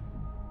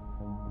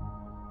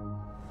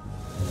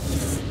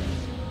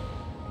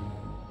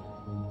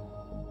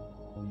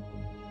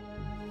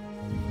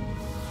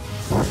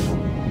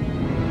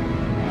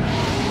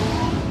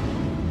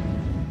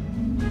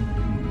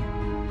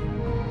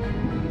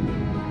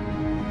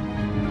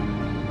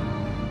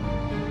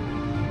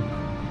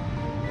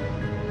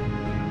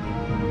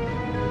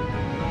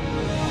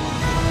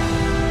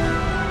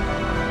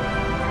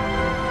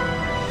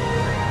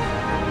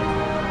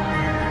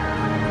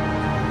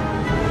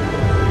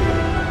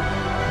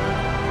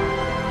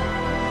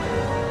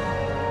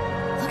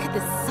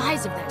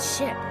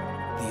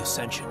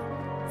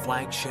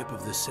 Flagship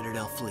of the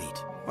Citadel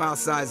fleet. Well,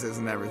 size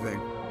isn't everything.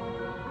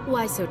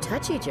 Why so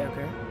touchy,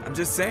 Joker? I'm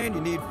just saying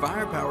you need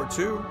firepower,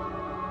 too.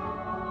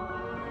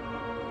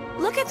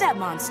 Look at that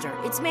monster.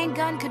 Its main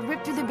gun could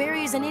rip through the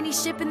barriers in any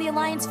ship in the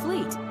Alliance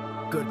fleet.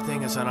 Good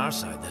thing it's on our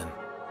side, then.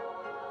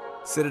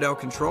 Citadel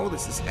Control,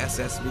 this is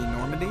SSV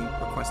Normandy,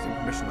 requesting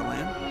permission to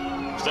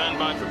land. Stand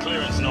by for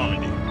clearance,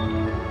 Normandy.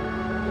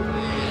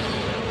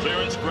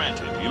 Clearance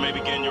granted. You may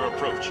begin your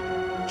approach.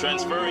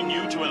 Transferring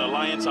you to an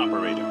Alliance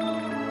operator.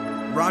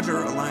 Roger,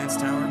 Alliance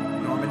Tower.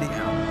 Normandy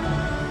out.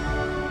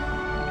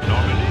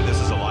 Normandy,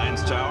 this is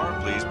Alliance Tower.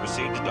 Please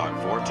proceed to Dock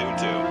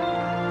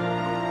 422.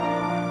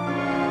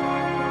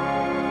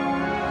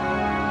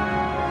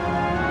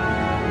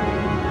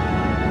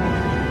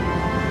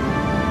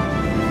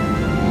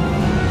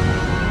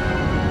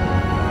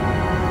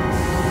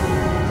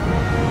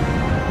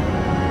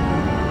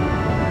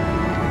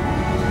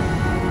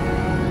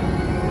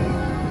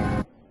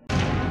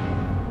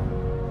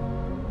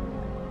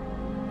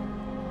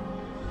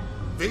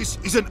 This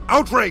is an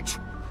outrage!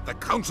 The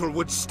Council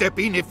would step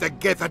in if the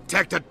Geth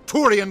attacked a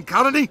Turian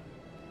colony?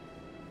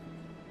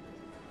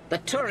 The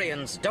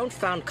Turians don't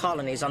found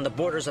colonies on the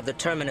borders of the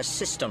Terminus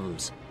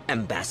systems,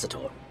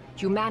 Ambassador.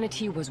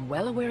 Humanity was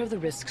well aware of the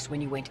risks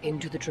when you went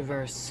into the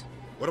Traverse.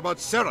 What about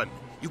Saren?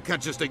 You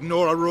can't just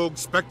ignore a rogue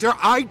Spectre.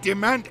 I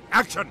demand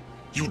action!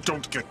 You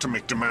don't get to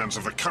make demands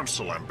of the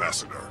Council,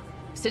 Ambassador.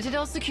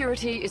 Citadel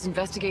Security is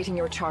investigating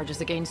your charges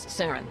against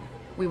Saren.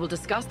 We will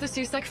discuss the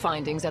CSEC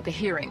findings at the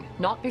hearing,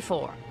 not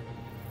before.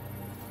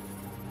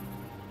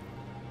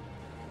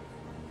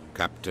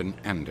 Captain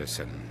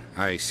Anderson,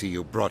 I see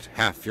you brought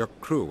half your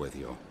crew with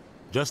you.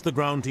 Just the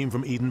ground team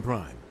from Eden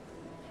Prime,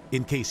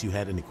 in case you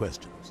had any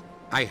questions.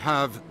 I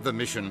have the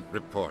mission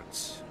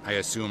reports. I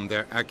assume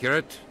they're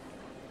accurate?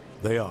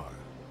 They are.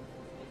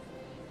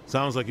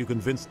 Sounds like you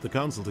convinced the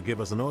Council to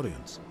give us an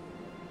audience.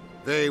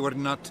 They were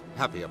not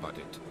happy about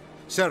it.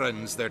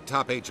 Saren's their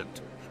top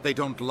agent. They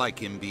don't like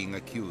him being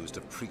accused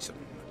of treason.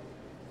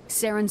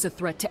 Saren's a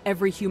threat to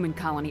every human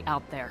colony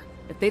out there.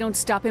 If they don't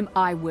stop him,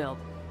 I will.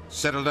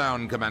 Settle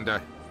down,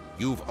 Commander.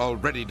 You've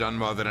already done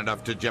more than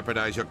enough to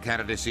jeopardize your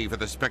candidacy for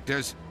the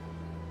Spectres.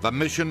 The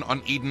mission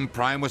on Eden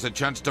Prime was a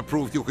chance to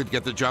prove you could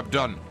get the job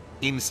done.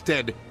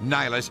 Instead,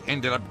 Nihilus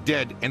ended up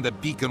dead and the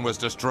beacon was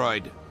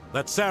destroyed.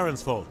 That's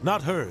Saren's fault,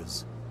 not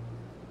hers.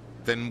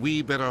 Then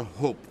we better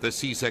hope the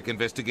CSEC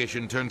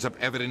investigation turns up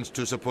evidence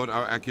to support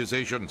our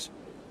accusations.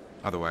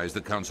 Otherwise,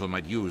 the Council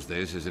might use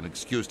this as an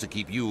excuse to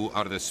keep you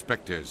out of the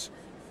Spectres.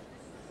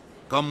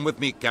 Come with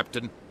me,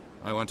 Captain.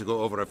 I want to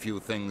go over a few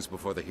things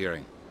before the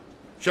hearing.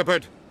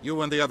 Shepard,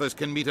 you and the others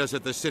can meet us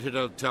at the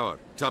Citadel Tower,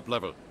 top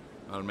level.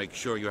 I'll make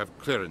sure you have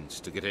clearance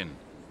to get in.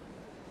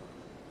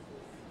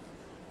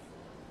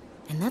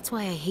 And that's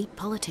why I hate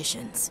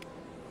politicians.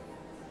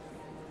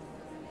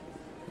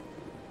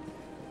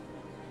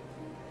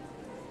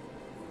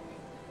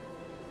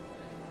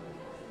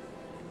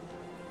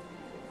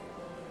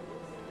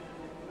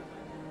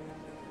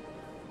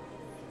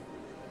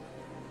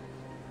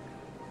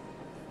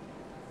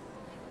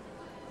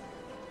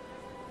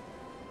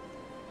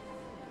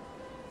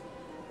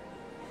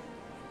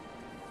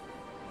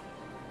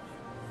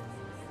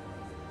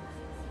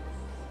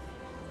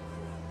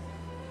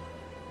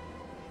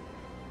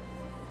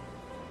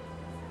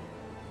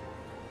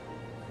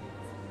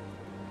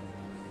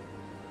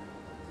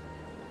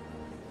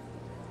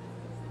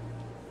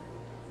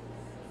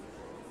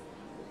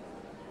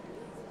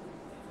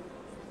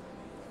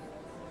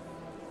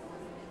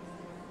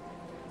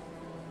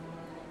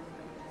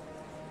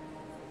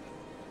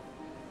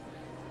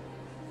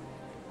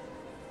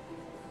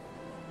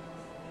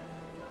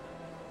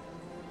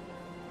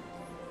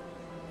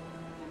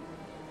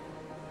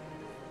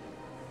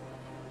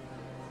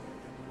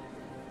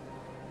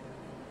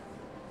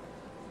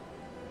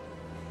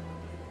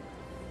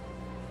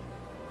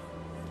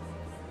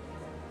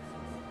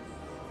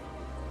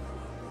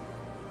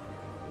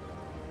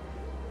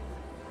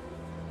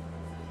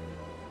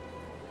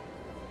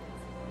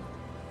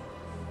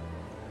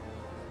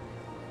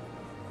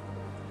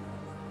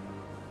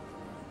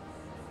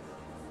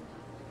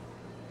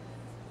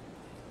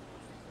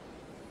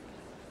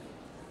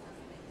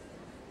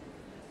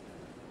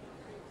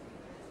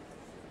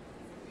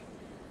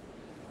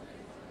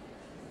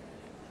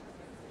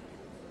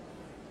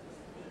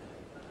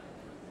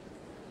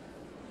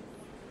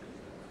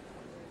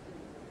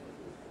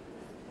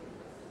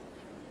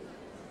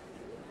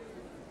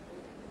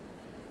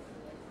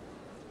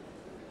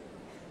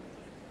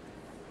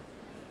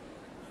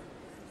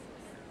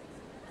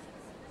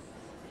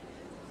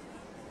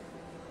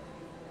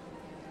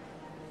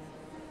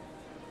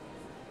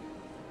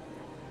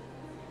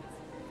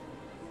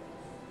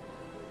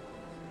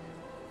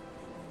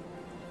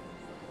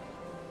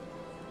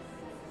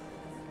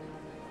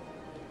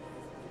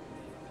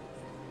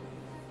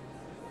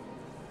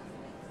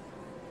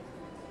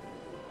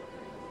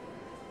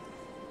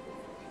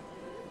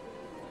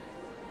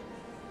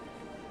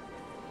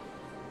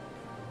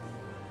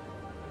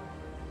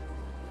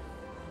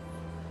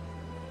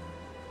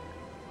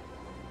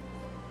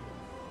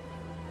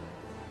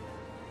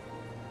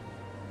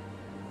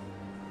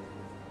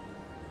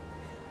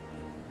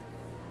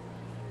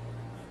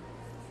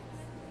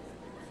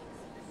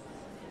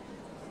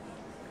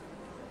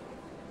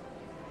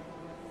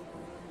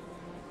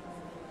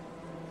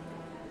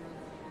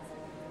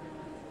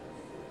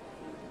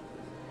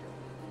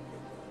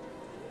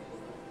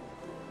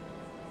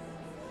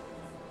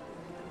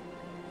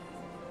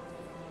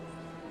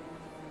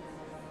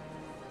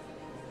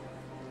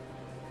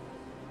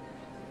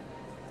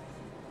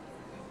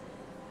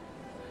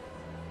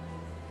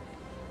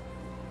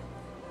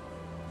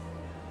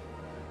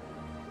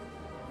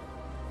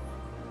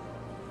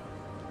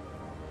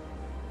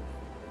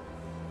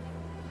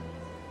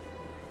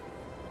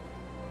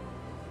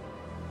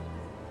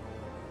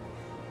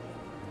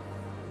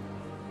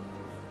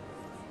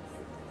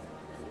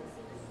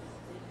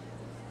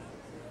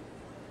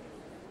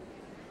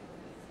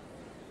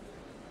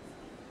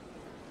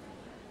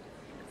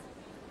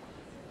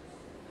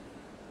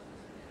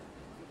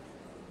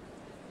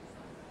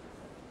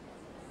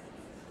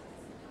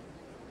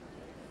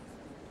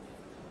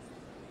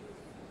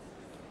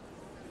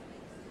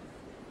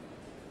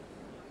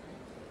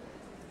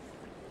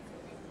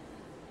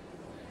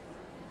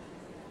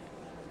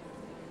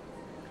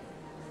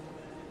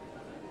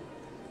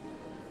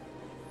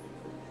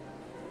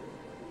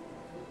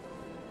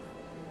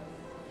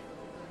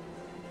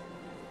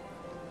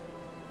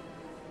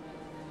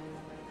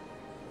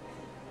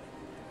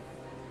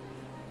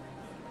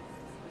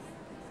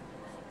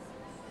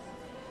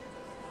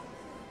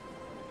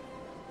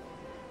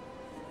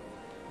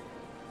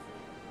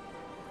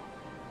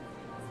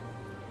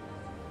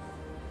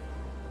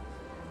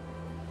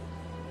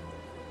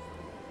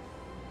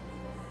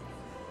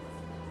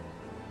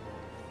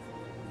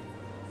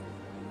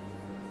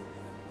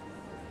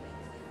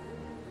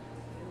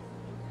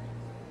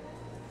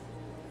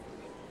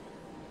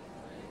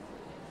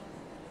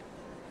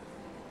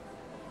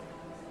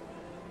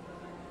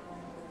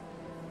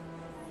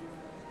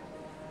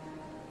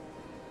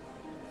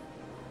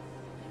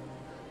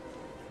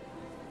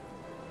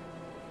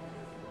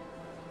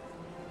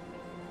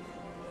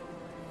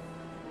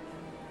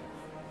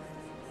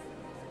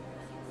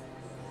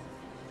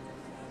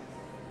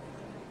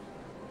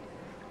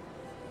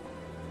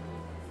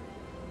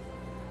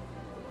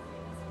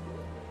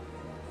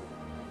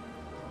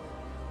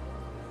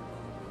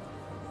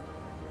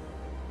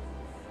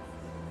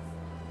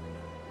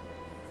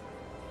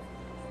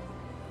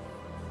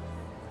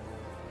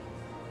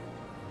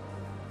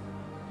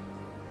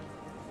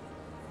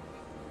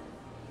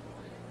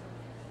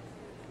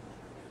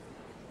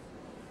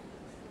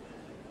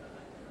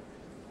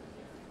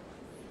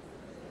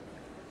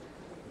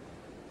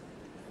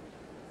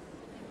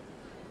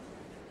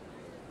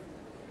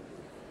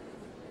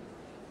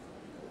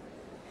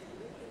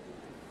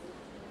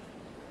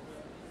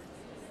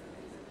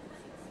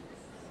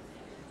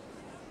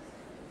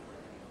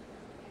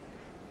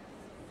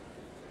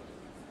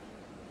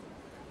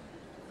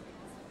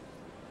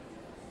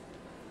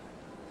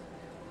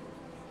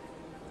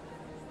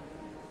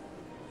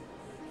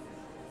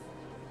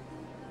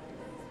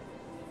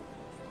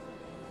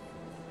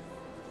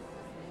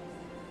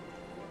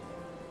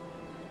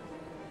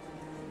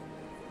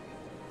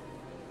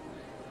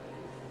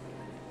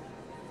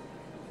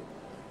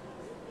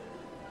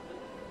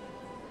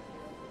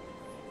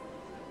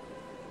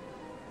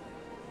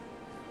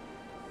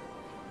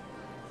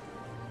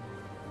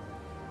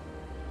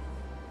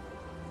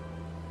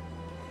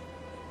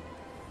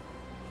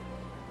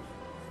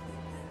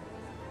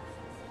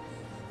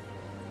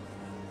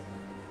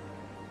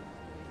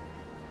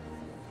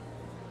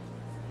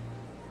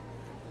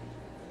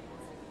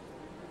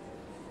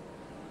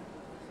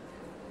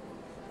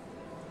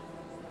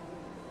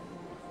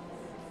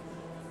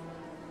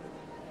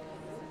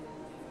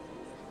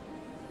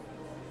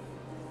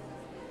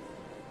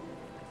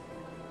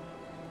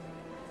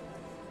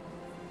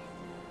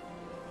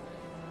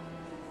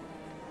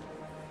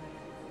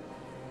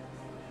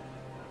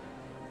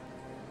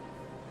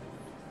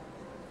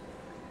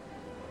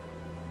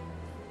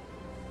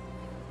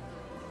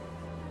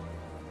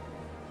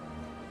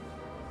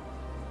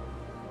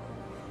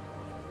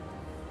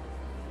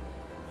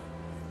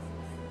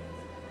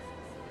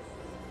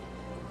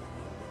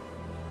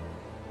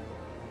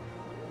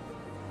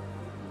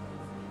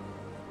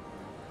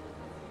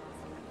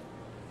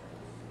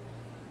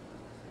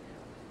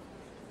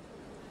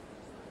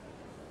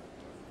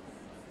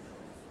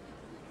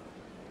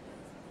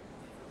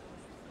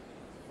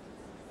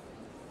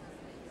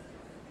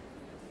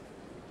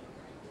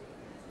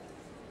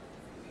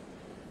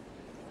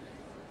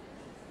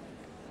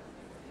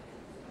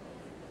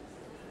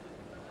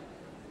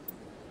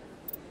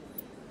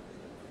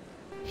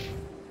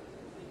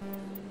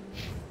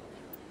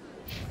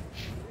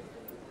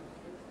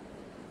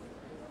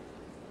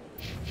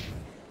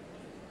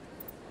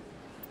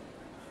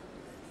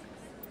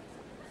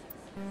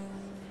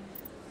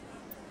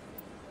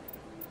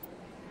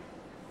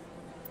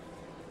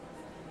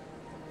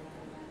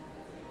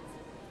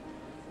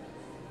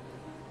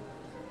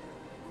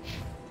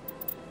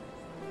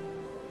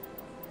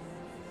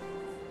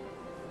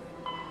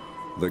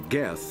 The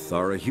Geth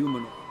are a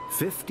human.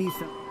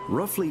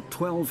 Roughly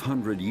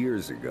 1,200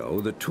 years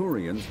ago, the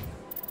Turians.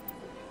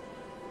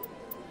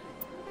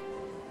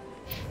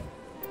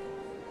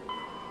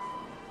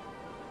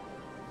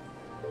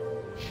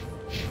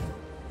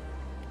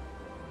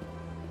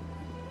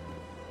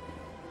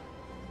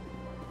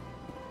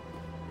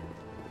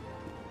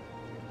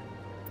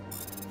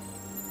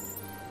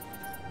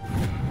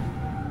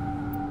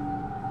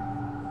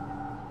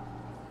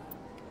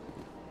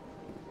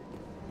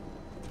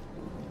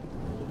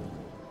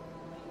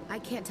 I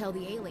can't tell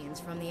the aliens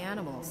from the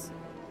animals.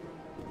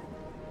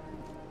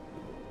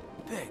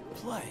 Big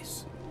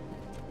place.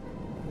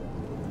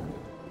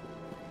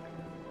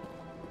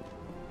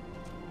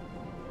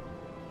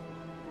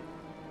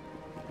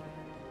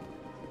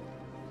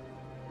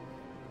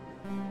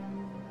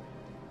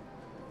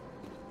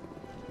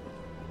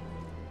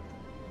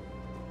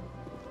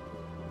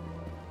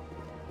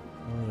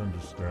 I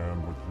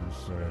understand what you're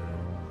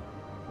saying,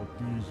 but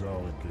these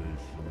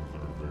allegations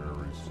are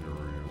very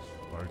serious.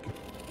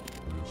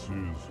 This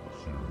is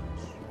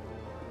serious.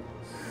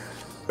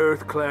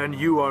 EarthClan,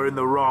 you are in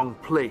the wrong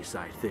place,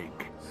 I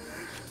think.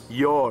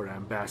 Your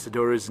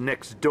ambassador is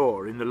next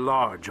door in the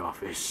large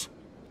office.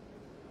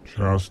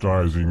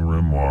 Chastising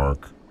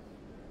remark.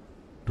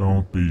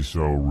 Don't be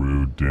so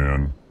rude,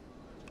 Din.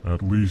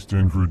 At least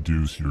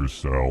introduce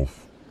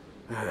yourself.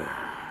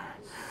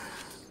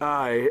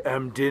 I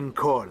am Din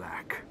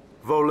Korlak,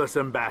 Volus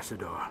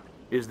ambassador.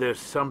 Is there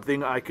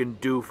something I can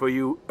do for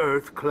you,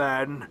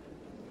 EarthClan?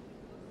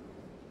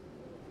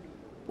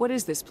 What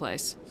is this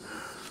place?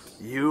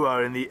 You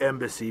are in the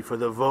embassy for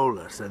the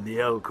Volus and the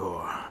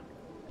Elcor.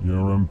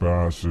 Your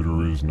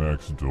ambassador is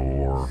next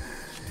door.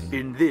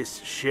 In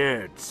this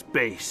shared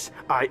space,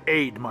 I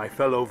aid my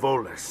fellow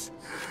Volus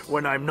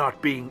when I'm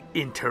not being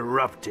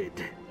interrupted.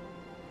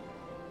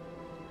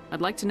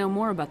 I'd like to know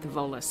more about the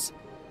Volus.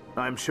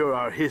 I'm sure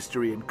our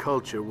history and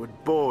culture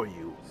would bore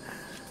you,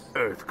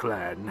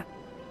 EarthClan.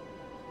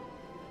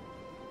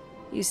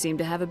 You seem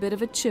to have a bit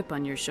of a chip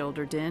on your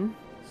shoulder, Din.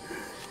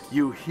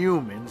 You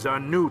humans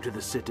are new to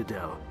the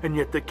Citadel, and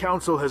yet the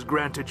Council has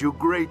granted you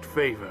great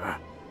favor.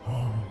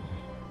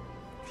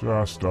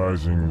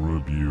 Chastising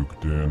rebuke,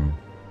 Din.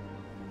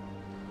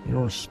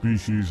 Your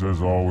species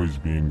has always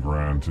been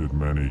granted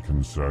many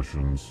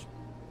concessions.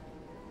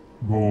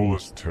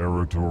 Volus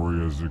territory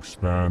has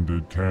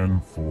expanded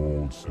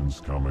tenfold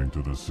since coming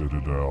to the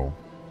Citadel.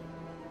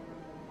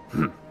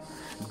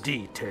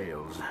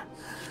 Details.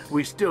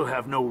 We still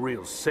have no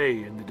real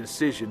say in the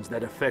decisions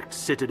that affect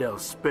Citadel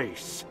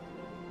space.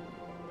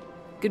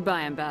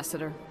 Goodbye,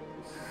 Ambassador.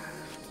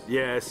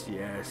 Yes,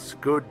 yes.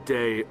 Good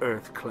day,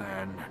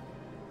 EarthClan.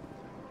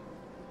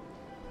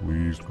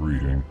 Pleased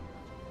greeting.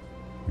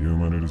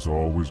 Human, it is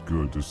always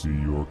good to see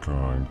your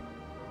kind.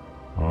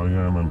 I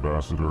am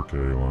Ambassador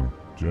Kaiden.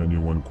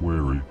 Genuine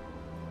query.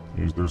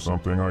 Is there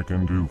something I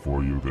can do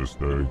for you this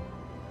day?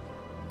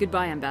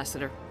 Goodbye,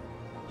 Ambassador.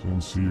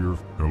 Sincere.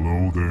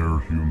 Hello there,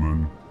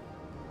 human.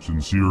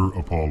 Sincere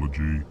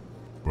apology,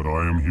 but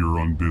I am here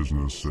on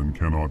business and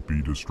cannot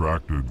be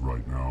distracted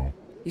right now.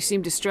 You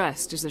seem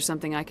distressed. Is there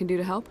something I can do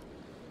to help?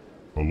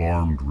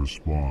 Alarmed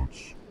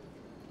response.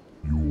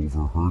 You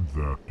overheard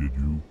that, did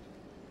you?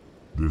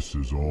 This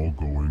is all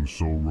going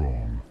so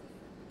wrong,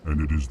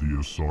 and it is the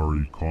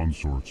Asari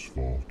consort's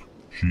fault.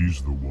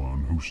 She's the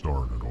one who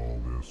started all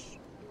this.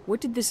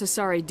 What did this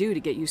Asari do to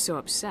get you so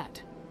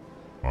upset?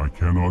 I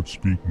cannot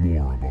speak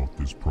more about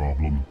this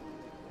problem.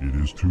 It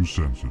is too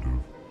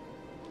sensitive.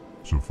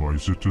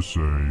 Suffice it to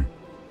say,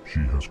 she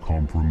has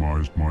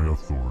compromised my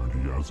authority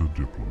as a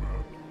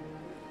diplomat.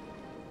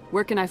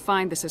 Where can I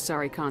find this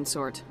Asari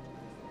consort?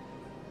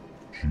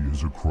 She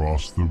is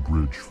across the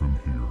bridge from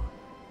here.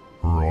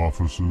 Her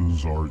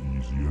offices are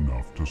easy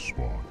enough to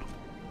spot.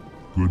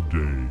 Good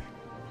day,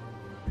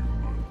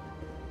 human.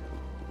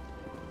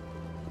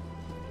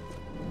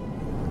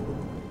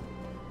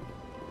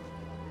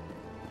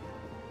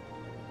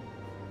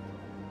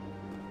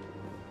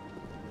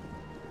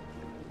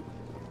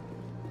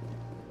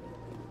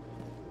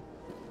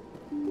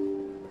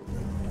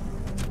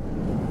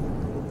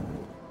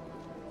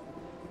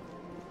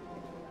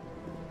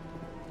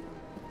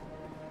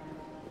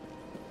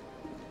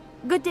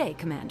 Good day,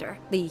 Commander.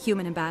 The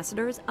human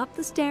ambassador is up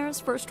the stairs,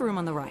 first room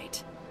on the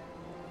right.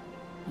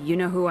 You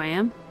know who I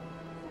am?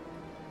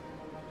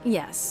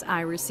 Yes,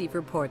 I receive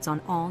reports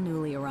on all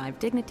newly arrived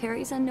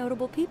dignitaries and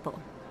notable people.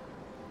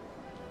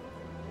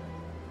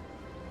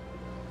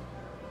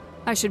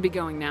 I should be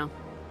going now.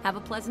 Have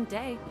a pleasant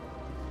day.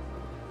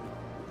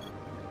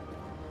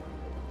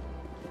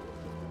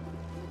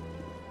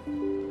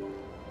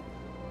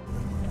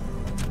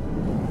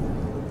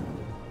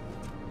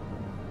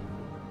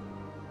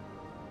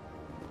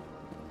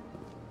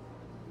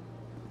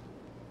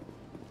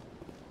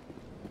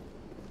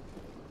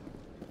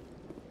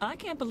 I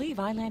can't believe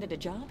I landed a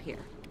job here.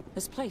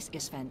 This place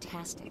is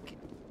fantastic.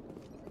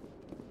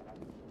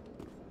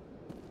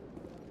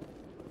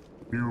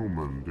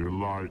 Human,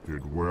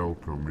 delighted,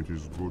 welcome. It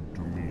is good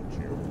to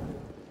meet you.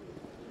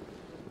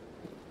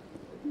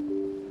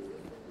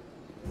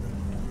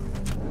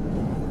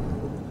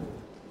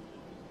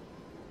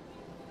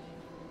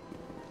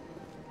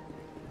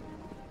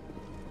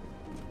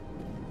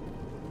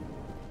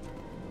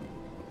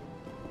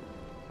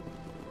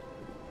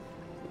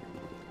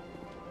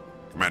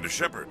 Commander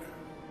Shepard,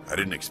 I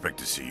didn't expect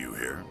to see you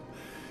here.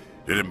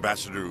 Did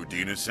Ambassador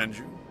Udina send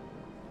you?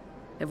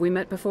 Have we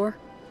met before?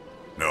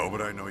 No,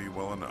 but I know you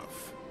well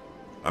enough.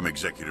 I'm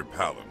Executor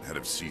Palin, head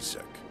of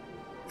CSEC.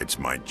 It's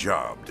my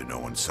job to know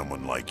when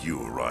someone like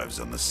you arrives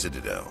on the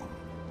Citadel.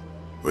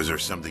 Was there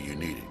something you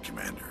needed,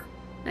 Commander?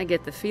 I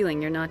get the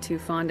feeling you're not too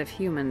fond of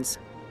humans.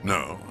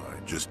 No, I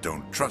just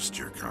don't trust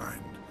your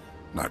kind.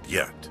 Not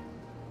yet.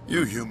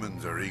 You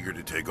humans are eager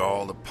to take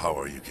all the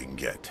power you can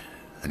get,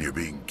 and you're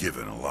being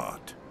given a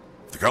lot.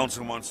 If the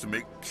Council wants to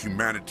make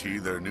humanity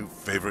their new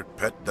favorite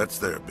pet, that's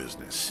their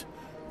business.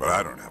 But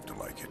I don't have to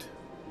like it.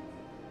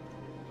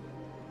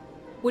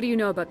 What do you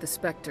know about the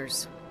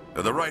Spectres?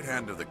 They're the right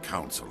hand of the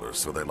Council, or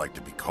so they like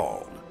to be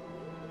called.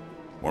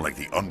 More like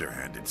the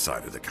underhanded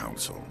side of the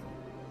Council.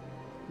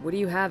 What do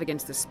you have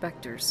against the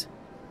Spectres?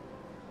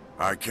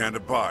 I can't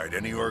abide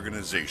any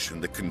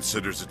organization that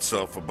considers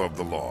itself above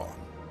the law.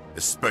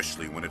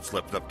 Especially when it's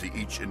left up to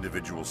each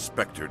individual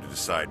Spectre to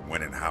decide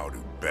when and how to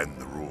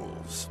bend the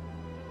rules.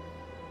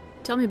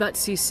 Tell me about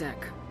CSEC.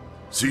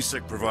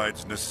 CSEC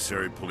provides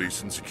necessary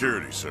police and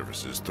security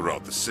services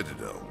throughout the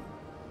Citadel.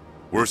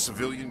 We're a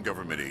civilian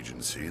government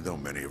agency, though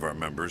many of our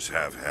members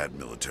have had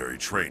military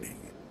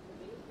training.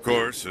 Of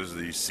course, as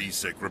the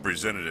CSEC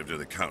representative to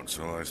the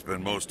Council, I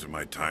spend most of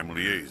my time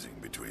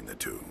liaising between the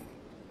two.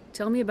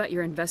 Tell me about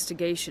your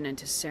investigation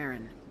into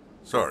Saren.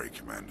 Sorry,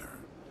 Commander.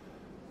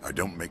 I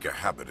don't make a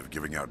habit of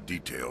giving out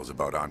details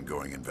about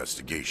ongoing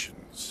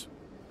investigations.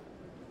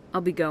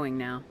 I'll be going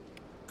now.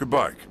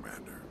 Goodbye,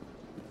 Commander.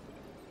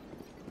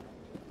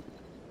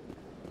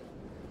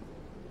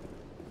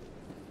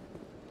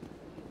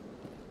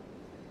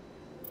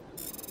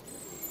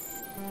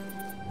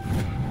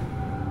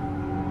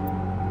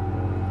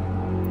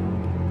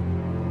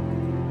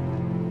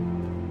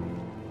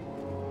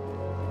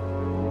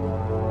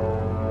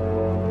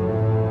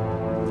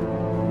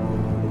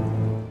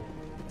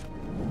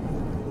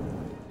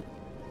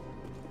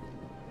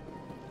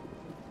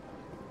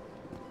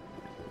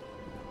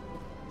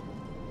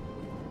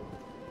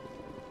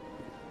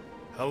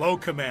 Hello,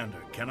 Commander.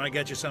 Can I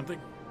get you something?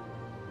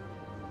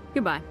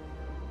 Goodbye.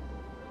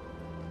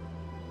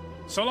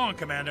 So long,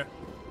 Commander.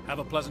 Have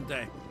a pleasant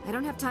day. I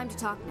don't have time to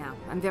talk now.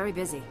 I'm very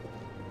busy.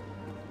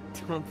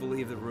 Don't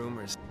believe the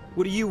rumors.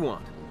 What do you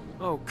want?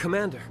 Oh,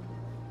 Commander.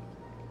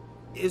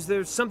 Is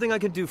there something I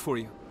can do for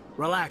you?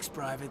 Relax,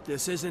 Private.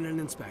 This isn't an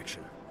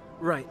inspection.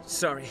 Right,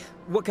 sorry.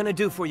 What can I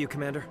do for you,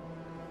 Commander?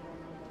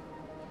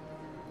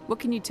 What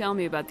can you tell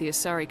me about the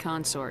Asari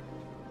consort?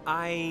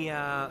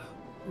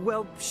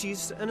 Well,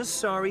 she's an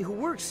Asari who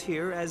works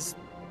here as...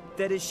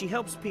 That is, she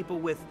helps people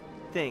with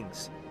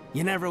things.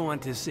 You never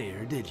went to see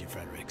her, did you,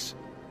 Fredericks?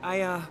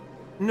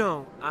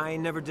 No, I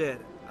never did.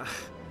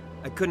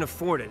 I couldn't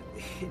afford it.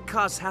 It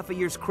costs half a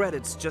year's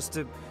credits just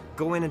to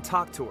go in and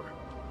talk to her.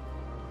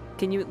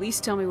 Can you at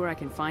least tell me where I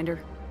can find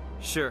her?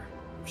 Sure.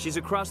 She's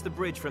across the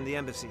bridge from the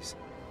embassies.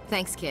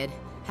 Thanks, kid.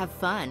 Have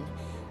fun.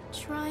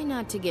 Try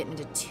not to get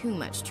into too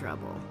much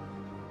trouble.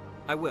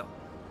 I will.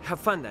 Have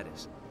fun, that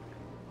is.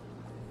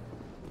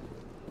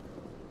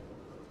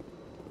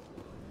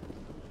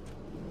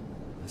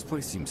 This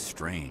place seems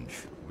strange.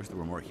 Wish there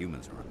were more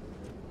humans around.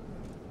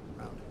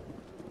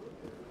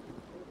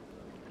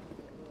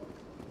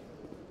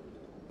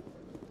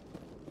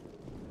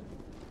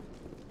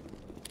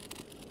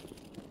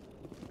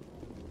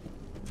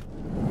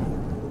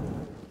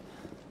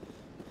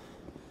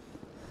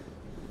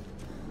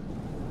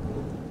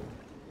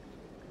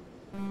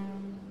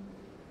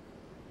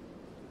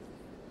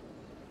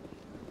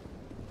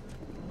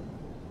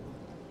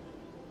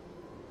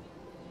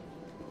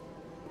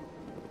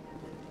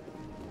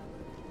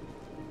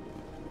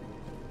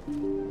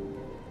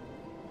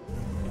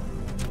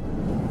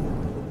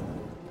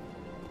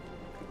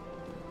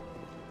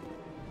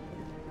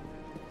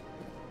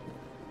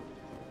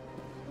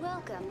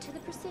 Welcome to the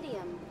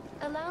Presidium.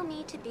 Allow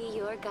me to be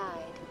your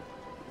guide.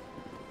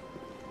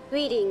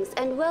 Greetings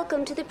and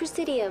welcome to the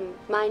Presidium.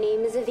 My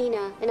name is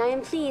Avina, and I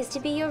am pleased to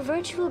be your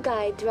virtual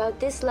guide throughout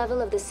this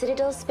level of the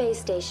Citadel space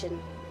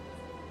station.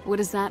 What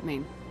does that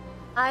mean?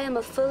 I am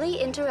a fully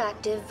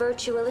interactive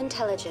virtual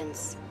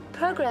intelligence,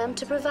 programmed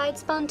to provide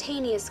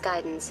spontaneous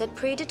guidance at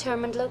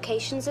predetermined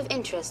locations of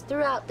interest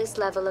throughout this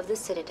level of the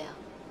Citadel.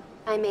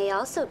 I may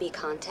also be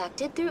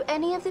contacted through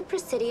any of the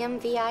Presidium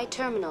VI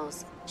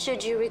terminals,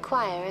 should you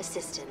require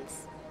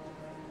assistance.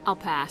 I'll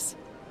pass.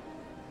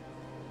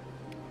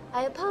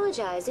 I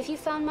apologize if you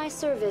found my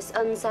service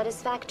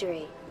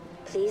unsatisfactory.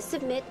 Please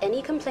submit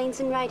any complaints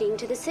in writing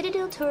to the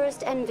Citadel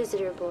Tourist and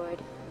Visitor Board.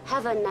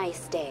 Have a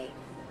nice day.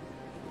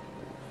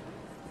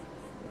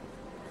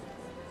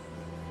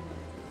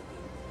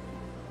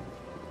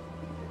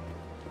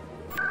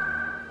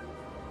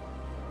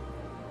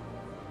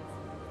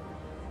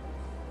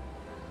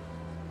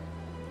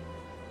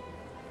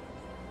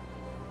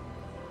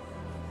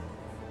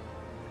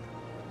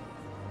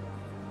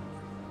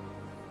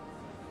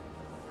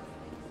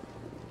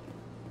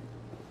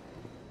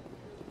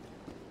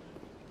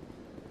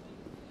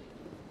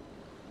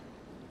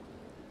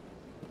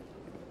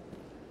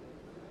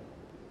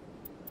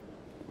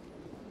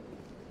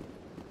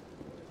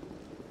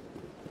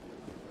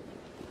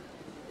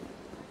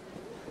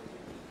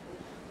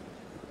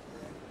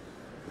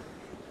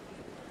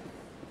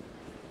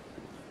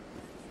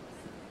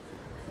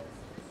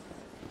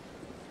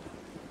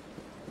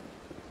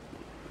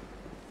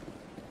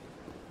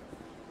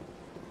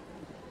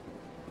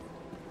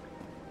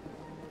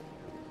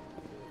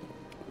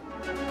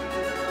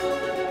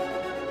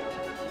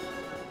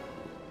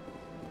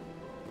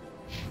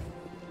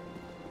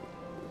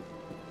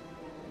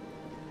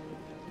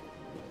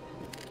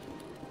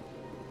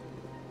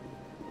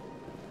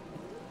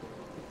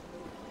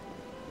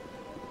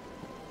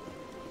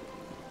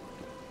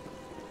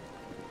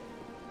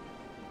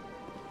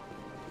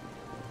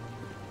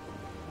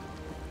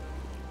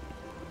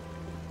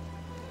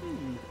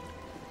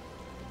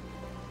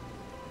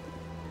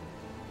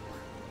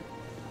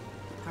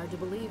 to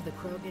believe the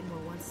Krogan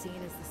were once seen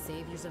as the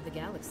saviors of the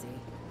galaxy.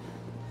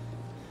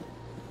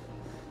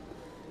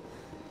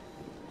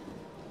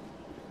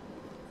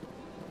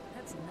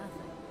 That's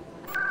nothing.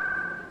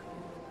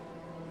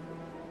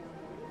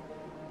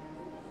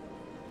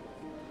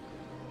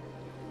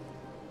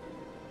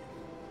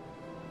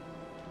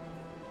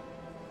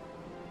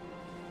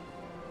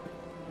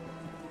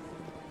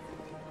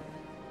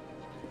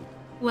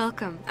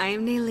 Welcome. I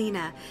am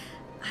Naelina.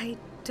 I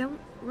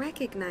don't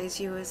recognize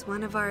you as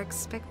one of our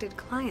expected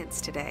clients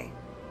today.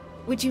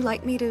 Would you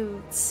like me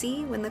to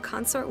see when the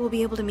consort will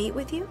be able to meet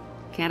with you?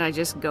 Can't I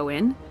just go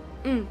in?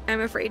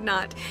 I'm afraid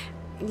not.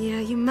 Yeah,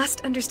 you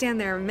must understand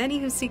there are many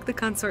who seek the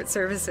consort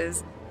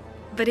services.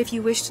 But if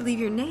you wish to leave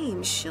your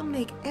name, she'll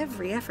make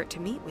every effort to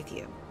meet with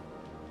you.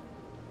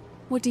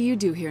 What do you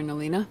do here,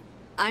 Naelina?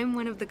 I'm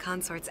one of the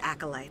consort's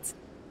acolytes.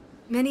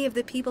 Many of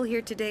the people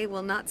here today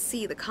will not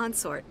see the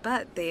consort,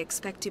 but they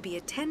expect to be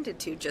attended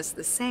to just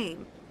the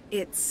same.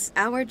 It's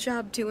our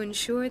job to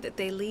ensure that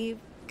they leave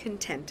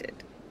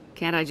contented.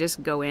 Can't I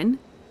just go in?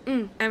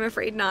 I'm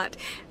afraid not.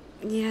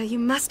 Yeah, you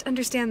must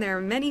understand there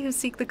are many who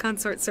seek the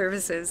consort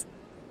services.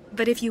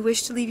 But if you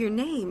wish to leave your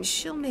name,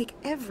 she'll make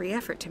every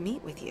effort to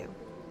meet with you.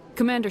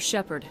 Commander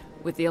Shepard,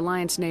 with the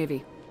Alliance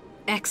Navy.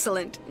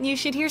 Excellent. You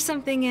should hear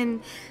something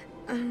in,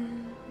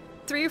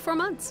 3 or 4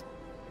 months.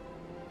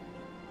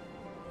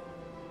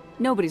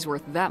 Nobody's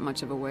worth that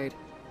much of a wait.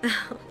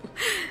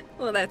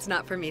 Well, that's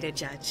not for me to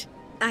judge.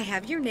 I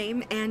have your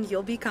name and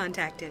you'll be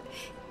contacted.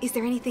 Is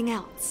there anything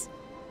else?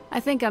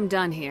 I think I'm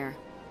done here.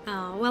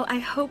 Oh, well, I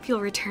hope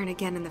you'll return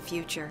again in the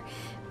future.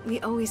 We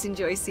always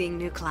enjoy seeing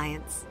new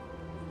clients.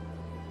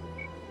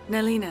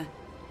 Naelina.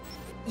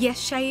 Yes,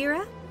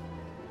 Shaira?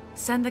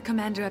 Send the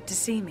commander up to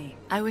see me.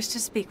 I wish to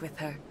speak with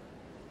her.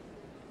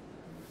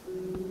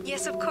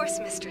 Yes, of course,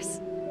 mistress.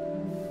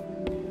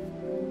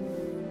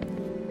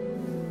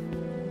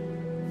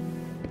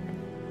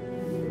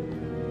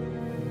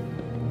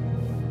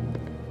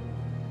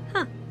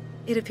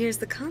 It appears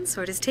the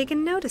consort has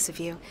taken notice of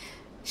you.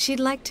 She'd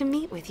like to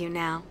meet with you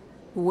now.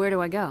 Where do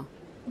I go?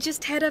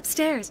 Just head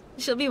upstairs.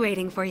 She'll be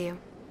waiting for you.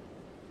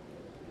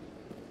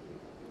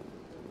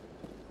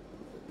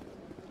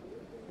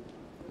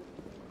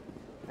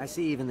 I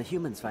see even the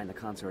humans find the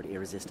consort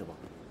irresistible.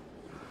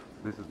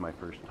 This is my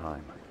first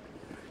time.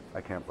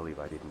 I can't believe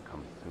I didn't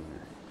come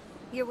sooner.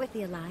 You're with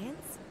the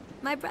Alliance?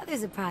 My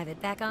brother's a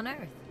private back on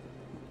Earth.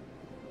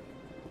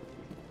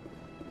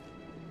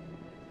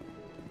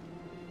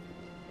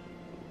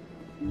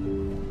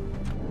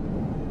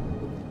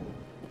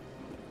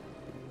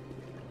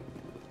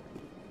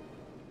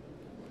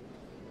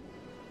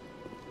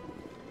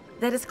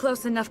 That is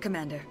close enough,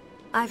 Commander.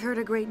 I've heard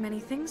a great many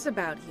things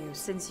about you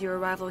since your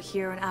arrival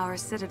here in our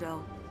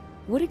citadel.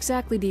 What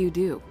exactly do you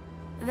do?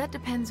 That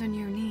depends on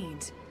your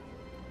needs.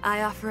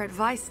 I offer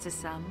advice to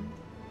some,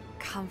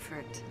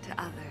 comfort to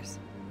others.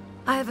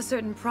 I have a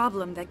certain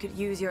problem that could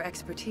use your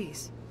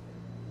expertise.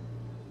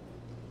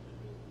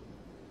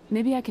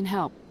 Maybe I can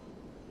help.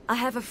 I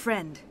have a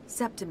friend,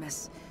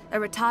 Septimus, a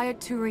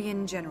retired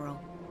Turian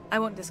general. I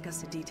won't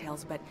discuss the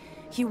details, but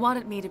he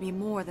wanted me to be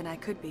more than I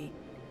could be.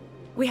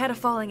 We had a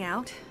falling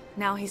out.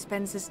 Now he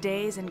spends his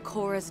days in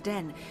Korra's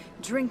den,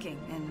 drinking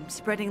and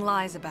spreading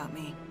lies about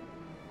me.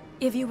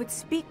 If you would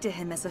speak to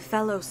him as a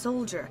fellow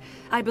soldier,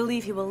 I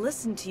believe he will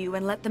listen to you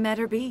and let the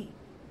matter be.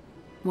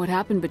 What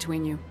happened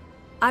between you?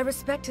 I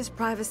respect his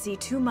privacy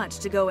too much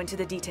to go into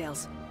the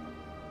details.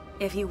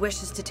 If he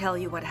wishes to tell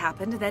you what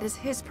happened, that is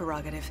his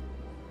prerogative.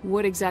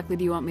 What exactly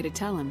do you want me to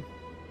tell him?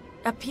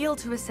 Appeal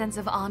to his sense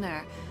of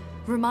honor.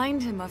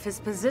 Remind him of his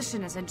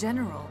position as a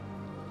general.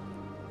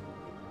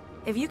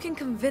 If you can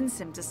convince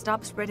him to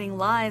stop spreading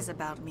lies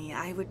about me,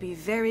 I would be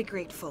very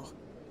grateful.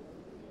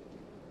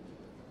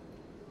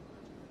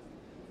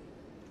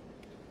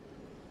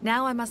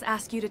 Now I must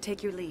ask you to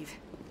take your leave.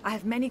 I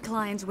have many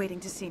clients waiting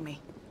to see me.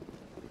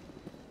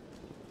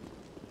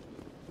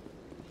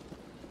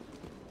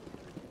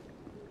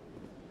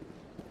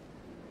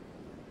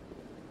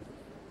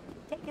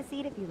 Take a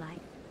seat if you like.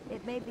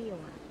 It may be a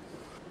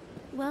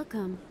while.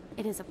 Welcome.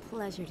 It is a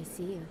pleasure to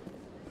see you.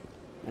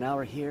 An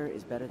hour here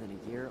is better than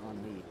a year on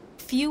leave.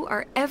 Few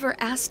are ever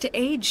asked to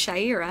aid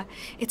Shaira.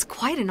 It's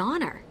quite an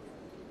honor.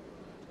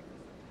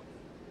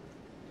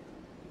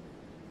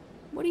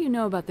 What do you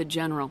know about the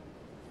General?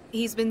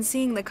 He's been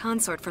seeing the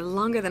consort for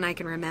longer than I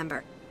can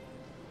remember.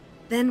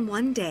 Then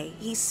one day,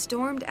 he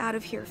stormed out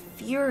of here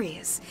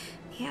furious.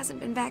 He hasn't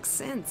been back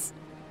since.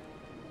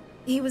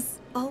 He was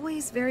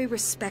always very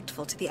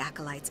respectful to the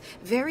acolytes,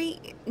 very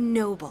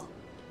noble.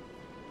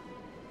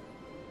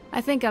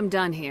 I think I'm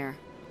done here.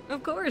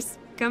 Of course.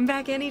 Come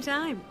back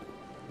anytime.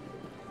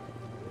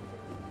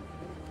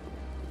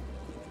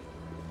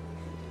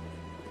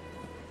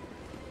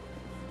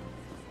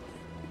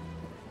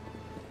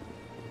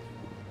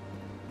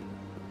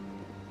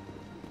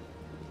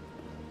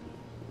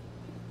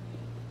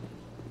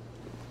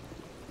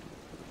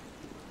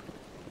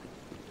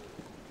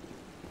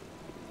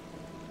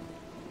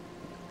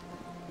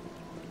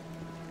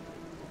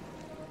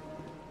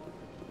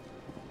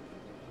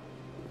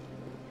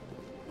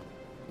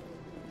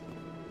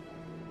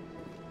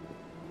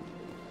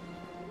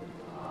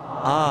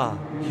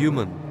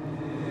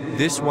 Human,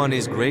 this one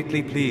is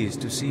greatly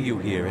pleased to see you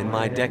here in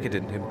my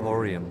decadent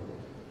emporium.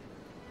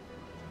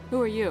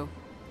 Who are you?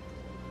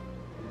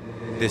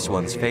 This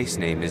one's face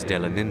name is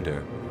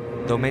Delaninder,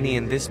 though many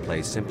in this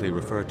place simply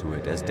refer to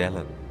it as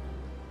Delan.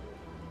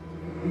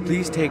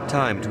 Please take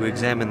time to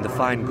examine the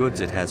fine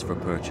goods it has for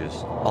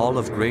purchase, all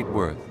of great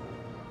worth.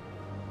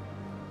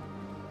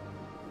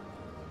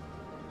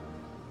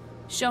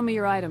 Show me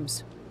your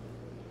items.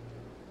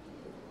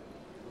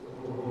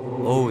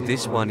 Oh,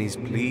 this one is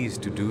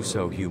pleased to do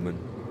so, human.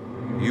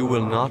 You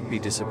will not be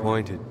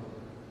disappointed.